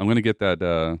 see. I'm gonna get that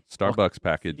Starbucks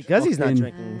package. Because he's not Fucking-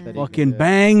 drinking. that he Fucking can do it.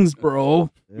 bangs, bro.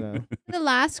 Yeah. The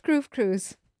last Groove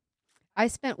Cruise, I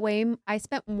spent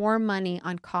more money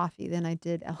on coffee than I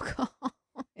did alcohol.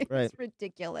 It's Right.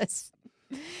 ridiculous.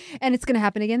 And it's going to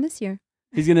happen again this year.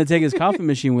 He's gonna take his coffee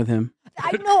machine with him.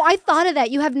 I know. I thought of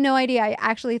that. You have no idea. I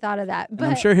actually thought of that. And But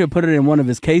I'm sure he'll put it in one of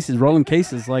his cases, rolling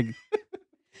cases. Like,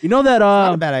 you know that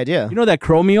Not a bad idea. you know that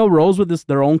Chromeo rolls with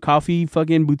their own coffee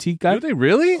fucking boutique guy. Do they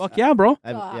really? Fuck yeah, bro.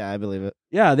 I believe it.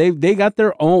 Yeah, they got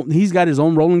their own. He's got his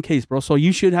own rolling case, bro. So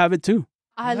you should have it too.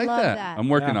 I like love that. I'm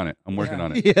working Yeah. on it. I'm working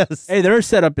on it. Yes. Hey, their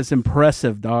setup is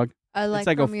impressive, dog. I It's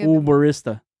like a Romeo full the-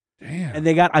 barista, Damn. and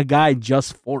they got a guy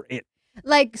just for it.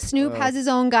 Like Snoop has his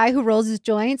own guy who rolls his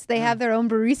joints. They have their own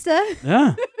barista.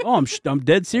 Yeah. Oh, I'm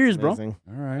dead serious, bro. Amazing.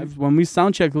 All right. When we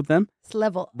sound checked with them, It's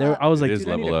level. I was It like, is dude,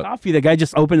 I need level a up. coffee. The guy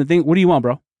just opened the thing. What do you want,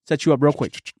 bro? Set you up real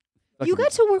quick. You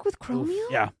got to work with Chromeo?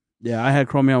 Yeah. Yeah, I had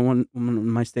Chromeo on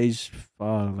my stage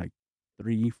like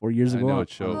 3-4 years I ago. know what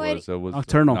show Oh, it was. It was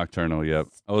Nocturnal. Nocturnal. Yep.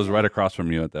 I was right across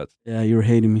from you at that. Yeah, you were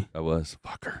hating me. I was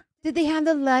fucker. Did they have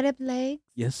the light up legs?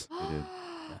 Yes. did.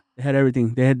 They had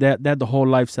everything. They had the whole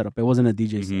live setup. It wasn't a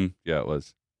DJ set. Mhm. Yeah, it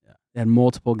was. They had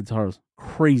multiple guitars.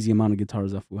 Crazy amount of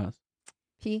guitars that fool has.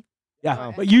 P. Yeah.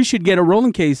 Wow. But you should get a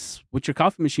rolling case with your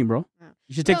coffee machine, bro.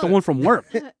 You should take the No. one from work.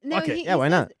 No, Fuck it. Yeah, why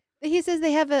not? He says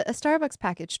they have a Starbucks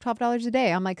package, $12 a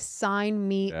day. I'm like, sign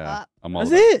me Yeah. up. I'm all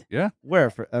That's about- it. Yeah. Where?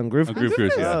 For, Groove A Cruise? Groove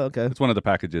Cruise. Yeah. Oh, okay. It's one of the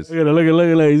packages. Look at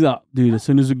it. He's up. Dude, as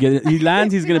soon as we get it, he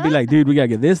lands, he's going to be like, dude, we got to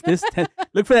get this, 10.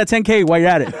 Look for that 10K while you're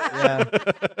at it. Yeah.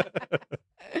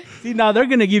 See, now they're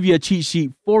going to give you a cheat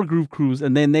sheet for Groove Cruise,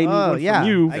 and then they need Oh, one yeah. from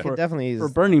you I for, could definitely use. for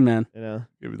Burning Man.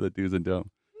 Give me the do's and don'ts.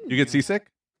 You get seasick?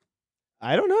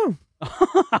 I don't know.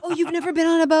 Oh, you've never been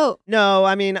on a boat? No,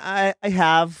 I mean I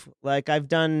have I've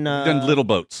done. You've done little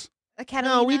boats. A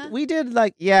Catalina? No, we did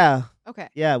like yeah Okay.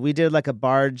 we did like a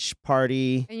barge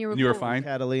party. And you were, You were cool. fine?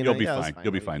 Catalina. You'll be Yeah, it was fine.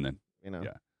 You'll be Like, fine then. You know.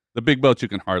 Yeah. The big boats you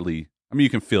can hardly. I mean, you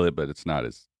can feel it, but it's not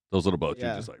as those little boats. Yeah.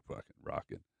 You're just like fucking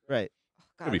rocking. Right.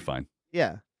 God, You'll be fine.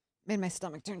 Yeah. made my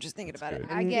stomach turn just thinking about it.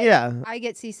 good. I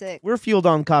get seasick. We're fueled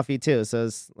on coffee too, so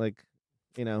it's like,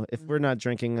 if we're not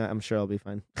drinking, I'm sure I'll be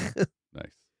fine.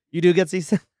 Nice. You do get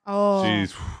seasick? Oh,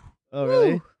 Jeez. Oh,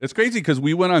 really? Woo. It's crazy because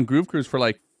we went on Groove Cruise for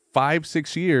like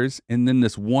 5-6 years, and then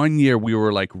this one year we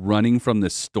were like running from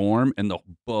this storm, and the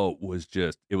boat was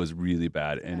it was really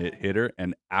bad, and it hit her.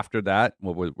 And after that,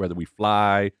 whether we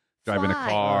fly, drive in a Fly.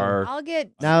 car, I'll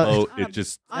get Now- boat, on a- it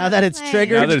just on Now a that it's plane.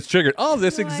 triggered. now that it's triggered. Oh,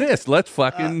 this You're like- exists. Let's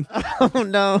fucking. Oh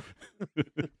no.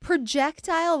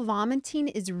 Projectile vomiting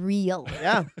is real.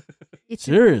 Yeah. It's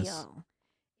Serious? real.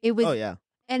 It was, Oh yeah.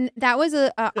 and that was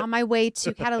on my way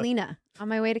to Catalina. On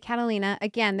my way to Catalina,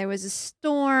 again, there was a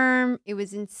storm. It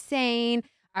was insane.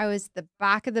 I was at the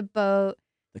back of the boat.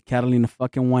 The Catalina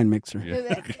fucking wine mixer.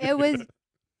 Yeah. It was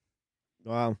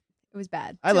Wow.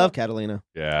 bad. I love Catalina.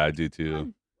 Yeah, I do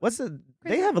too. What's the?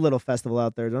 They have a little festival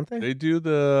out there, don't they? They do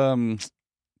the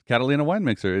Catalina wine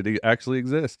mixer. It actually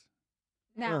exists.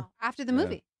 now after the Yeah.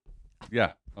 movie.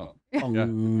 Yeah. Oh.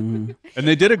 Mm. And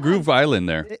they did a Groove Island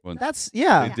there. That's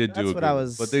yeah. They did do That's a what I Groove-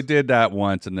 was. But they did that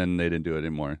once, and then they didn't do it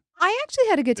anymore. I actually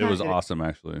had a good time. It was with awesome,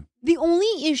 actually. The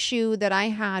only issue that I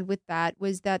had with that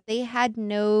was that they had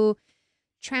no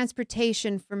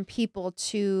transportation from people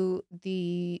to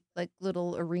the like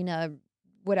little arena,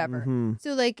 whatever. Mhm.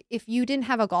 So like if you didn't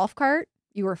have a golf cart,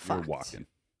 you were You're fucked. walking.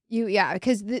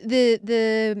 Because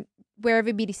the where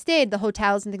everybody stayed, the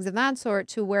hotels and things of that sort,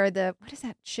 to where the what is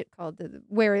that shit called?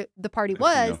 Where the party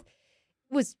Casino.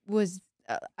 was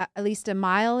at least a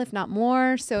mile, if not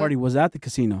more. So Party was at the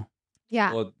casino.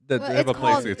 yeah. Well, they Well, have a it's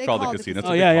place. called- It's they called the call it the casino. It's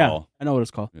Oh a yeah, big yeah. hall. I know what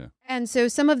it's called. And so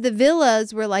some of the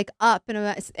villas were like up,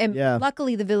 and Yeah.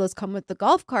 luckily the villas come with the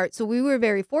golf cart, so we were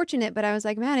very fortunate. But I was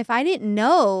like, man, if I didn't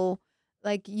know,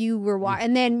 like you were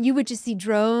and then you would just see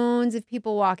drones of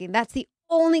people walking. That's the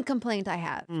only complaint I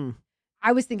have. Mm.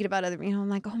 I was thinking about I'm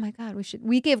like, oh my god,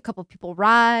 we gave a couple people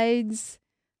rides.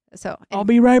 So I'll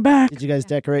be right back. Did you guys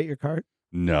decorate your cart?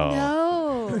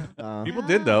 No. no. People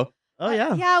did though. Oh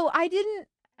yeah. Yeah, I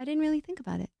didn't really think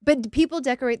about it. But people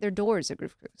decorate their doors at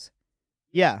Groove Cruise.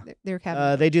 Yeah. Their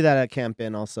cabin. They do that at Camp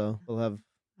Inn also. We'll have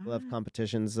Ah.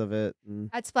 competitions of it. And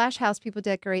At Splash House, people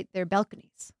decorate their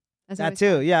balconies. That's that always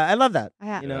too. fun. Yeah, I love that.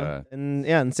 Yeah. You know,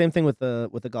 Yeah. and same thing with the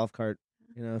golf cart.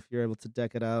 You know, if you're able to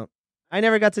deck it out. I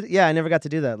never got to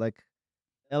do that. Like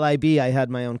LIB, I had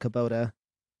my own Kubota,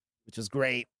 which was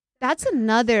great. That's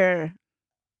another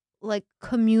like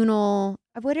communal.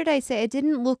 What did I say? It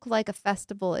didn't look like a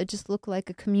festival. It just looked like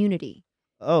a community.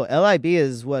 Oh, LIB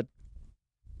is what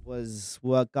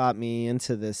got me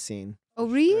into this scene. Oh,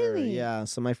 for really? Sure. Yeah.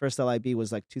 So my first LIB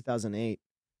was like 2008.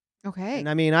 Okay. And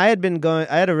I mean, I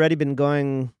had already been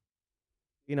going,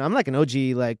 you know, I'm like an OG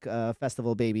like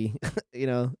festival baby, you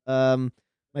know.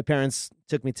 My parents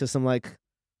took me to some like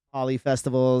Holly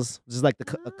festivals, which is like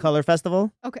the a color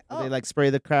festival. Okay. Where they like spray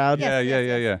the crowd. Yes,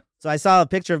 Yeah. So I saw a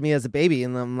picture of me as a baby,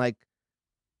 and I'm like,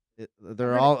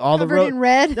 they're all the covered in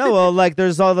red. no, well, like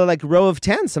there's all the like row of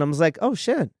tents, and I was like, oh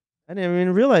shit, I didn't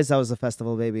even realize I was a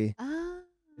festival baby. Ah.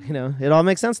 You know, it all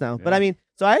makes sense now. But Yeah. I mean,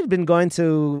 so I had been going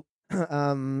to,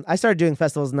 I started doing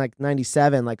festivals in like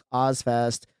 '97, like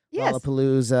Ozfest, Yes.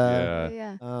 Lollapalooza,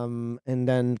 Yeah. and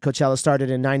then Coachella started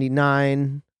in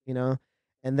 '99. You know,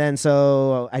 and then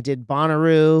so I did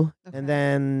Bonnaroo, Okay. and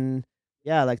then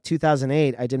yeah, like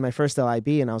 2008, I did my first LIB,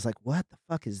 and I was like, what the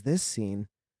fuck is this scene?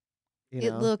 You It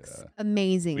know? looks Yeah.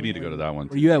 amazing. We need to go to that one.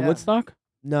 Were you at Yeah. Woodstock?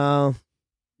 No,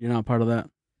 You're not part of that.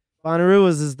 Bonnaroo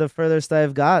is the furthest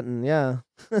I've gotten. Yeah.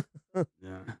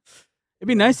 Yeah. It'd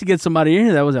be nice to get somebody in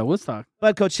here that was at Woodstock.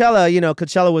 But Coachella, you know,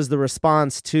 Coachella was the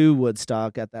response to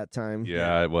Woodstock at that time.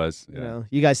 Yeah, it was. You Yeah. know,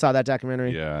 you guys saw that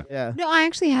documentary. Yeah. Yeah. No, I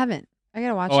actually haven't. I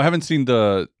gotta watch. Oh, I it. haven't seen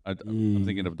the. I'm Mm.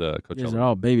 thinking of the You guys are Coachella.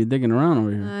 all baby digging around over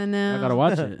here. I know. I gotta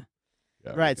watch it.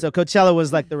 Yeah, Right. okay. So Coachella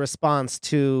was like the response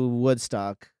to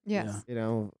Woodstock, Yes. Yeah. you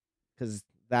know, because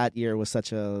that year was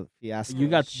such a fiasco. You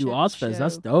got to do Shit Ozfest.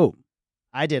 That's show. dope.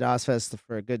 I did Ozfest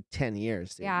for a good 10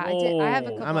 years. Dude. Yeah, I did. I have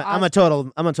a Whoa.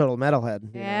 couple. I'm a total metalhead.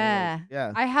 you know, Yeah. like,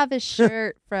 yeah. I have a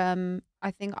shirt from I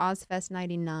think Ozfest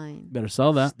 '99. Better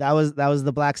sell that. That was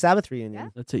the Black Sabbath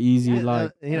reunion. That's an easy Yeah,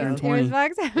 like you know. 120.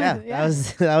 Yeah,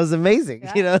 that was amazing.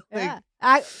 Yeah, You know, Yeah.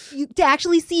 To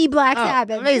actually see Black Oh,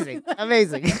 Sabbath. amazing.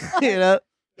 You know,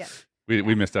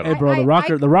 We missed out Hey on. bro, the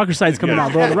I- rocker side's coming Yeah.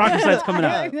 out, bro. The rocker side's coming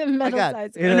out. The metal God.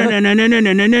 side's You coming know? No, no, no,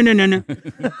 no, no, no, no, no, no.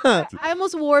 I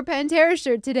almost wore a Pantera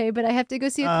shirt today, but I have to go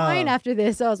see a client Oh. after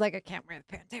this. So I was like, I can't wear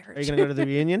the Pantera. Are you gonna go to the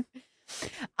reunion?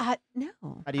 No.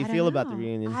 How do you I don't feel about the know.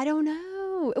 reunion? I don't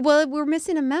know. Well, we're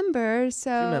missing a member, so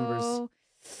members.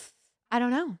 I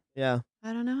don't know. Yeah.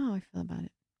 I don't know how I feel about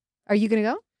it. Are you gonna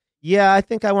go? Yeah, I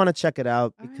think I want to check it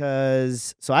out All right.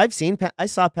 because I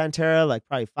saw Pantera like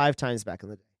probably 5 times back in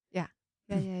the day.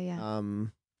 Yeah.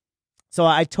 So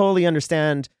I totally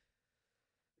understand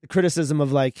the criticism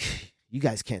of like you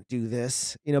guys can't do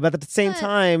this, but at the same But-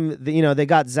 time, they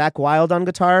got Zach Wilde on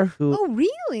guitar, who Oh,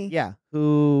 really? yeah,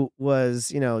 who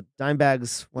was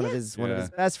Dimebag's one of Yeah. his Yeah.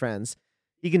 best friends.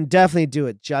 He can definitely do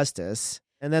it justice.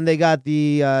 And then they got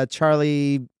the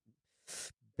Charlie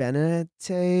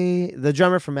Benete, the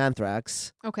drummer from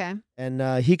Anthrax, Okay.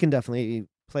 and he can definitely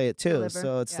play it too. Deliver,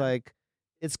 So it's yeah. like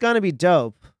it's gonna be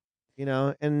dope,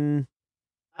 and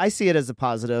I see it as a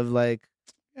positive. Like,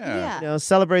 Yeah.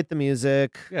 celebrate the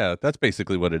music, Yeah, that's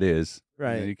basically what it is.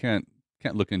 right? You can't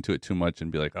look into it too much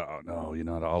and be like, oh no,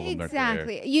 not all of them are there.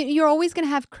 Exactly. You're always going to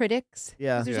have critics.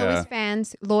 Yeah. 'Cause there's Yeah. always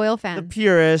fans, loyal The fans.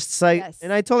 purists, Yes.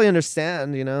 and I totally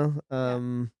understand.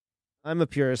 I'm a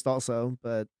purist also,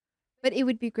 but But it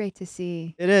would be great to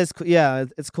see. it is, yeah,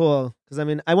 it's cool because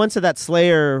I went to that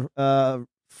Slayer,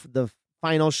 the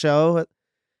final show,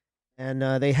 and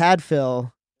they had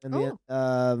Phil and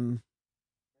the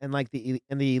and like the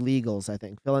Illegals. I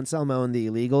think Phil Anselmo and the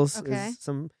Illegals. Okay.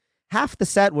 Half the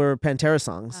set were Pantera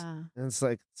songs, and it's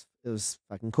like it was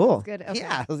fucking cool. Good, okay.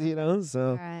 Yeah,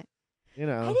 so All right. you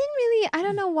I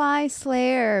don't know why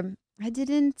Slayer. I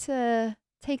didn't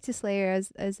take to Slayer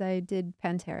as I did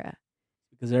Pantera.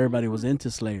 Because everybody was into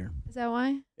Slayer. Is that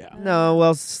why? Yeah. No,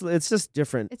 well, it's just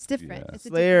different. It's different. Yeah. It's a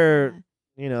Slayer,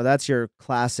 different- that's your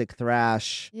classic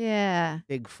thrash, Yeah.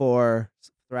 big four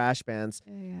thrash bands.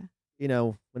 Yeah.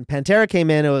 When Pantera came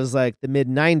in, it was like the mid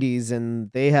 '90s,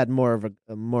 and they had more of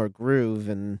a more groove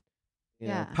and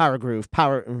Yeah. power groove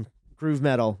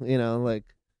metal.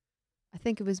 Like I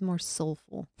think it was more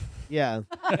soulful. yeah,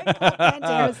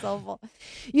 Pantera soulful.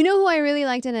 You know who I really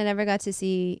liked and I never got to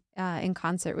see in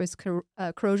concert was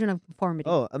Corrosion of Conformity.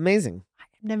 oh, amazing.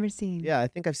 I've never seen. Yeah, I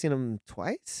think I've seen them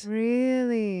twice.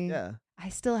 Really? Yeah, I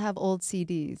still have old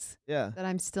CDs yeah. that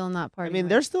I'm still not part I of. mean,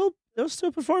 they're still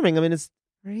performing. I mean, it's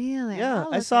really. yeah.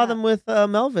 I'll I look saw it them up. with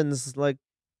Melvins like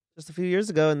just a few years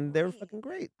ago, and they were fucking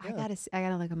great. I Yeah.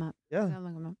 gotta look them up. I Yeah. gotta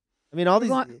look 'em up. I mean, all We're these.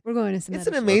 going, we're going to some. It's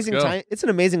an other amazing Let's go. time. It's an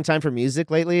amazing time for music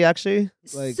lately. Actually,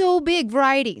 shows. like So big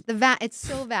variety. It's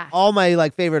so vast. all my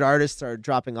favorite artists are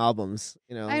dropping albums.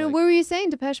 I know. like- What were you saying?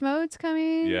 Depeche Mode's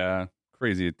coming. Yeah,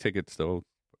 crazy tickets though,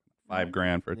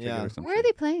 $5,000 for a ticket Yeah. or something. Where are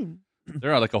they playing?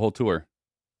 They're on like a whole tour.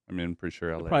 I mean, I'm pretty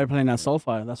sure LA. Probably playing at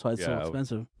SoFi. That's why it's so Yeah.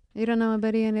 expensive. You don't know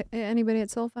anybody at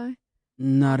SoFi?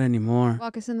 Not anymore.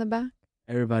 Walk us in the back.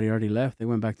 Everybody already left. They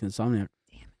went back to Insomniac.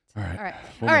 All right. All right.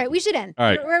 Hold All on. right. We should end. All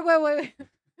right. Wait.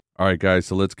 All right, guys.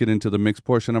 So let's get into the mix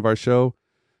portion of our show.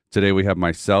 Today we have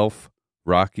myself,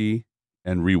 Rocky,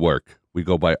 and Rework. We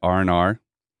go by R&R.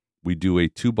 We do a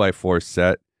 2x4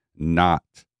 set, not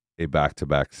a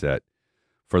back-to-back set.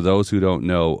 For those who don't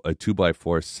know, a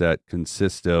 2x4 set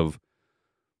consists of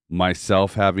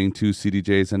myself having 2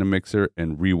 CDJs and a mixer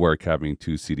and Rework having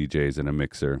 2 CDJs and a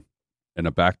mixer. And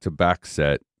a back-to-back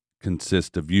set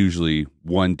consists of usually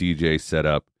one DJ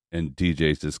setup and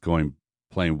DJs just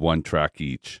playing one track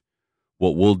each.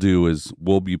 What we'll do is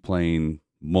we'll be playing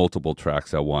multiple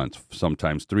tracks at once,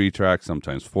 sometimes 3 tracks,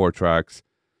 sometimes 4 tracks.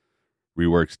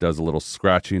 Reworks does a little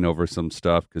scratching over some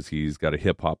stuff because he's got a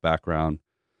hip-hop background.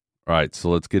 All right, so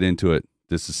let's get into it.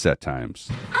 This is Set Times.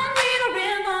 I need a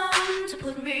rhythm to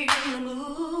put me in the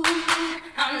mood.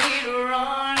 I need a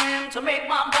rhyme to make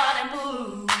my body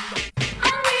move.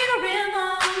 I need a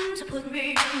rhythm to put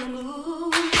me in the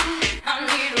mood. I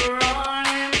need a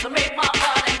rhyme to make my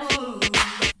body move.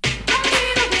 I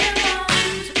need a rhythm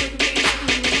to put me in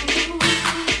the mood.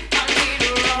 I need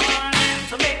a rhyme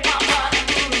to make my body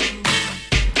move.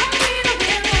 I need a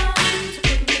rhythm to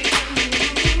put me in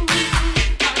the mood.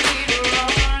 I need a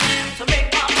rhyme to make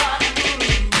my body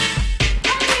move.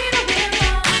 I need a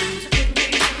rhythm to put me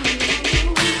in the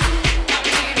mood. I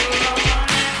need a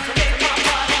rhyme to make my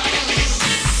body move.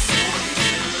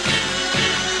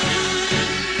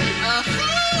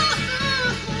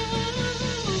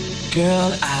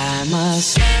 Girl, I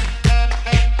must.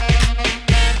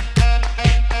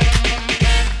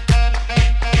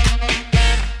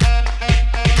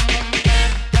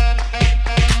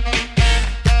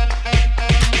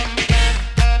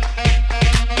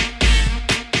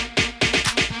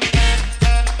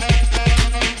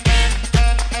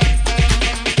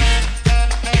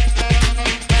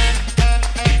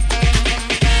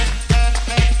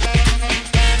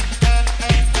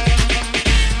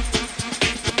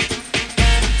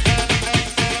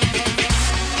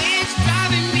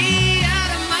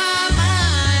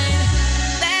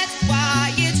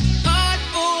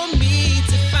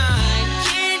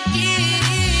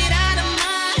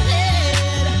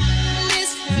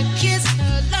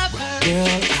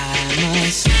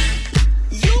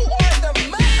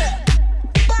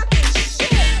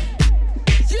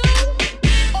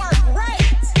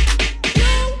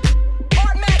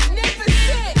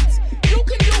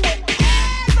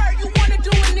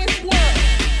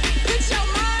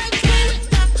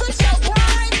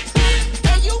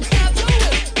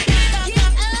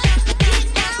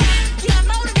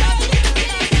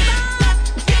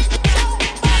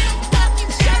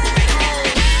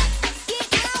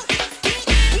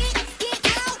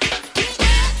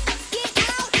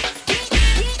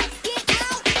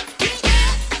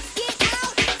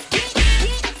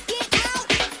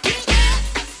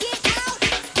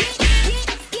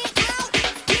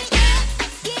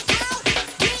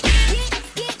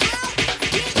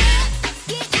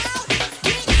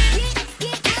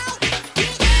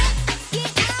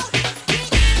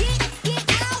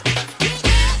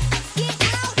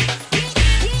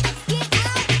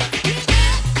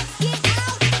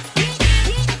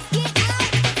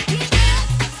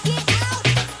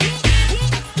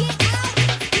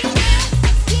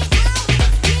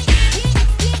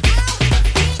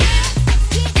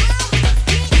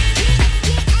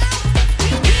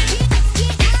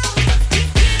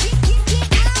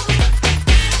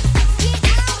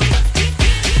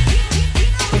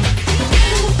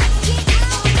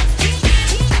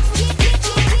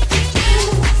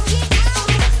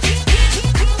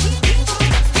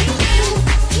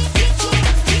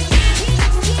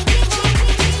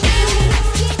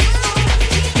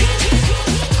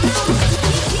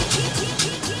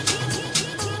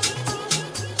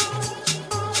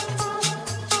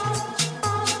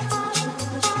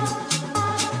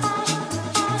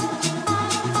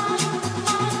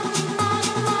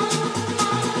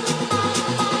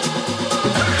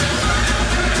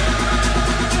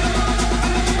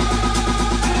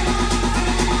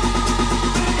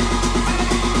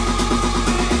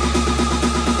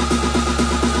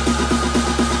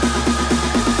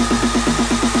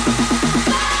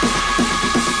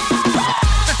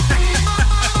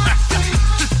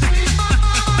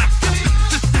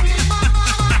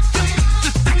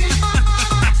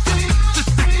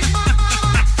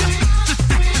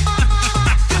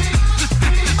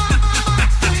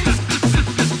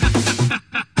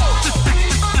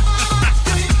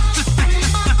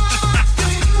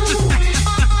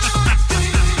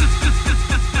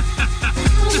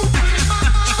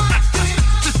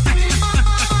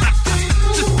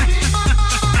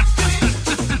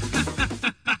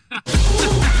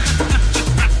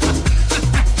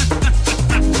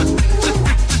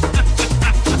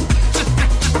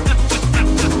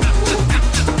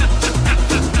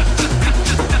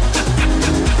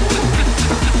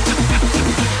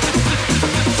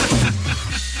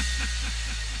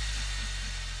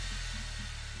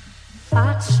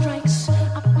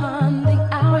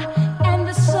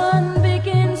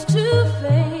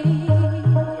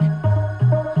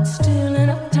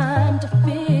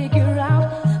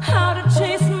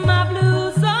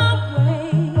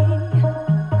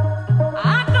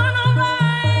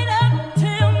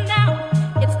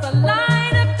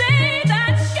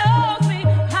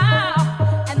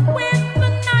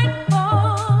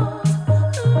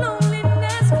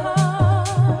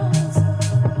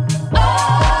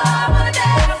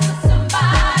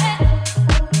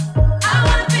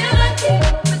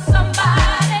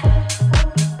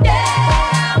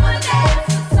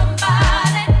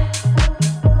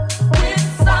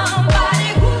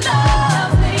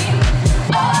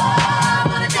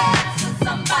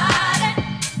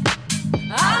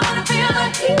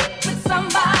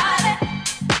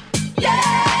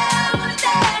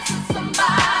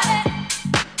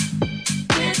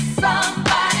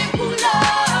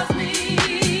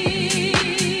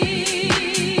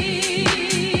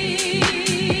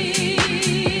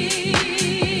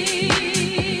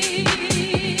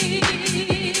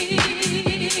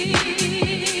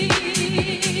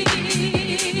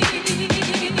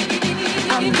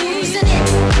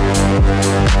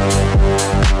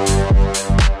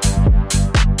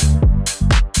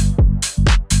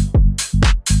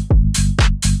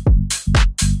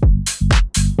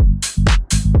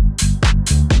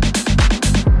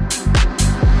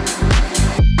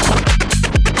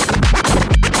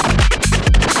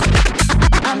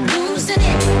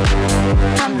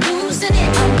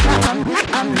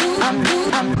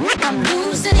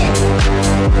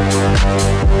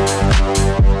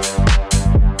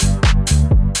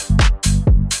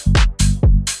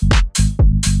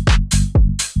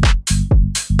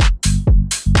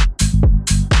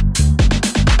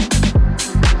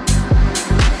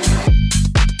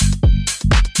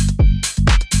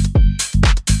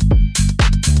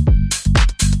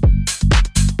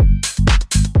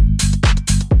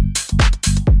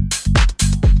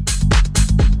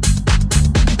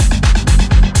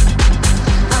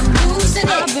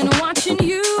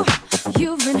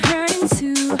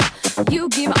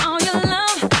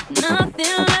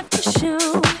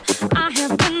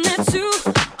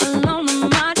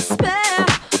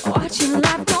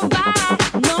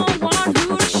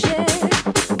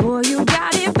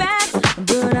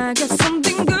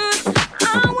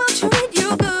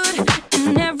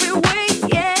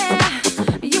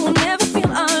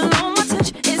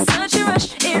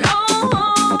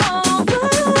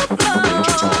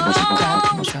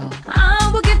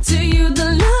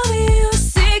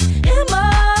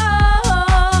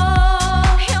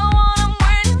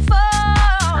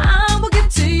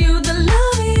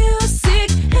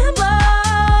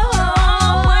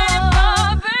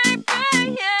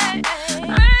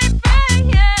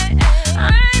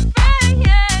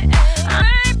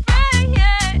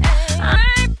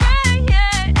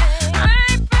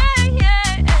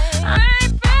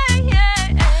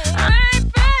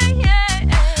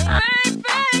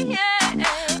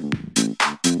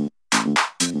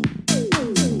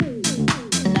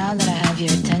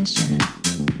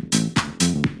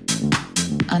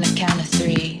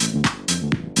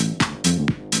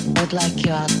 I'd like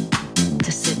you all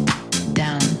to sit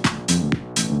down.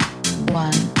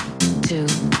 1, 2,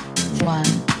 1,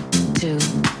 2,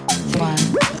 1,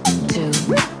 2,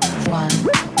 1,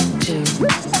 2, 1, 2,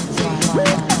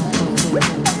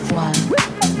 1,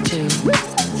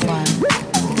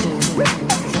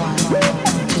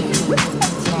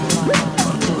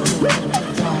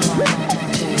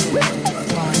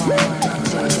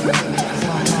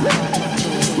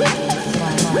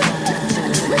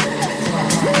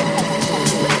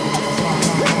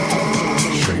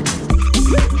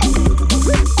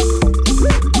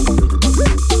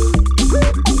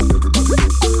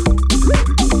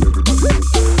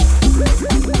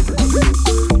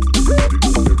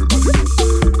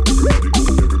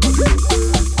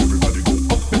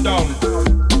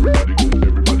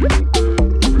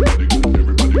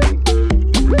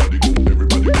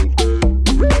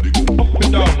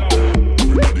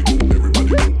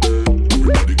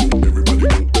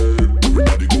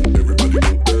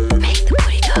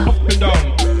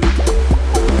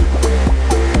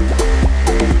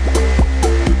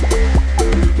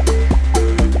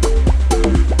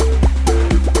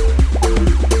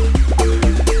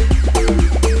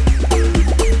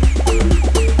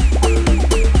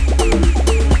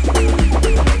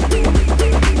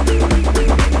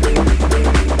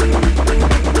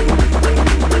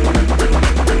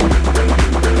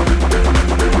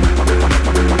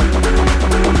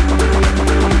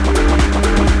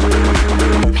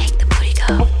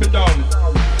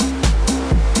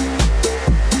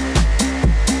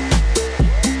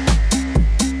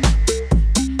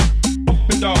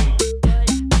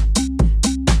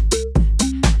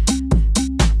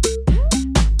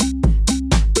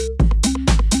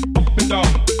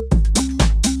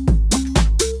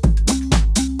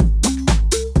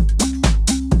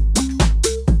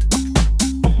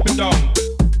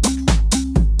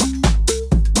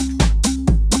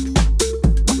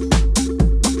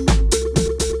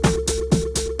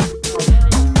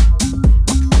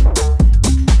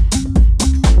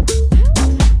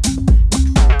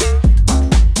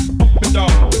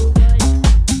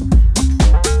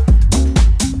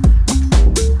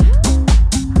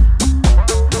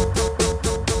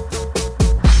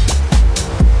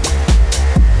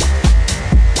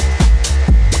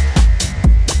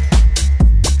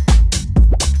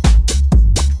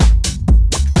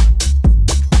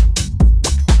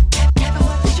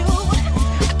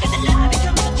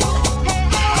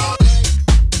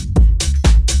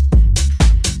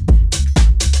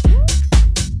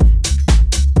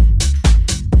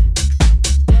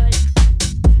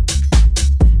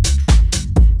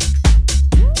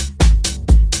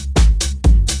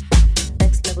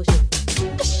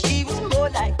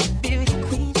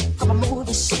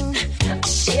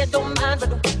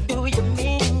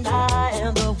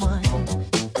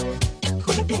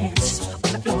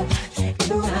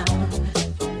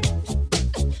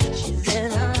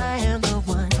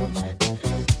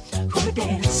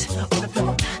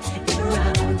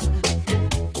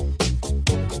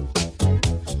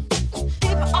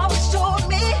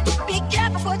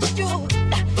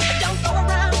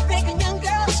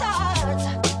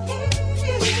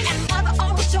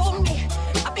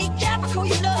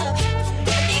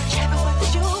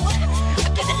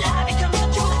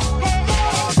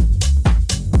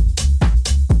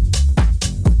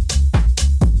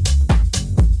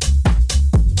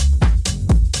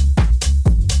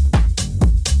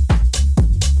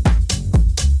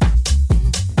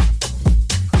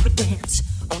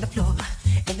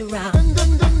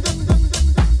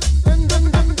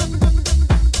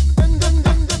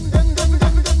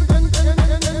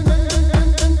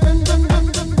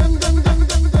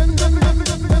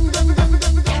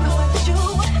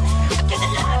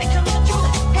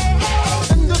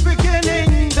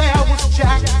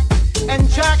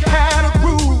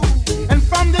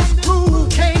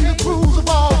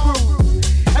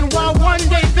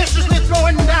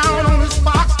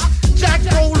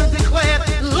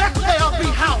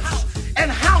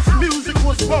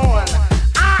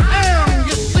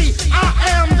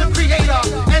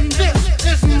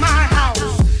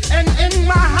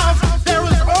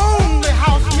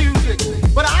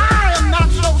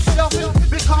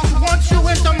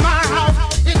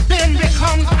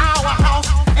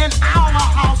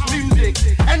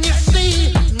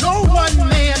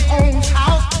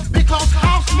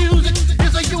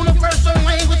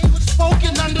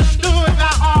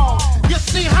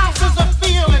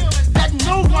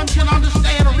 1 can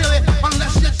understand really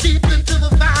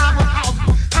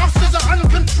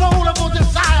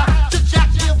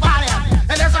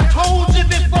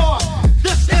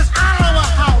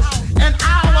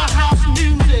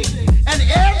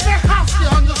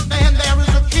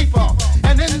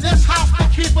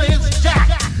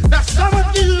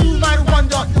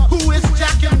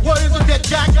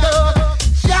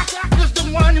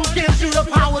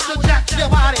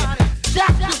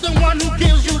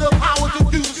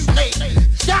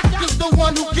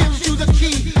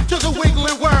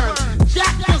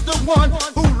one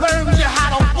who learns you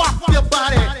how to walk your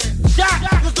body. Jack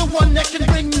is the one that can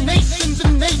bring nations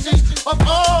and nations of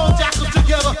all jackals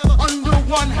together under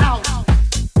one house.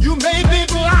 You may be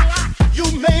black, you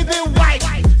may be white,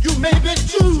 you may be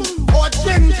Jew or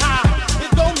Gentile.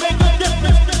 It don't make a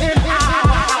difference in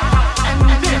how. And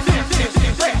this is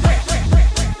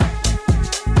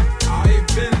I've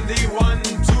been the one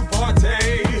to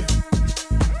partay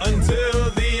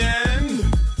until the end.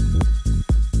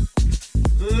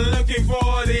 Looking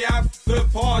for the after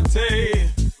party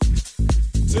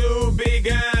to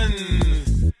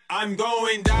begin. I'm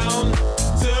going down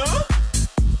to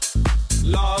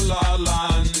La La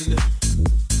Land.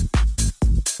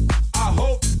 I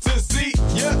hope to see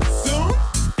you soon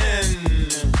in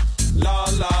La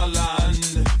La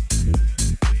Land.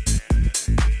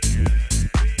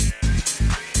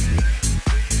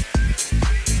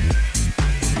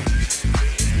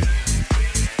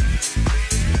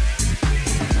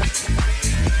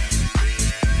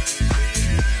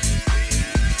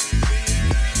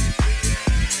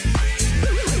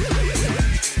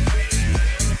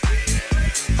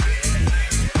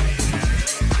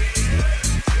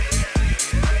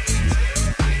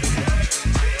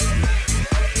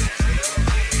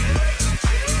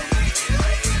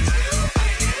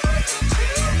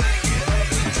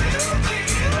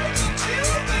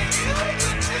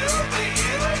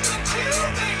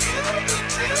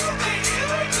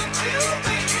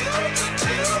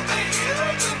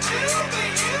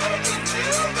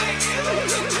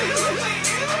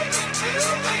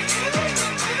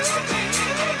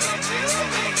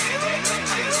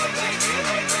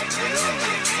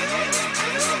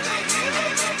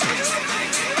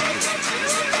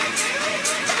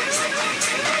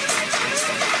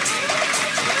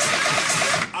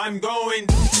 I'm going.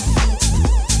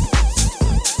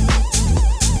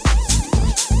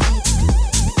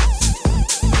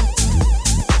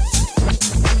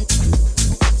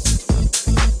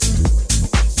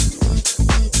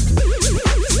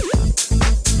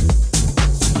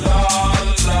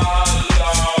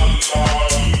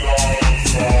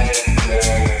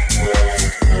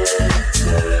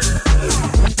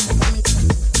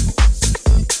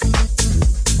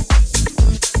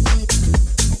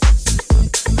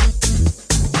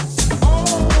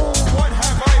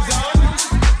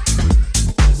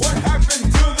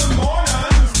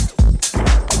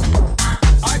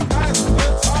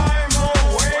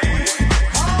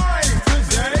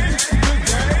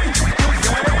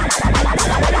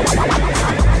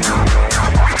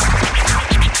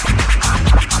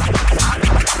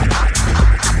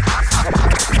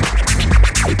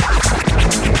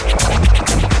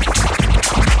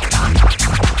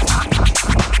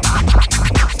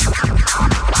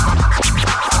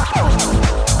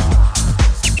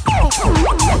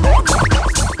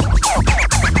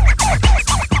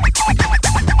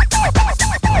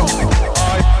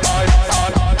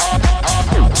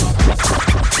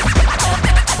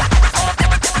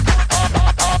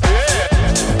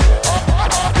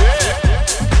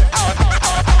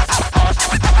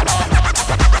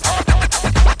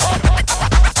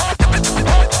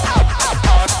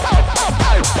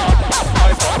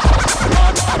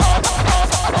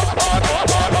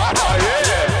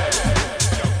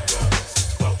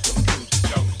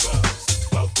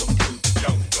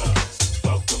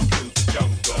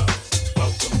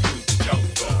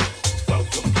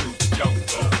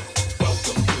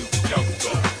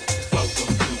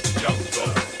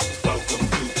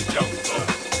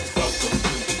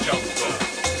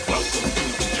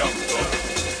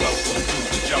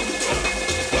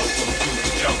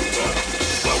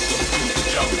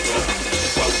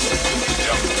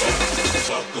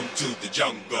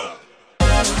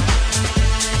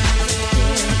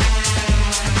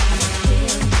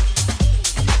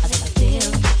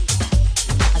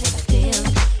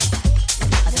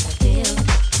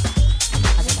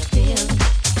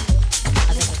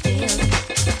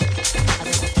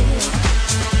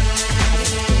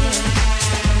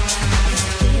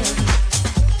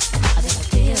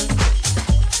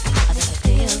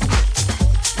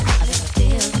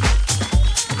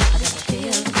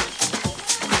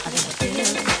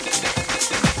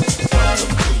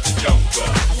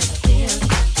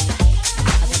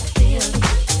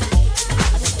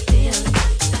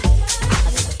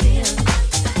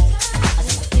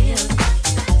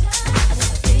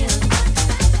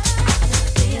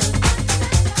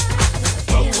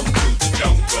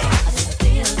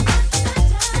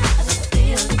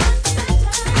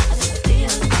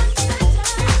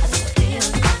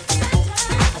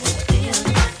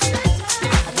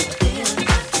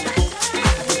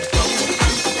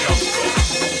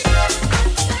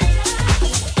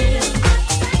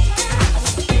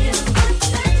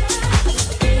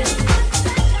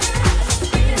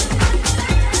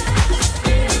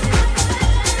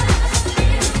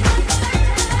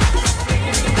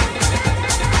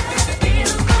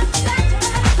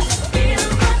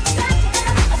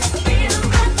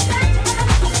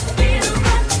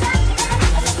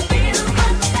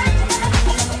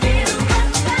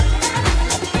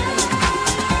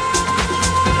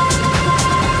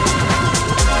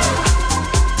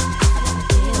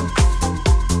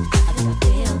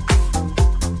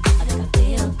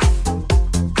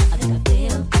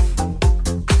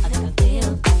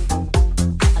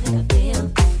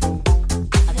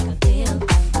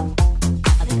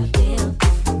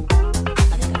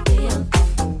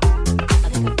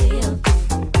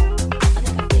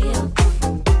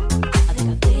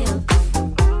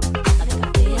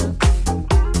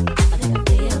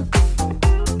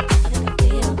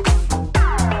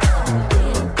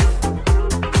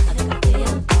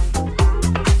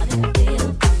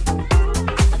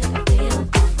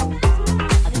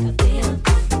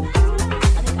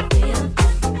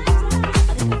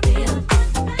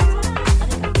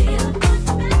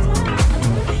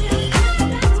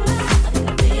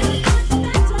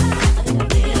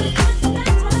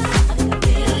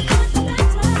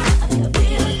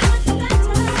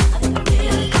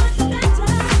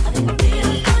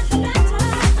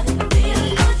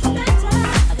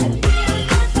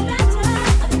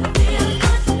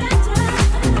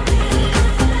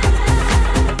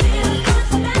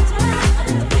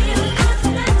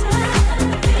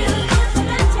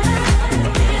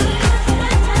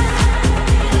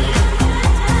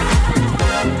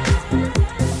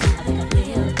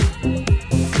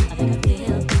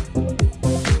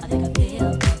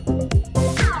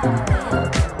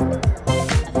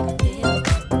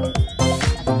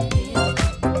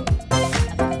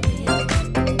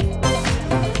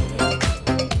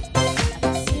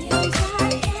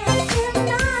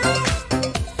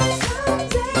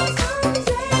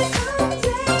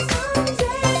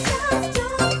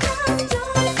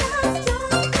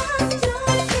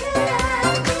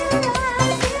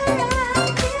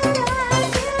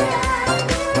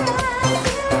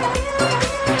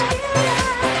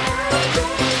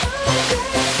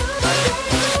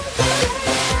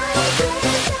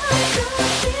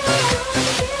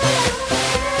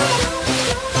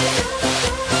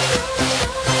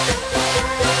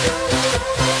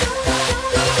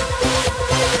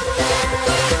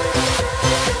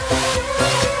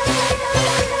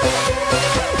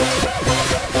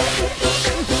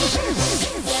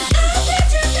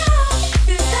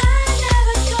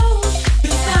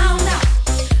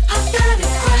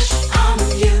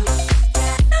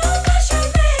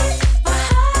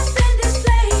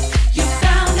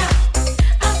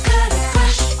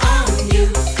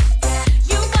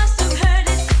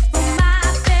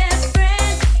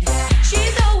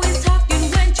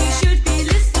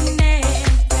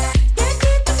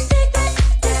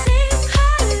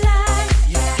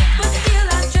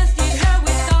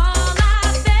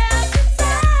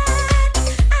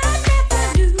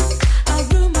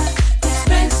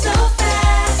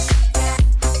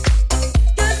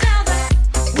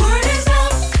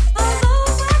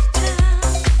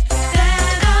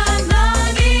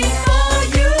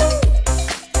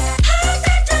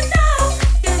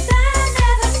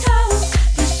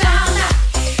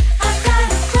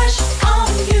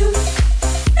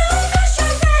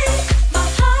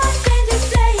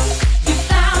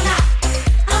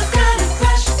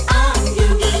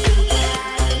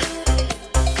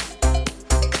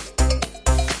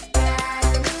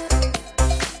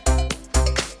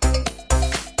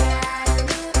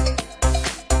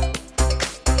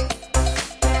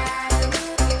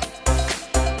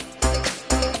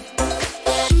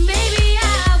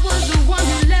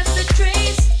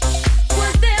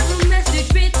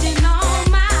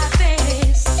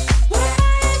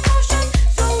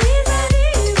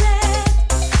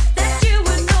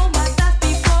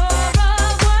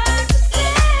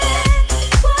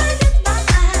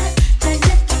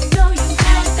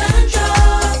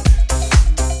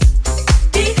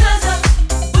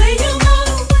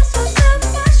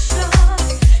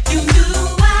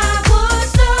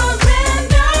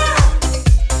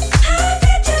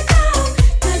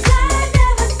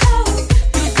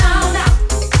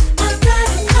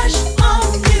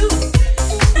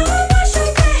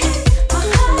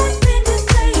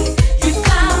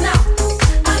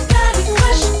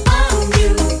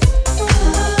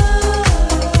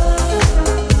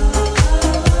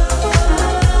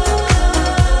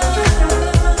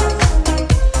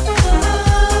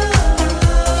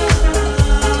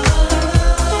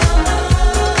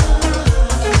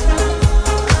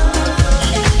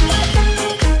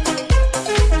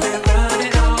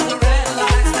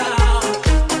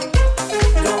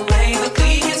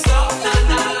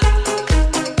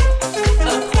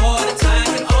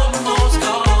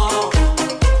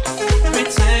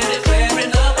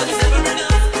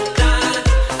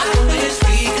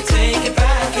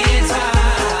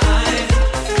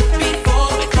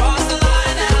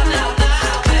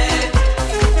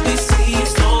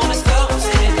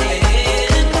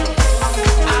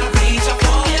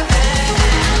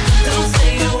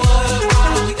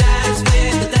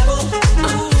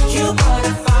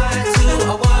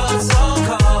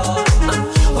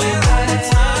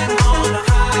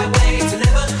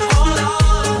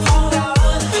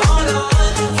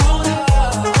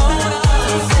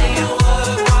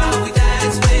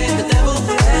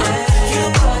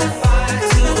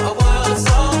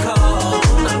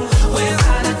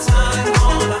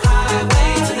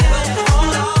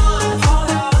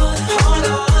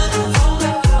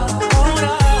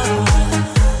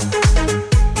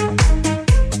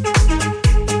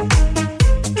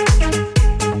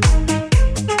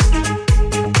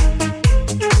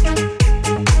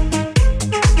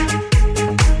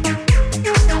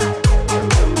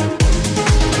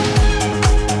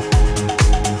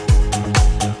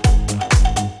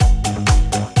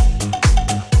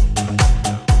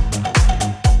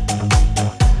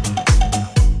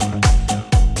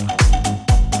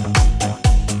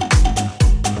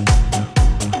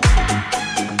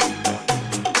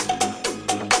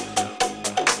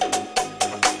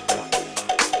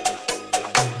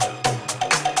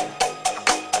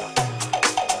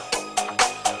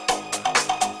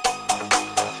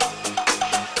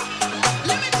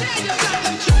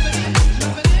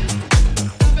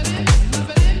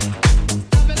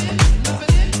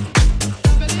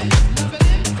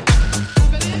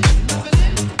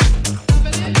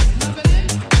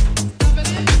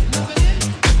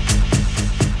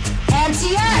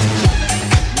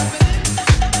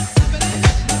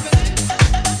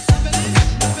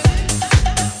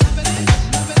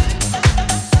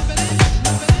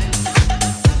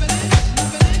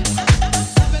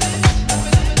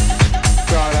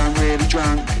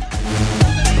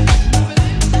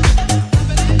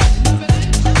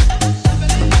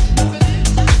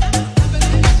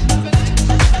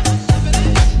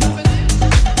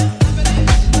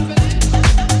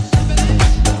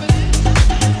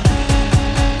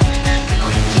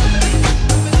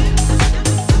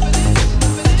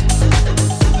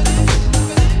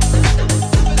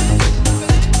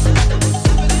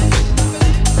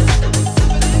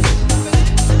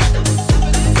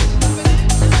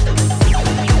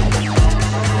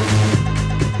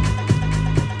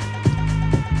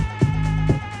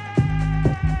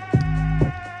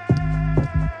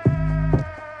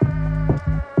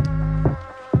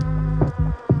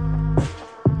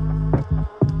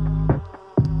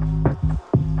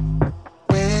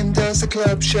 does the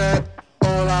club shut?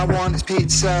 All I want is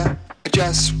pizza. I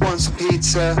just want some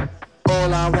pizza.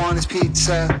 All I want is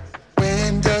pizza.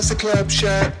 When does the club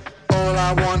shut? All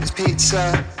I want is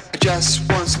pizza. I just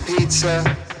want some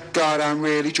pizza. God, I'm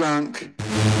really drunk.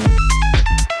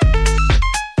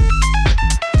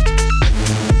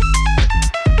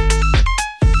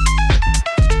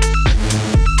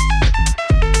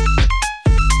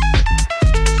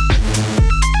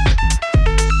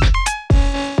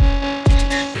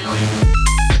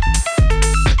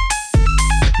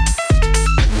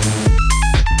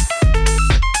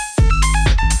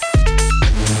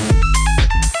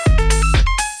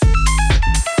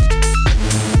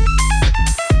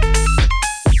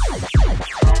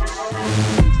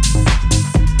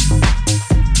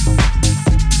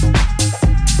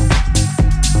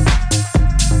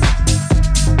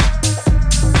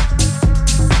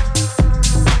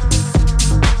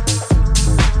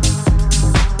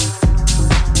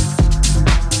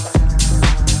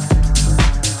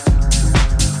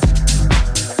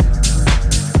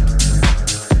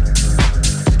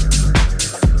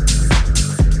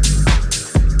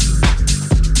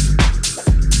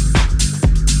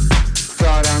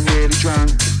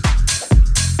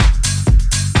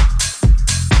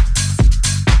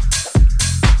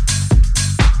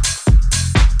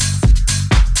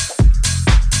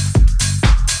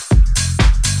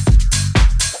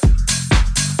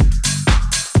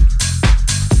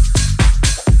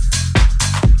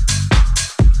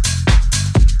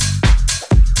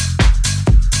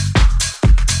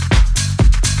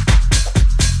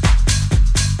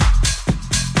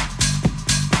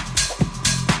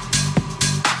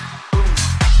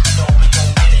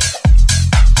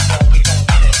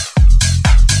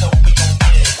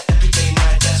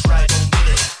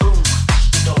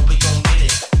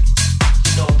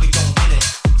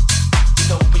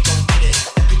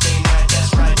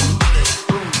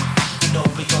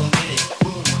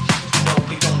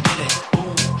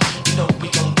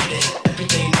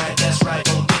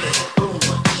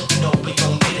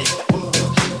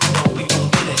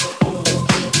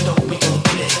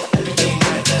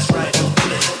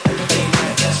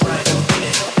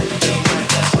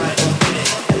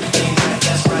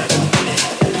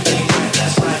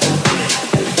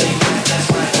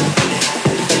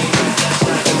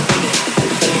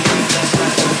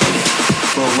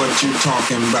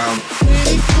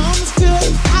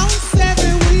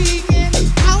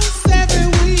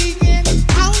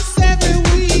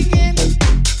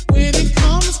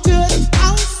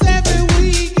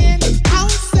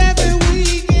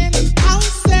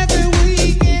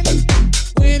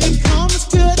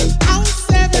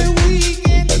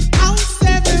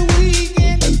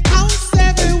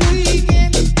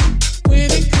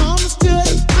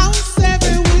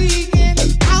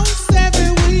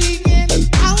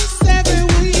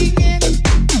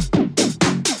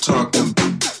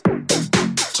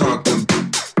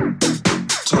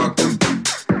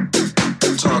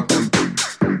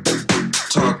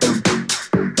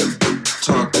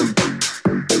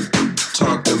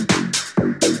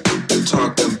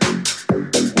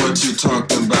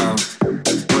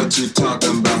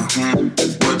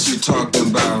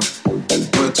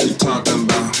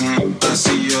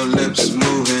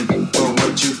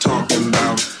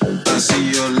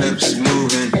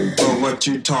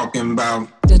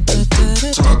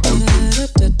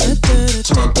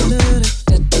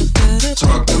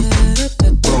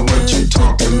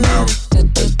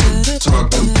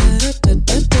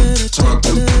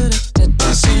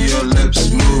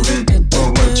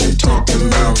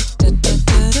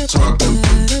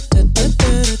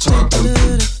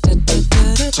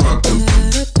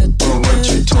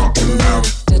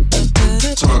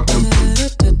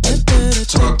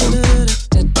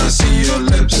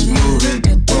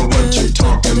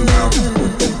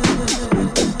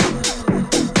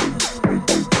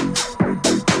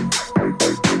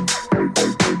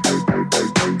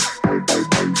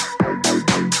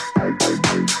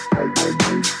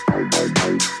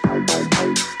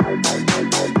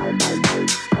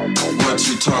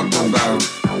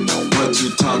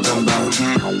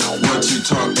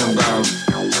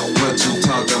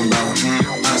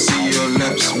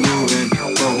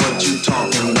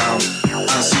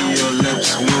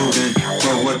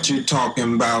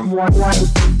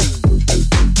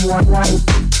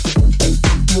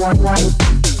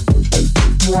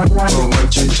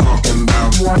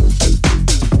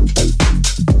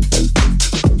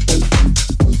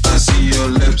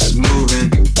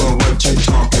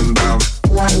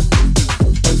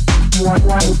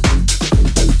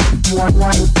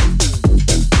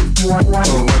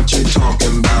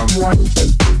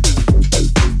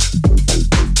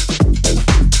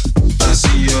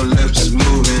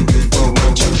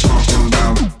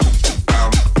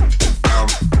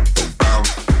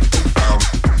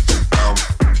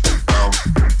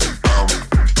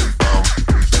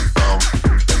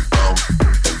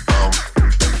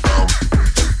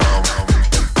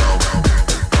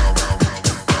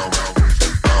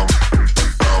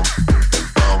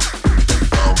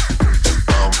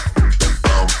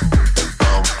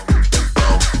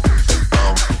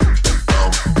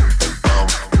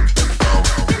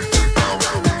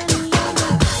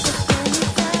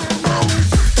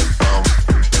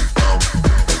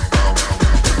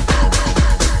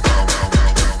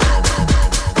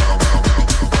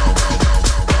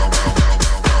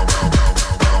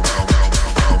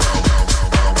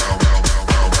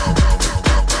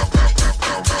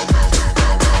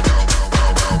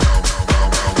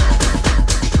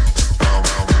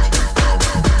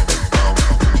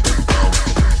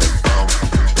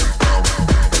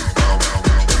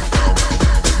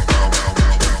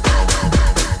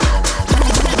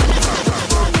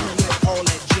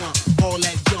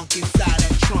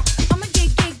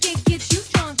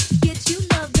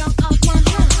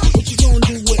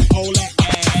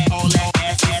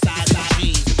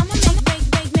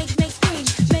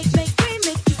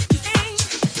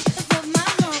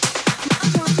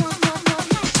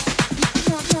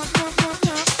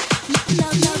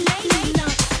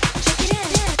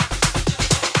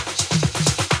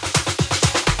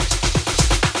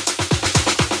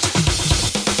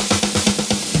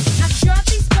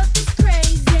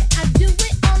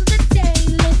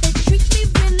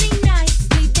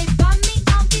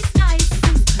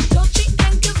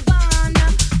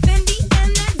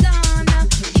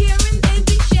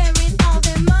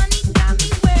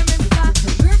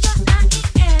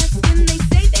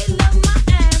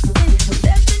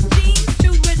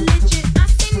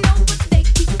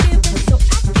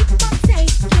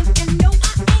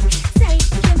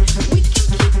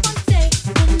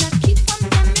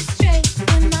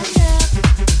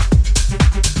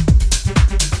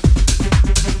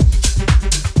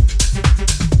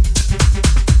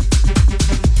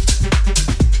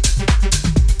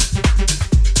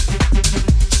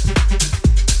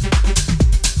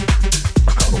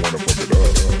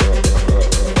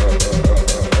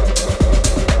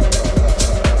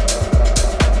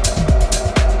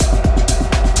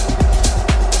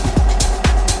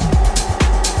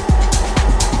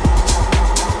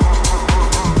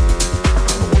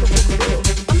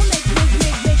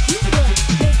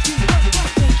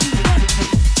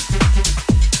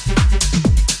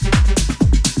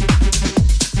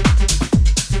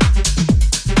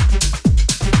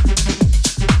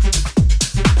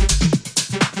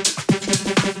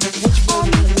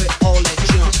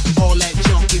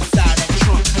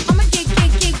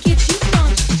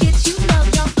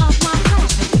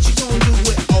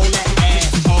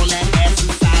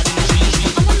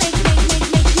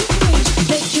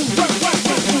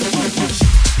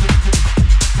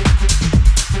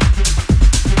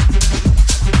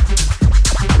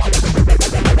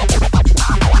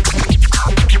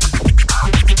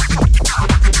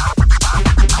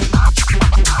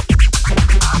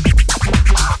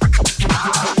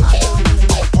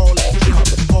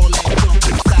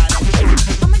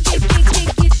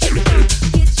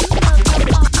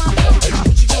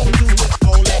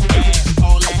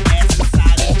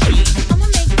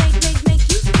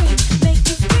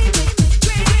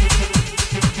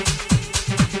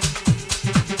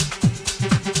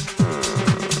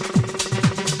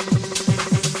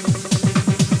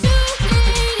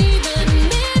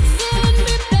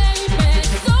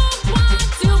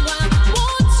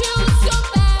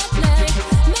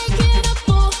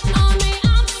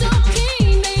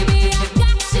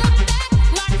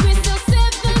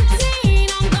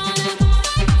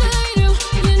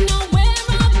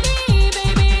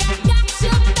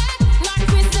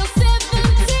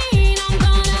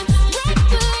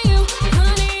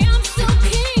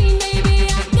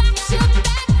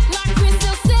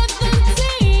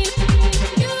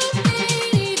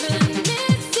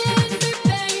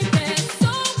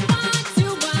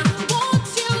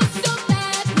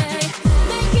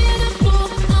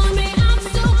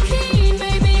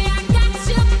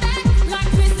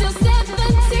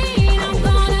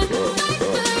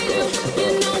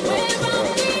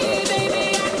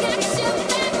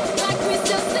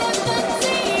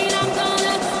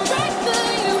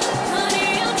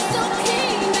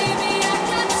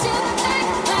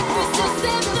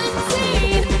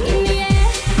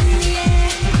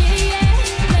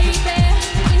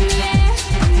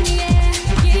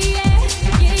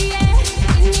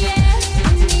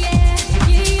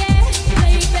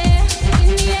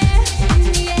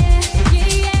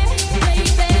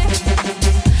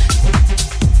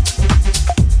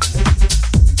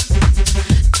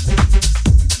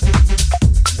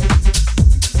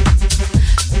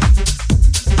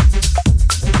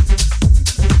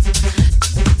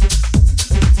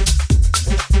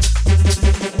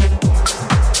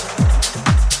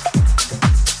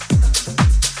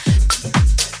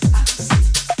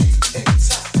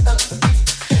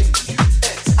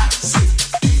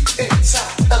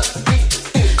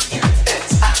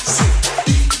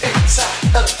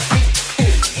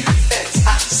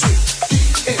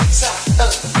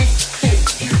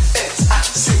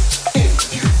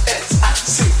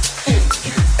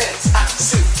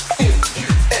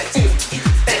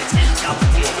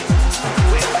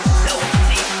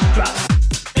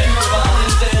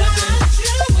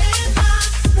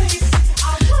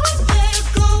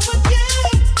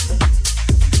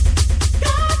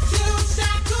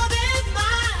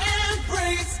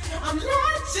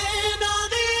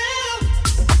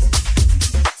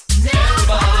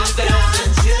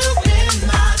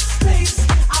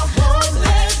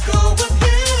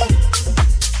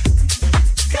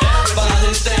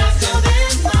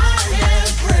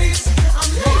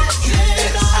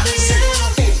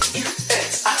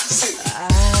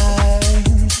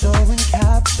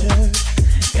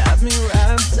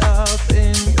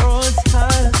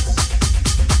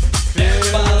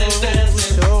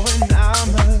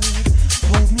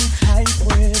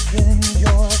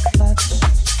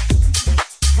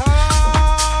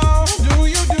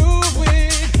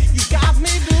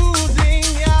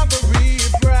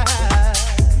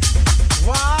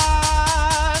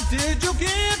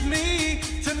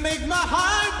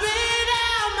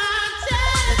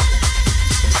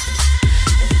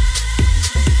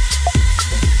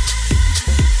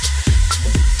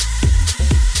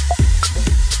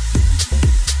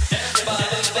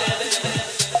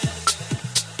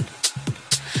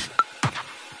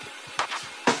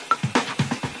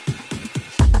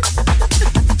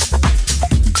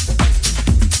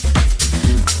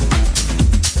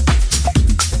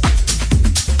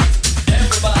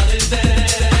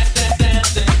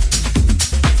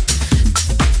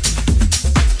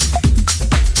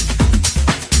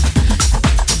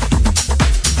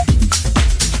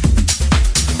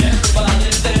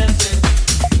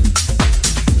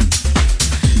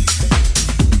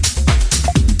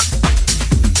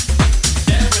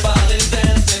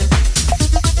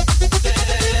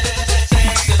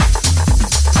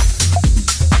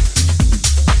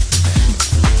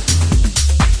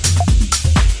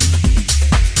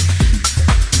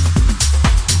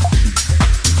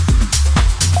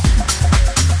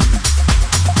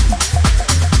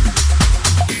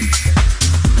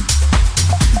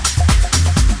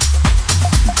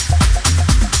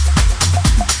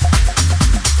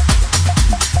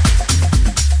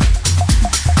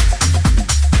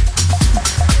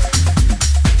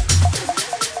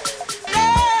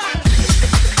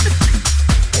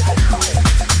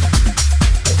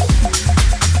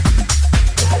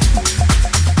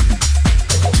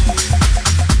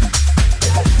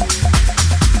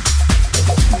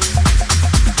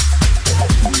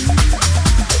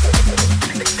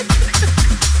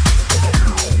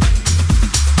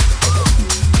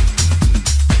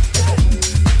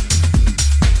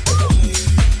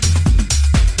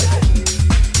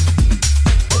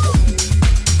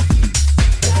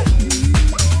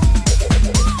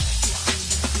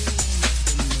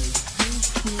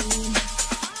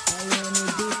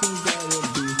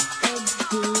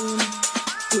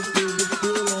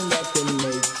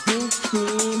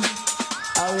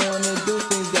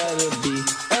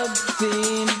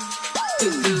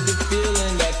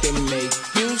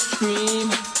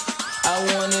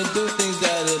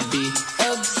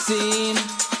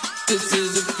 This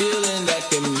is a feeling that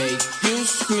can make you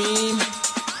scream.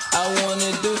 I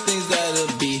wanna do things that'll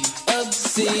be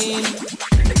obscene.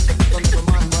 Don't never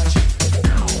mind much.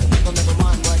 Don't never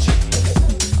mind much.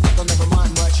 Don't never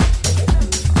mind much.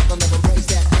 Don't never raise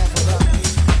that level up.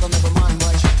 Don't never mind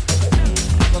much.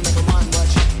 Don't never mind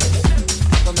much.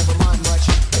 Don't never mind much.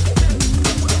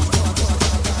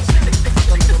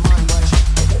 Don't never mind much.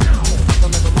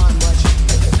 Don't never mind much.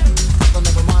 Don't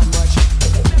never mind much.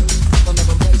 Don't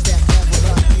never raise that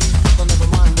level up.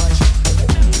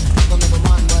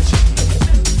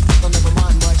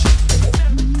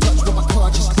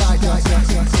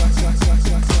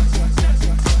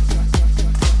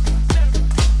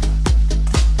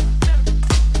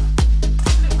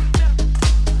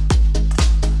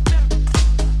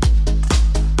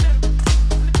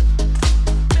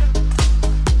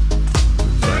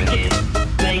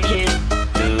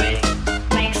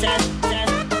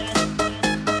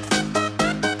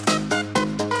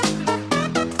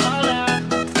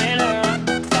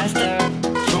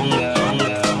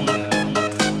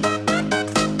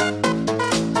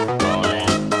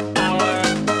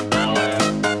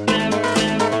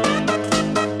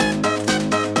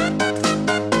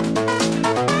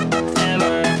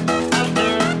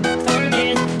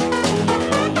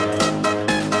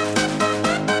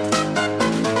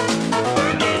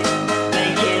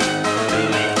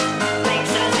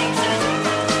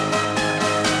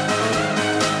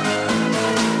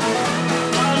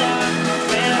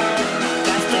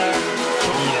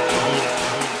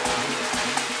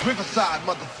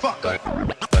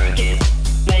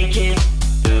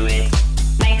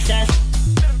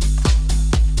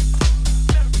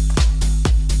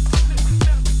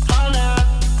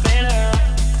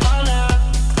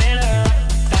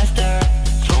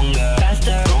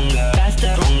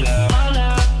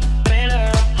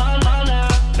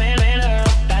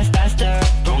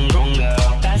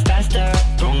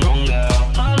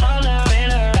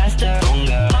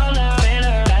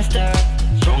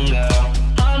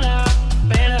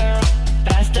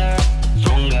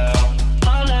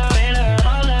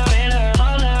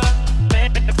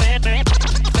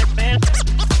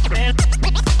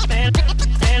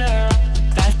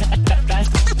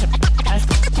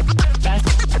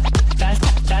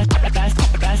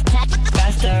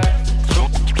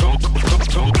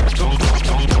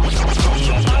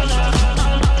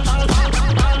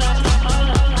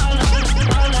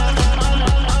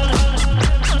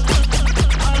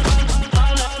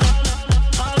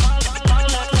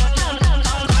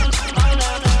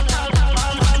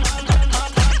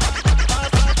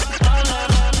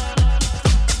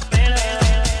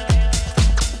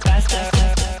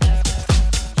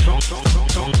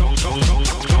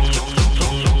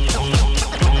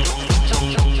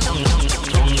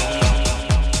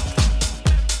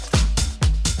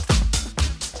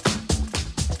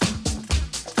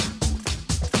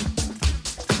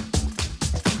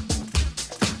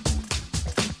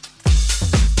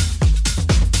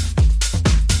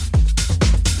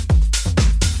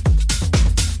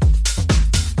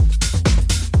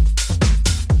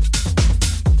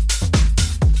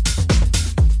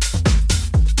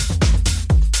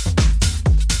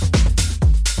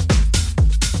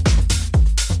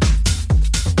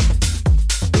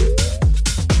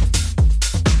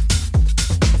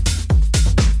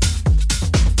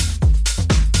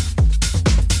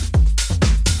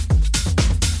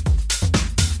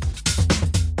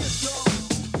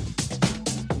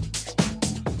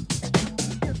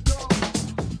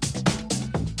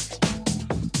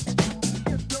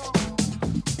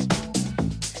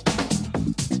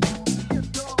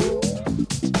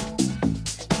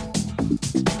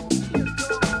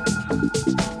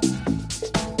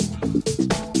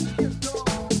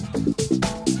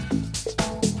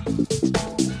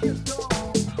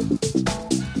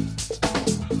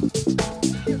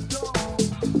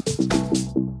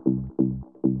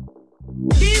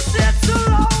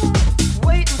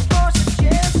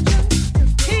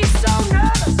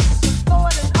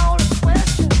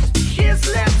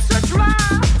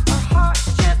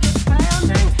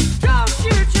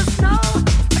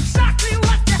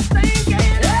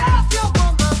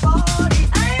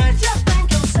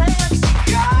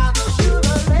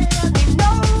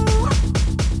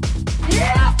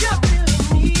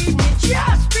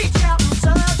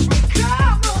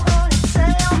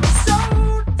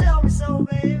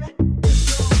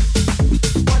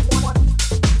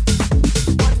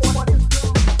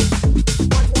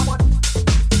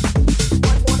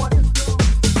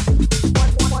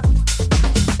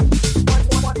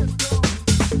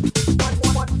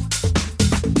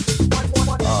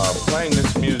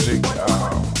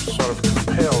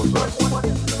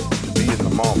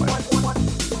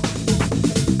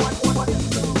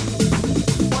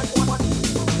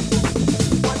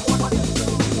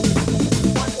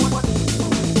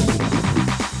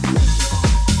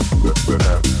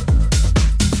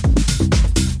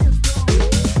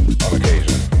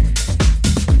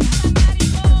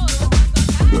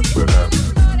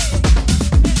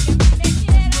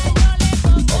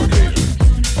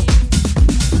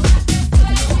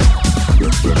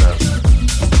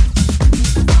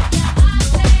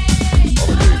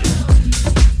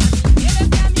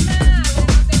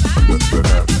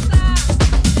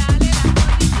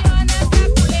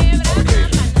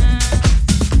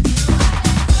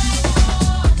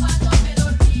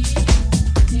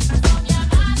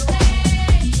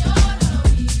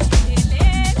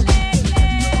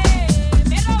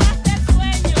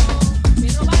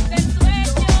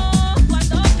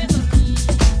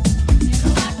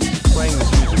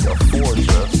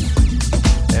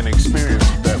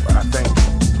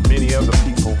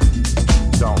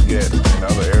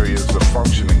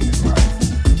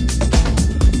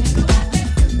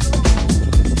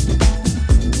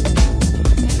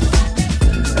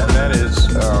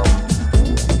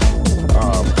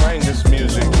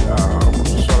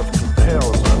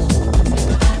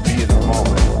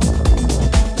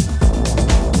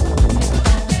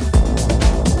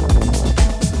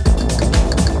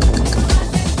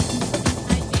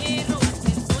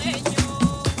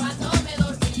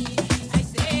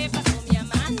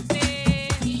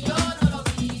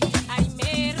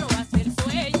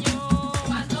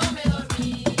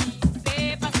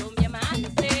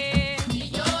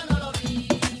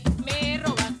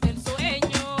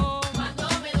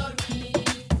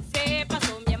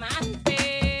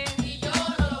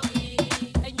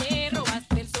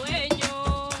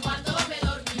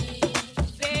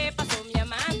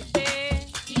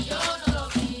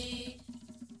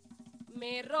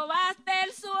 robaste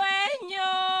el sueño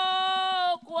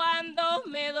cuando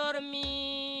me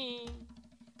dormí.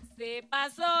 Se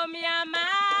pasó mi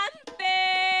amante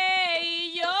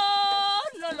y yo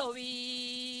no lo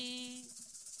vi.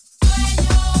 Sueño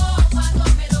cuando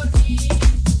me dormí.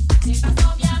 Se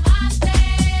pasó mi amante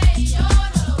y yo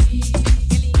no lo vi.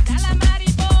 Qué linda la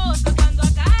mariposa cuando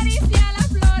acaricia las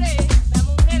flores. La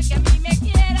mujer que a mí me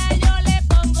quiera yo le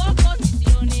pongo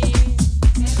condiciones.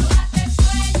 Me robaste el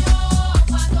sueño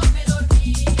cuando me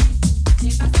dormí. Se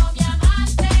pasó mi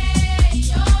amante y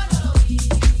yo no lo vi.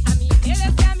 A mí me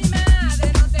decía mi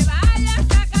madre, no te vayas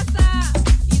a casar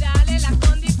y dale las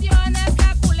condiciones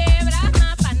a culebra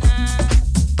mapaná.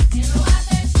 Me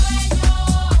robaste el sueño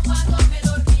cuando me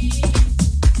dormí.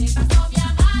 Se pasó mi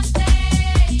amante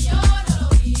y yo no lo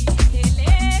vi.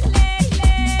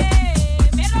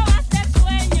 Me robaste el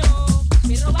sueño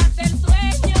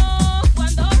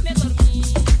cuando me dormí.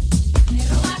 Me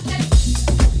robaste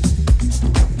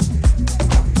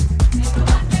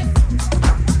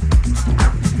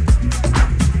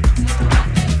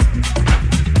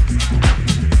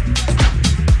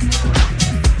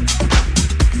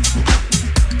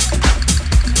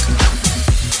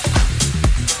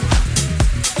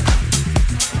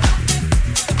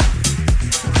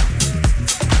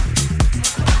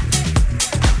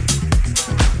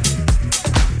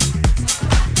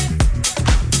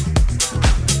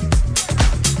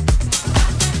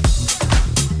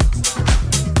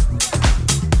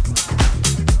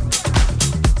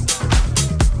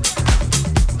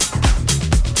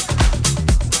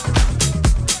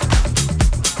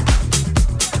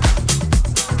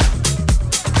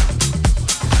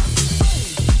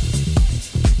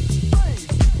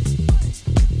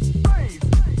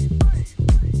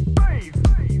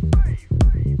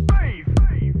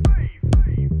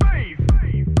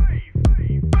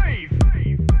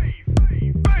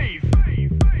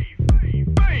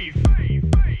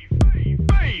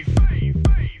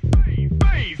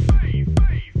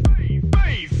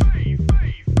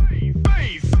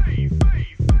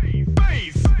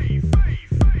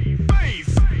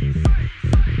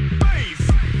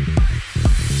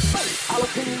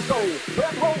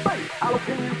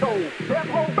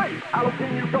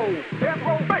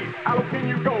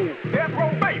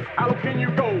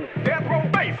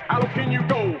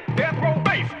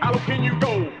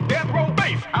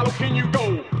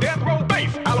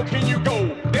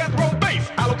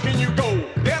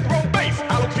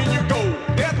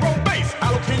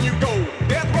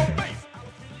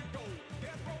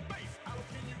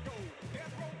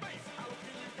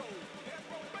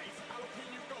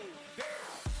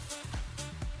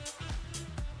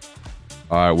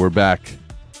All right, we're back.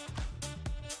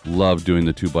 Love doing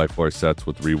the 2x4 sets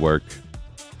with Rework.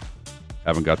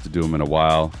 Haven't got to do them in a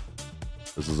while.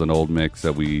 This is an old mix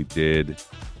that we did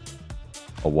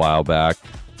a while back.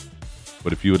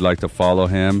 But if you would like to follow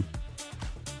him,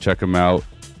 check him out.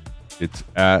 It's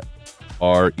at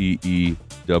REEWORK,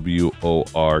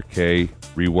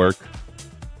 Rework.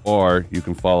 Or you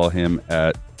can follow him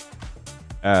at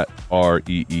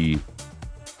REEWORK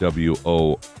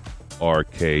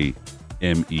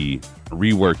ME.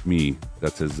 Rework Me.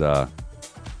 That's his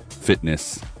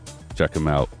fitness. Check him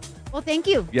out. Well, thank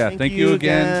you. Yeah, thank you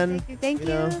again. Thank you.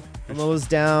 know, I'm always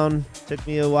down. Took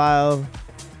me a while.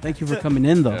 Thank you for coming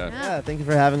in, though. Yeah, thank you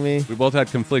for having me. We both had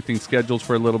conflicting schedules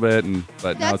for a little bit,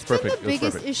 but now it's That's perfect. been the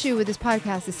biggest issue with this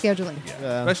podcast is scheduling.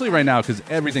 Especially right now because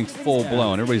everything's full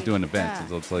blown. Everybody's doing events,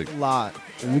 so it's like a lot.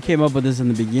 And we came up with this in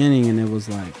the beginning, and it was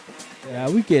like, yeah,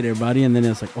 we get everybody. And then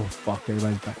it's like, oh, fuck,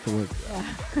 everybody's back to work.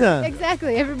 Yeah.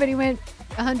 Exactly. Everybody went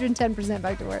 110%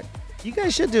 back to work. You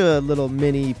guys should do a little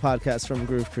mini podcast from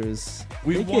Groove Cruise.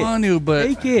 We want to, but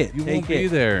take it. You Take won't be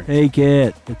it. there. Take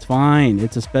it. It's fine.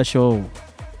 It's a special.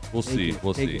 We'll Take see. it.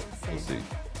 We'll Take see. it. We'll see.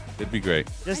 It'd be great.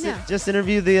 Just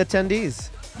interview the attendees.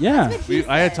 Yeah.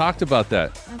 I had talked about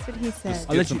that. That's what he said.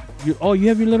 I'll let you. Oh, you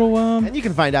have your little And you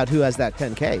can find out who has that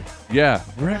 10K. Yeah,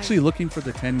 we're actually looking for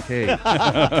the 10K.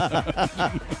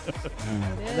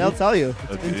 They'll tell you.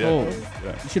 It's been told.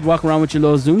 You should walk around with your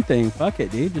little Zoom thing. Fuck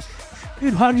it, dude.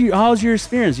 Dude, how's your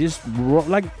experience? You just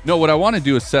No, what I want to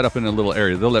do is set up in a little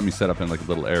area. They'll let me set up in like a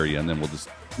little area, and then we'll just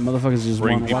motherfuckers just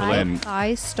bring wanna people walk in.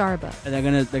 I Starbucks. And they're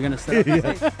gonna set up.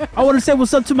 And say, I want to say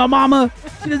what's up to my mama.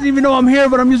 She doesn't even know I'm here,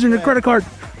 but I'm using her credit card.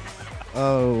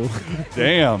 Oh,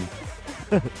 damn,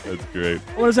 that's great.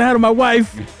 I want to say hi to my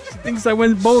wife. She thinks I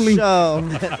went bowling. Oh,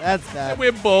 that's bad. I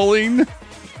went bowling.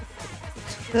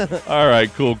 All right,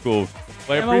 cool.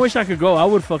 Damn, I wish I could go. I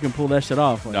would fucking pull that shit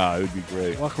off. Like, Nah, it would be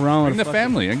great. walk around with Bring a the fucking-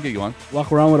 family. I can get you on.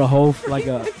 Walk around with a whole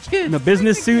in a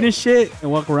business suit and shit,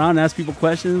 and walk around and ask people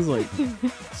questions like,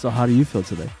 "So how do you feel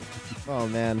today?" Oh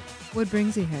man. What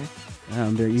brings you here? Yeah,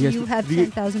 I'm there. Do you have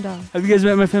 $10,000? Have you guys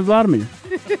met my friend Vladimir?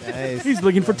 Nice. He's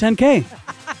looking for 10K.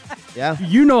 Yeah.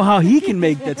 You know how he can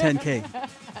make the 10K.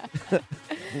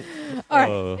 All right.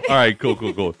 All right,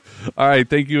 cool. All right,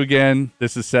 thank you again.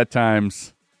 This is Set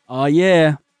Times. Oh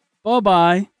yeah. Bye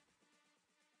bye.